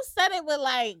 when Let- you said it with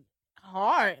like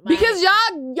heart, like, Because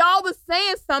y'all was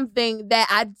saying something that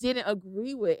I didn't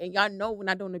agree with, and y'all know when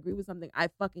I don't agree with something, I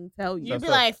fucking tell you. you be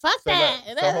like, fuck so that.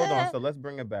 so hold on. So let's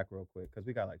bring it back real quick because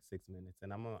we got like 6 minutes,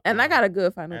 and And I got a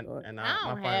good final thought. and I my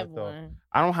don't final have thought. one.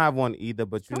 I don't have one either,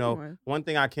 but you Come know, on. one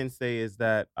thing I can say is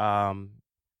that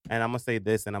and I'm gonna say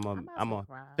this, and I'm gonna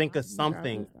think of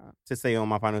something to say on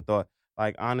my final thought.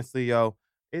 Like honestly, yo,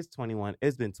 it's 21.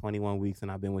 It's been 21 weeks, and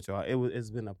I've been with y'all.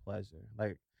 It's been a pleasure.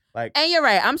 Like. And you're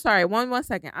right. I'm sorry. One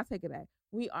second. I'll take it back.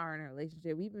 We are in a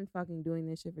relationship. We've been fucking doing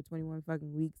this shit for 21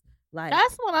 fucking weeks. Like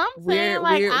That's what I'm saying.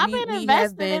 Like I've been we have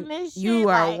invested been- in this shit. You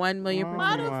are like, 1 million Oh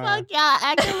why the percent. my- fuck y'all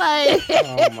acting like?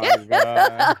 Oh my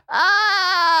god.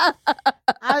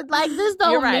 I like this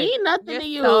don't You're right. mean nothing You're to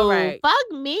you. so right.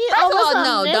 Fuck me. First of over all, some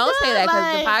no, nigga? don't say that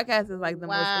because Like, the podcast is like the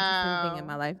most interesting thing in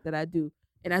my wow. life that I do,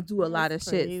 and I do a lot of That's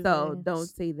shit. So crazy. don't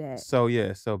say that. So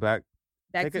yeah, so back.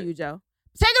 Back take to it- you, Joe.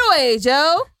 Take it away,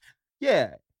 Joe.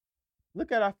 Yeah.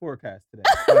 Look at our forecast today.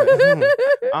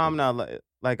 I'm not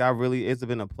like I really. It's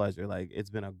been a pleasure. Like it's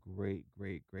been a great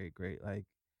like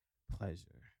pleasure.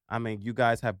 I mean, you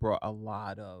guys have brought a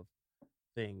lot of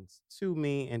things to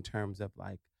me in terms of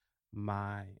like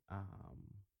my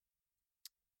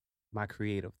my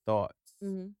creative thoughts.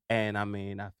 Mhm. And I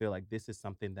mean, I feel like this is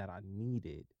something that I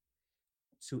needed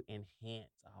to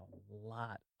enhance a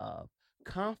lot of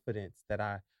confidence that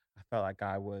I felt like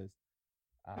I was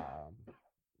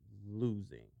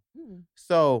losing. Mm.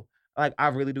 So, like, I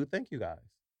really do thank you guys.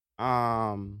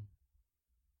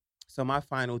 So my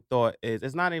final thought is,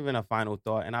 it's not even a final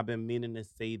thought, and I've been meaning to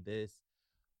say this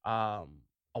a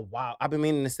while. I've been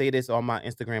meaning to say this on my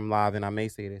Instagram live, and I may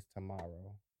say this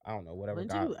tomorrow. I don't know, whatever. When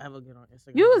God. did you ever get on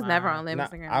Instagram? You was never Live? on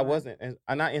Not- Instagram. I Live. wasn't.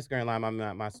 Not Instagram live. I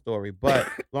mean, my story. But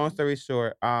long story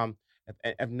short,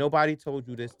 if nobody told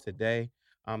you this today,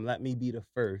 let me be the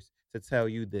first to tell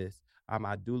you this.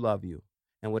 I do love you,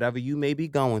 and whatever you may be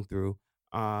going through,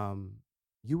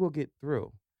 you will get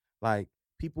through. Like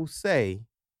people say,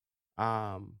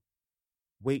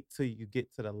 wait till you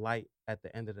get to the light at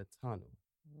the end of the tunnel.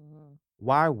 Mhm.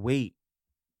 Why wait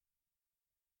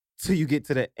till you get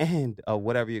to the end of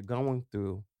whatever you're going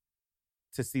through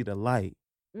to see the light?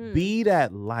 Mm. Be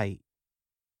that light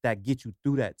that gets you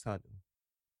through that tunnel.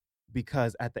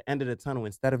 Because at the end of the tunnel,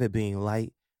 instead of it being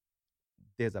light,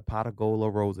 there's a pot of gold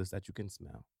or roses that you can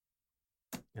smell.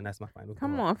 And that's my final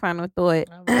Come thought. on, final thought.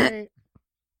 All right.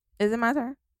 Is it my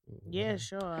turn? Yeah,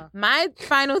 sure. My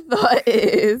final thought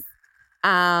is,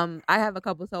 I have a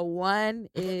couple. So one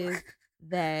is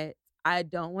that I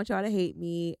don't want y'all to hate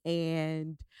me,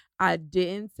 and I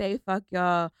didn't say fuck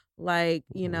y'all, like,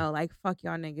 you Mhm. know, like fuck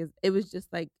y'all niggas. It was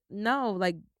just like, no,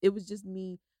 like it was just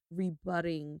me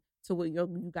rebutting to what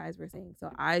you guys were saying.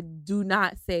 So I do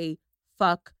not say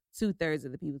fuck 2/3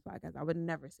 of the People's Podcast. I would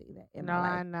never say that in No, my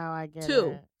I life. know. I get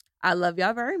Two. it. I love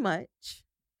y'all very much.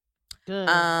 Good.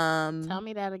 Tell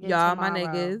me that again. Y'all tomorrow. my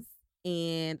niggas,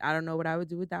 and I don't know what I would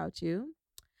do without you.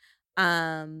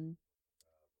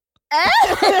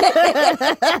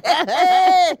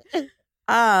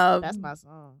 That's my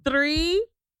song. 3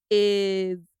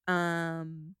 is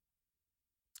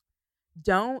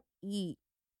don't eat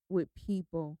with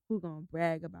people who gonna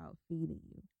brag about feeding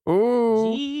you.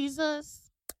 Ooh. Jesus.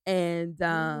 And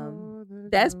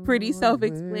that's pretty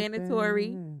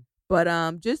self-explanatory.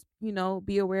 But just, you know,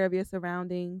 be aware of your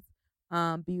surroundings.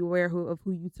 Be aware of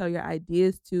who you tell your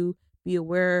ideas to. Be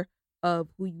aware of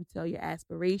who you tell your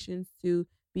aspirations to.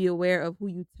 Be aware of who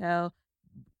you tell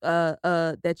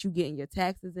that you getting your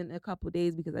taxes in a couple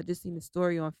days, because I just seen a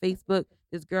story on Facebook.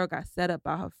 This girl got set up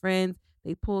by her friends.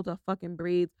 They pulled her fucking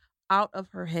braids out of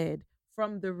her head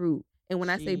from the root. And when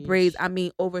I say braids, Sheesh. I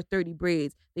mean over 30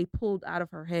 braids. They pulled out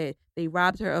of her head. They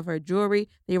robbed her of her jewelry.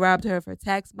 They robbed her of her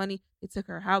tax money. They took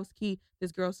her house key.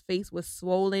 This girl's face was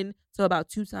swollen to about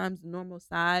 2 times the normal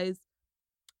size.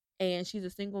 And she's a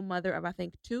single mother of, I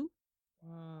think, 2.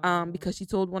 Because she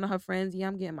told one of her friends, yeah,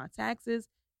 I'm getting my taxes.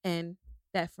 And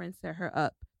that friend set her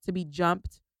up to be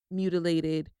jumped,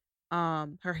 mutilated.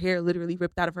 Her hair literally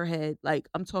ripped out of her head. Like,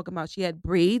 I'm talking about, she had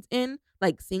braids in,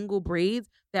 like single braids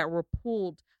that were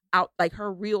pulled out, like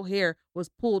her real hair was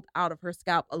pulled out of her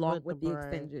scalp along with the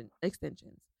braid.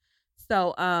 extensions.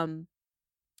 So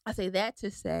I say that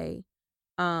to say,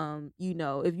 you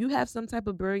know, if you have some type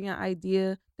of brilliant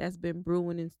idea that's been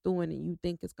brewing and stewing and you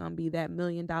think it's gonna be that $1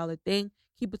 million thing,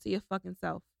 keep it to your fucking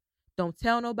self. Don't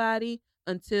tell nobody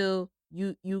until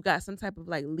you got some type of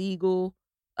like legal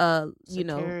you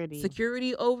know,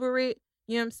 security over it.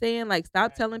 You know what I'm saying? Like,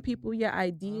 stop telling people your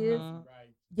ideas.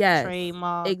 Yes,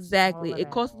 trademarks, exactly. It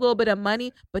costs a little bit of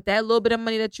money, but that little bit of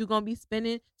money that you're gonna be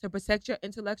spending to protect your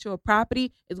intellectual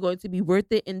property is going to be worth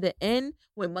it in the end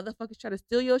when motherfuckers try to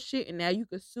steal your shit, and now you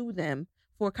can sue them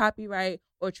for copyright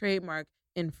or trademark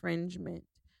infringement.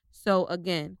 So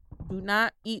again, do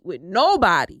not eat with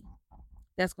nobody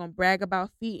that's gonna brag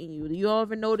about feeding you. Do you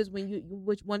ever notice when you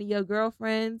with one of your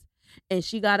girlfriends and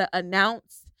she gotta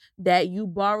announce that you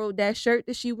borrowed that shirt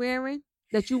that you wearing?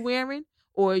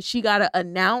 Or she got to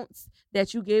announce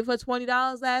that you gave her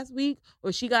 $20 last week,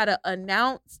 or she got to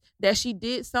announce that she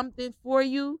did something for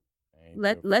you.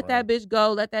 Let that bitch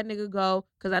go. Let that nigga go.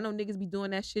 Because I know niggas be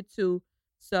doing that shit too.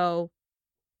 So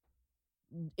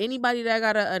anybody that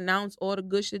got to announce all the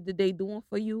good shit that they doing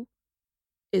for you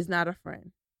is not a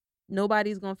friend.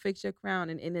 Nobody's going to fix your crown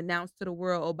and announce to the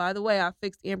world, oh, by the way, I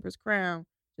fixed Amber's crown.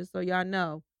 Just so y'all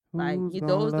know. Like,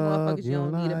 those the motherfuckers you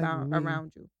don't need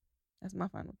around you. That's my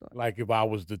final thought. Like if I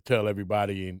was to tell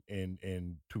everybody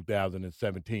in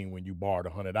 2017 when you borrowed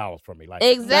 $100 from me, like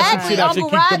exactly, that's some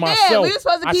shit I should keep to myself. We were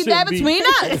supposed to keep that between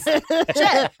us.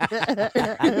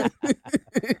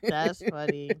 That's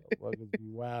funny. Motherfuckers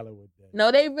be wilding with that.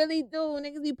 No, they really do.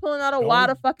 Niggas be pulling out a wad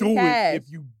of fucking cash.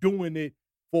 If you doing it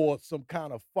for some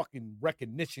kind of fucking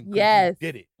recognition, yes, you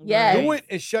did it. Yes, do it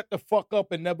and shut the fuck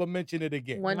up and never mention it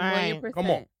again. 1,000,000%.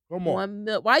 Come on.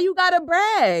 Why you gotta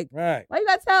brag? Right. Why you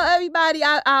gotta tell everybody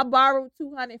I borrowed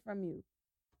 $200 from you,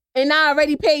 and I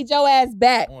already paid your ass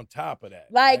back? On top of that,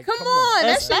 like come on,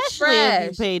 that shit trash.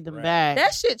 If you paid them back.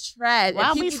 That shit trash.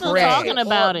 Why we still talking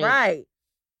about it? Right.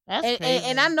 That's crazy.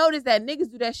 And I noticed that niggas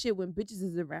do that shit when bitches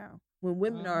is around, when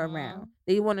women are around.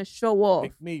 They want to show off.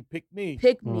 Pick me.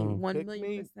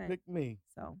 1,000,000%. Pick me.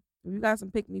 So if you got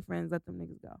some pick me friends, let them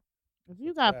niggas go. If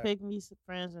you got pick me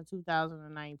friends in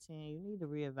 2019, you need to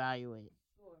reevaluate.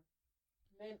 Sure.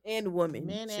 Men and women.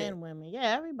 And women.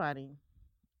 Yeah, everybody.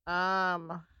 I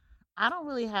don't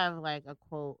really have like a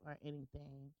quote or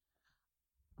anything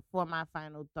for my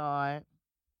final thought.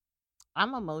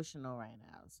 I'm emotional right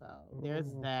now, so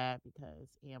there's that because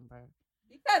Amber.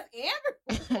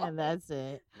 And that's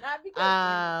it. Not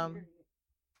because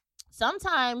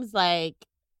sometimes like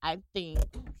I think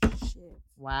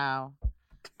wow.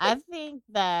 I think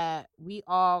that we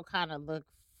all kind of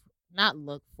not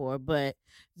look for, but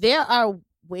there are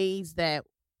ways that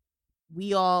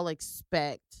we all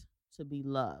expect to be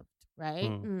loved,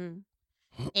 right? Mm-hmm.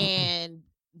 And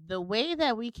the way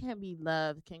that we can be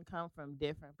loved can come from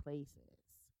different places.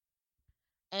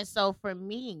 And so for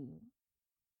me,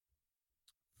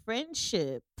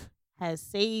 friendship has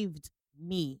saved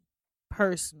me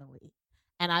personally.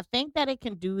 And I think that it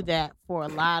can do that for a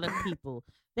lot of people.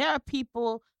 There are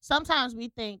people, sometimes we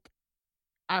think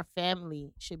our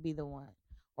family should be the one,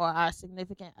 or our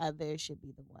significant other should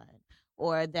be the one,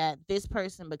 or that this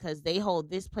person, because they hold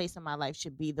this place in my life,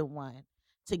 should be the one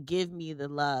to give me the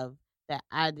love that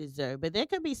I deserve. But there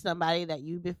could be somebody that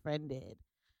you befriended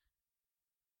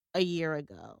a year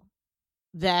ago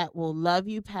that will love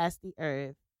you past the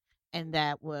earth and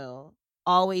that will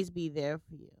always be there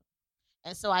for you.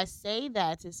 And so I say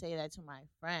that to my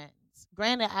friends.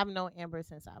 Granted, I've known Amber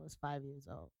since I was 5 years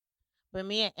old. But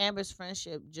me and Amber's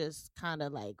friendship just kind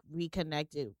of like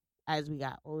reconnected as we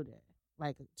got older,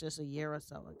 like just a year or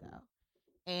so ago.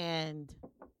 And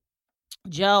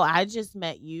Joe, I just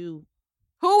met you.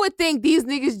 Who would think these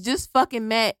niggas just fucking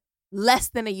met less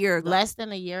than a year ago?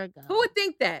 Who would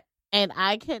think that? And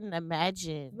I couldn't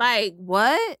imagine. Like,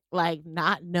 what? Like,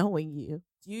 not knowing you.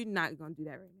 You're not going to do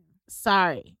that right now.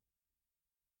 Sorry.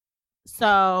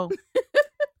 So,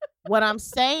 what I'm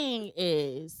saying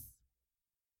is,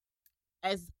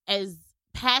 as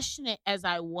passionate as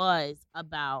I was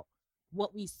about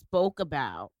what we spoke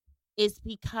about, it's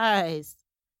because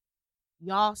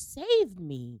y'all saved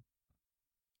me.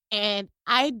 And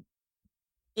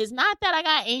it's not that I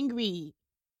got angry.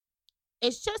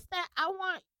 It's just that I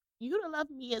want you to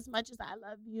love me as much as I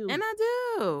love you. And I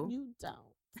do. You don't.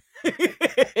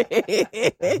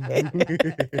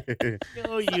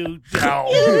 No, you don't.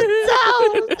 You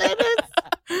don't.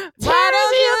 Why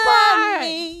don't you love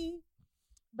me?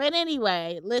 But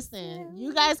anyway, listen,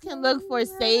 you guys can look for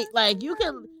you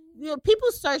can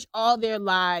people search all their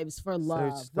lives for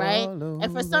love, Searched right? all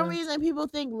And for some over. reason, people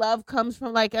think love comes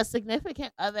from like a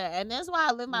significant other, and that's why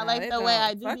I live my life the way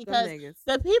I do, Fuck them because niggas.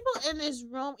 the people in this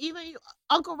room, even you,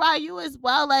 Uncle Rye, you as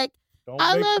well, like Don't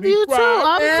I make love me you too. cry.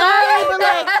 I'm sorry, but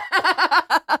like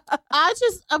I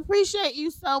just appreciate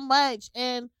you so much,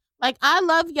 and like I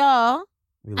love y'all.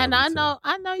 We love And you I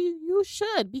too. know you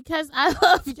should, because I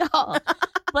love y'all.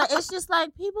 But it's just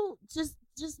like people just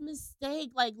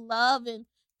mistake like love and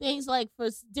things like for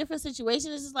different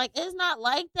situations. It's just like it's not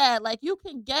like that. Like you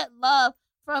can get love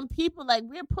from people. Like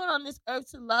we're put on this earth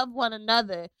to love one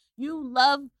another. You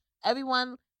love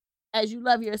everyone as you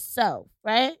love yourself,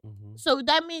 right? Mhm. So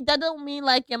that don't mean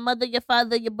like your mother, your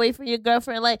father, your boyfriend, your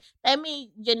girlfriend. Like that mean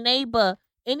your neighbor,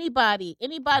 anybody,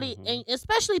 Mhm. and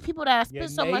especially people that I Your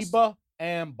spend so much. neighbor,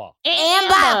 Amber.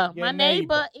 Amber, Your my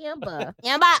neighbor, neighbor.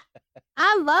 Amber.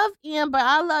 I love Amber.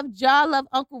 I love y'all. I love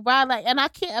Uncle Ron. Like, and I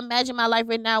can't imagine my life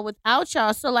right now without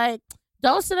y'all. So like,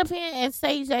 don't sit up here and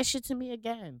say that shit to me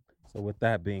again. So with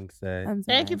that being said, I'm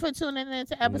Thank you sorry. for tuning in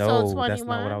to episode no, 21. that's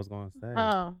not what I was going to say.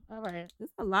 Oh, all right.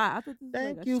 That's a lot. I thought this was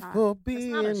Thank like a you shot. for not a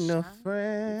being a shot.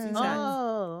 friend. It's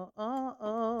shots.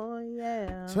 Oh,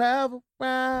 yeah. Travel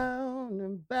round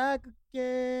and back So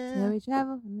again. we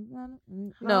travel from the bottom.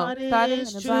 No, Heart starting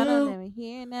is from the bottom, true. then we're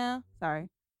here now. Sorry,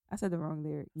 I said the wrong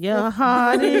lyric. Your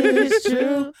heart is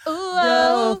true. You're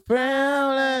Ooh, a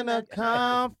friend and a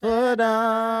confidant.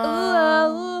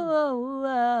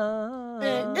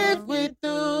 And if we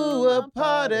threw a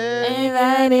party,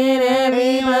 invited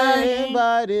everybody.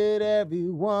 invited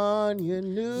everyone you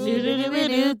knew,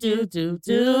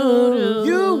 Do-do-do-do-do-do-do.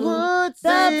 you would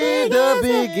see the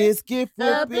biggest gift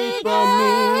would be from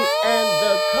me, and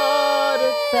the card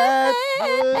attached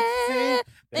would say,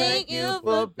 thank you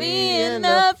for being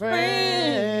a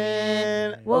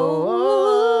friend.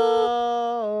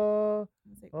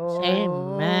 Oh,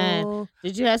 Amen.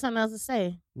 Did you have something else to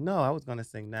say? No, I was gonna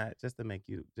sing that just to bring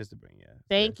you, just to bring you.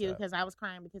 Thank you, because I was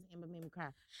crying because Amber made me cry.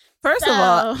 First of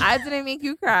all, So- I didn't make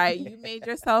you cry. You made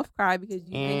yourself cry because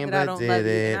you think that I don't love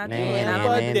you. And I do, and I Amber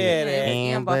love you. did It's it.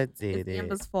 Amber Amber. did It's it.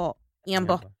 Amber's fault.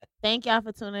 Amber. Thank y'all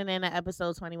for tuning in to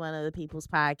episode 21 of the People's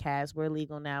Podcast. We're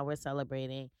legal now. We're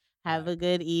celebrating. Have a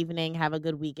good evening. Have a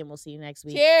good week, and we'll see you next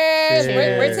week. Cheers.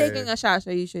 We're Cheers. taking a shot,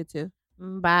 so you should too.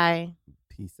 Bye.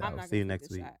 Peace I'm out. not See you gonna take next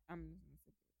this week. shot. I'm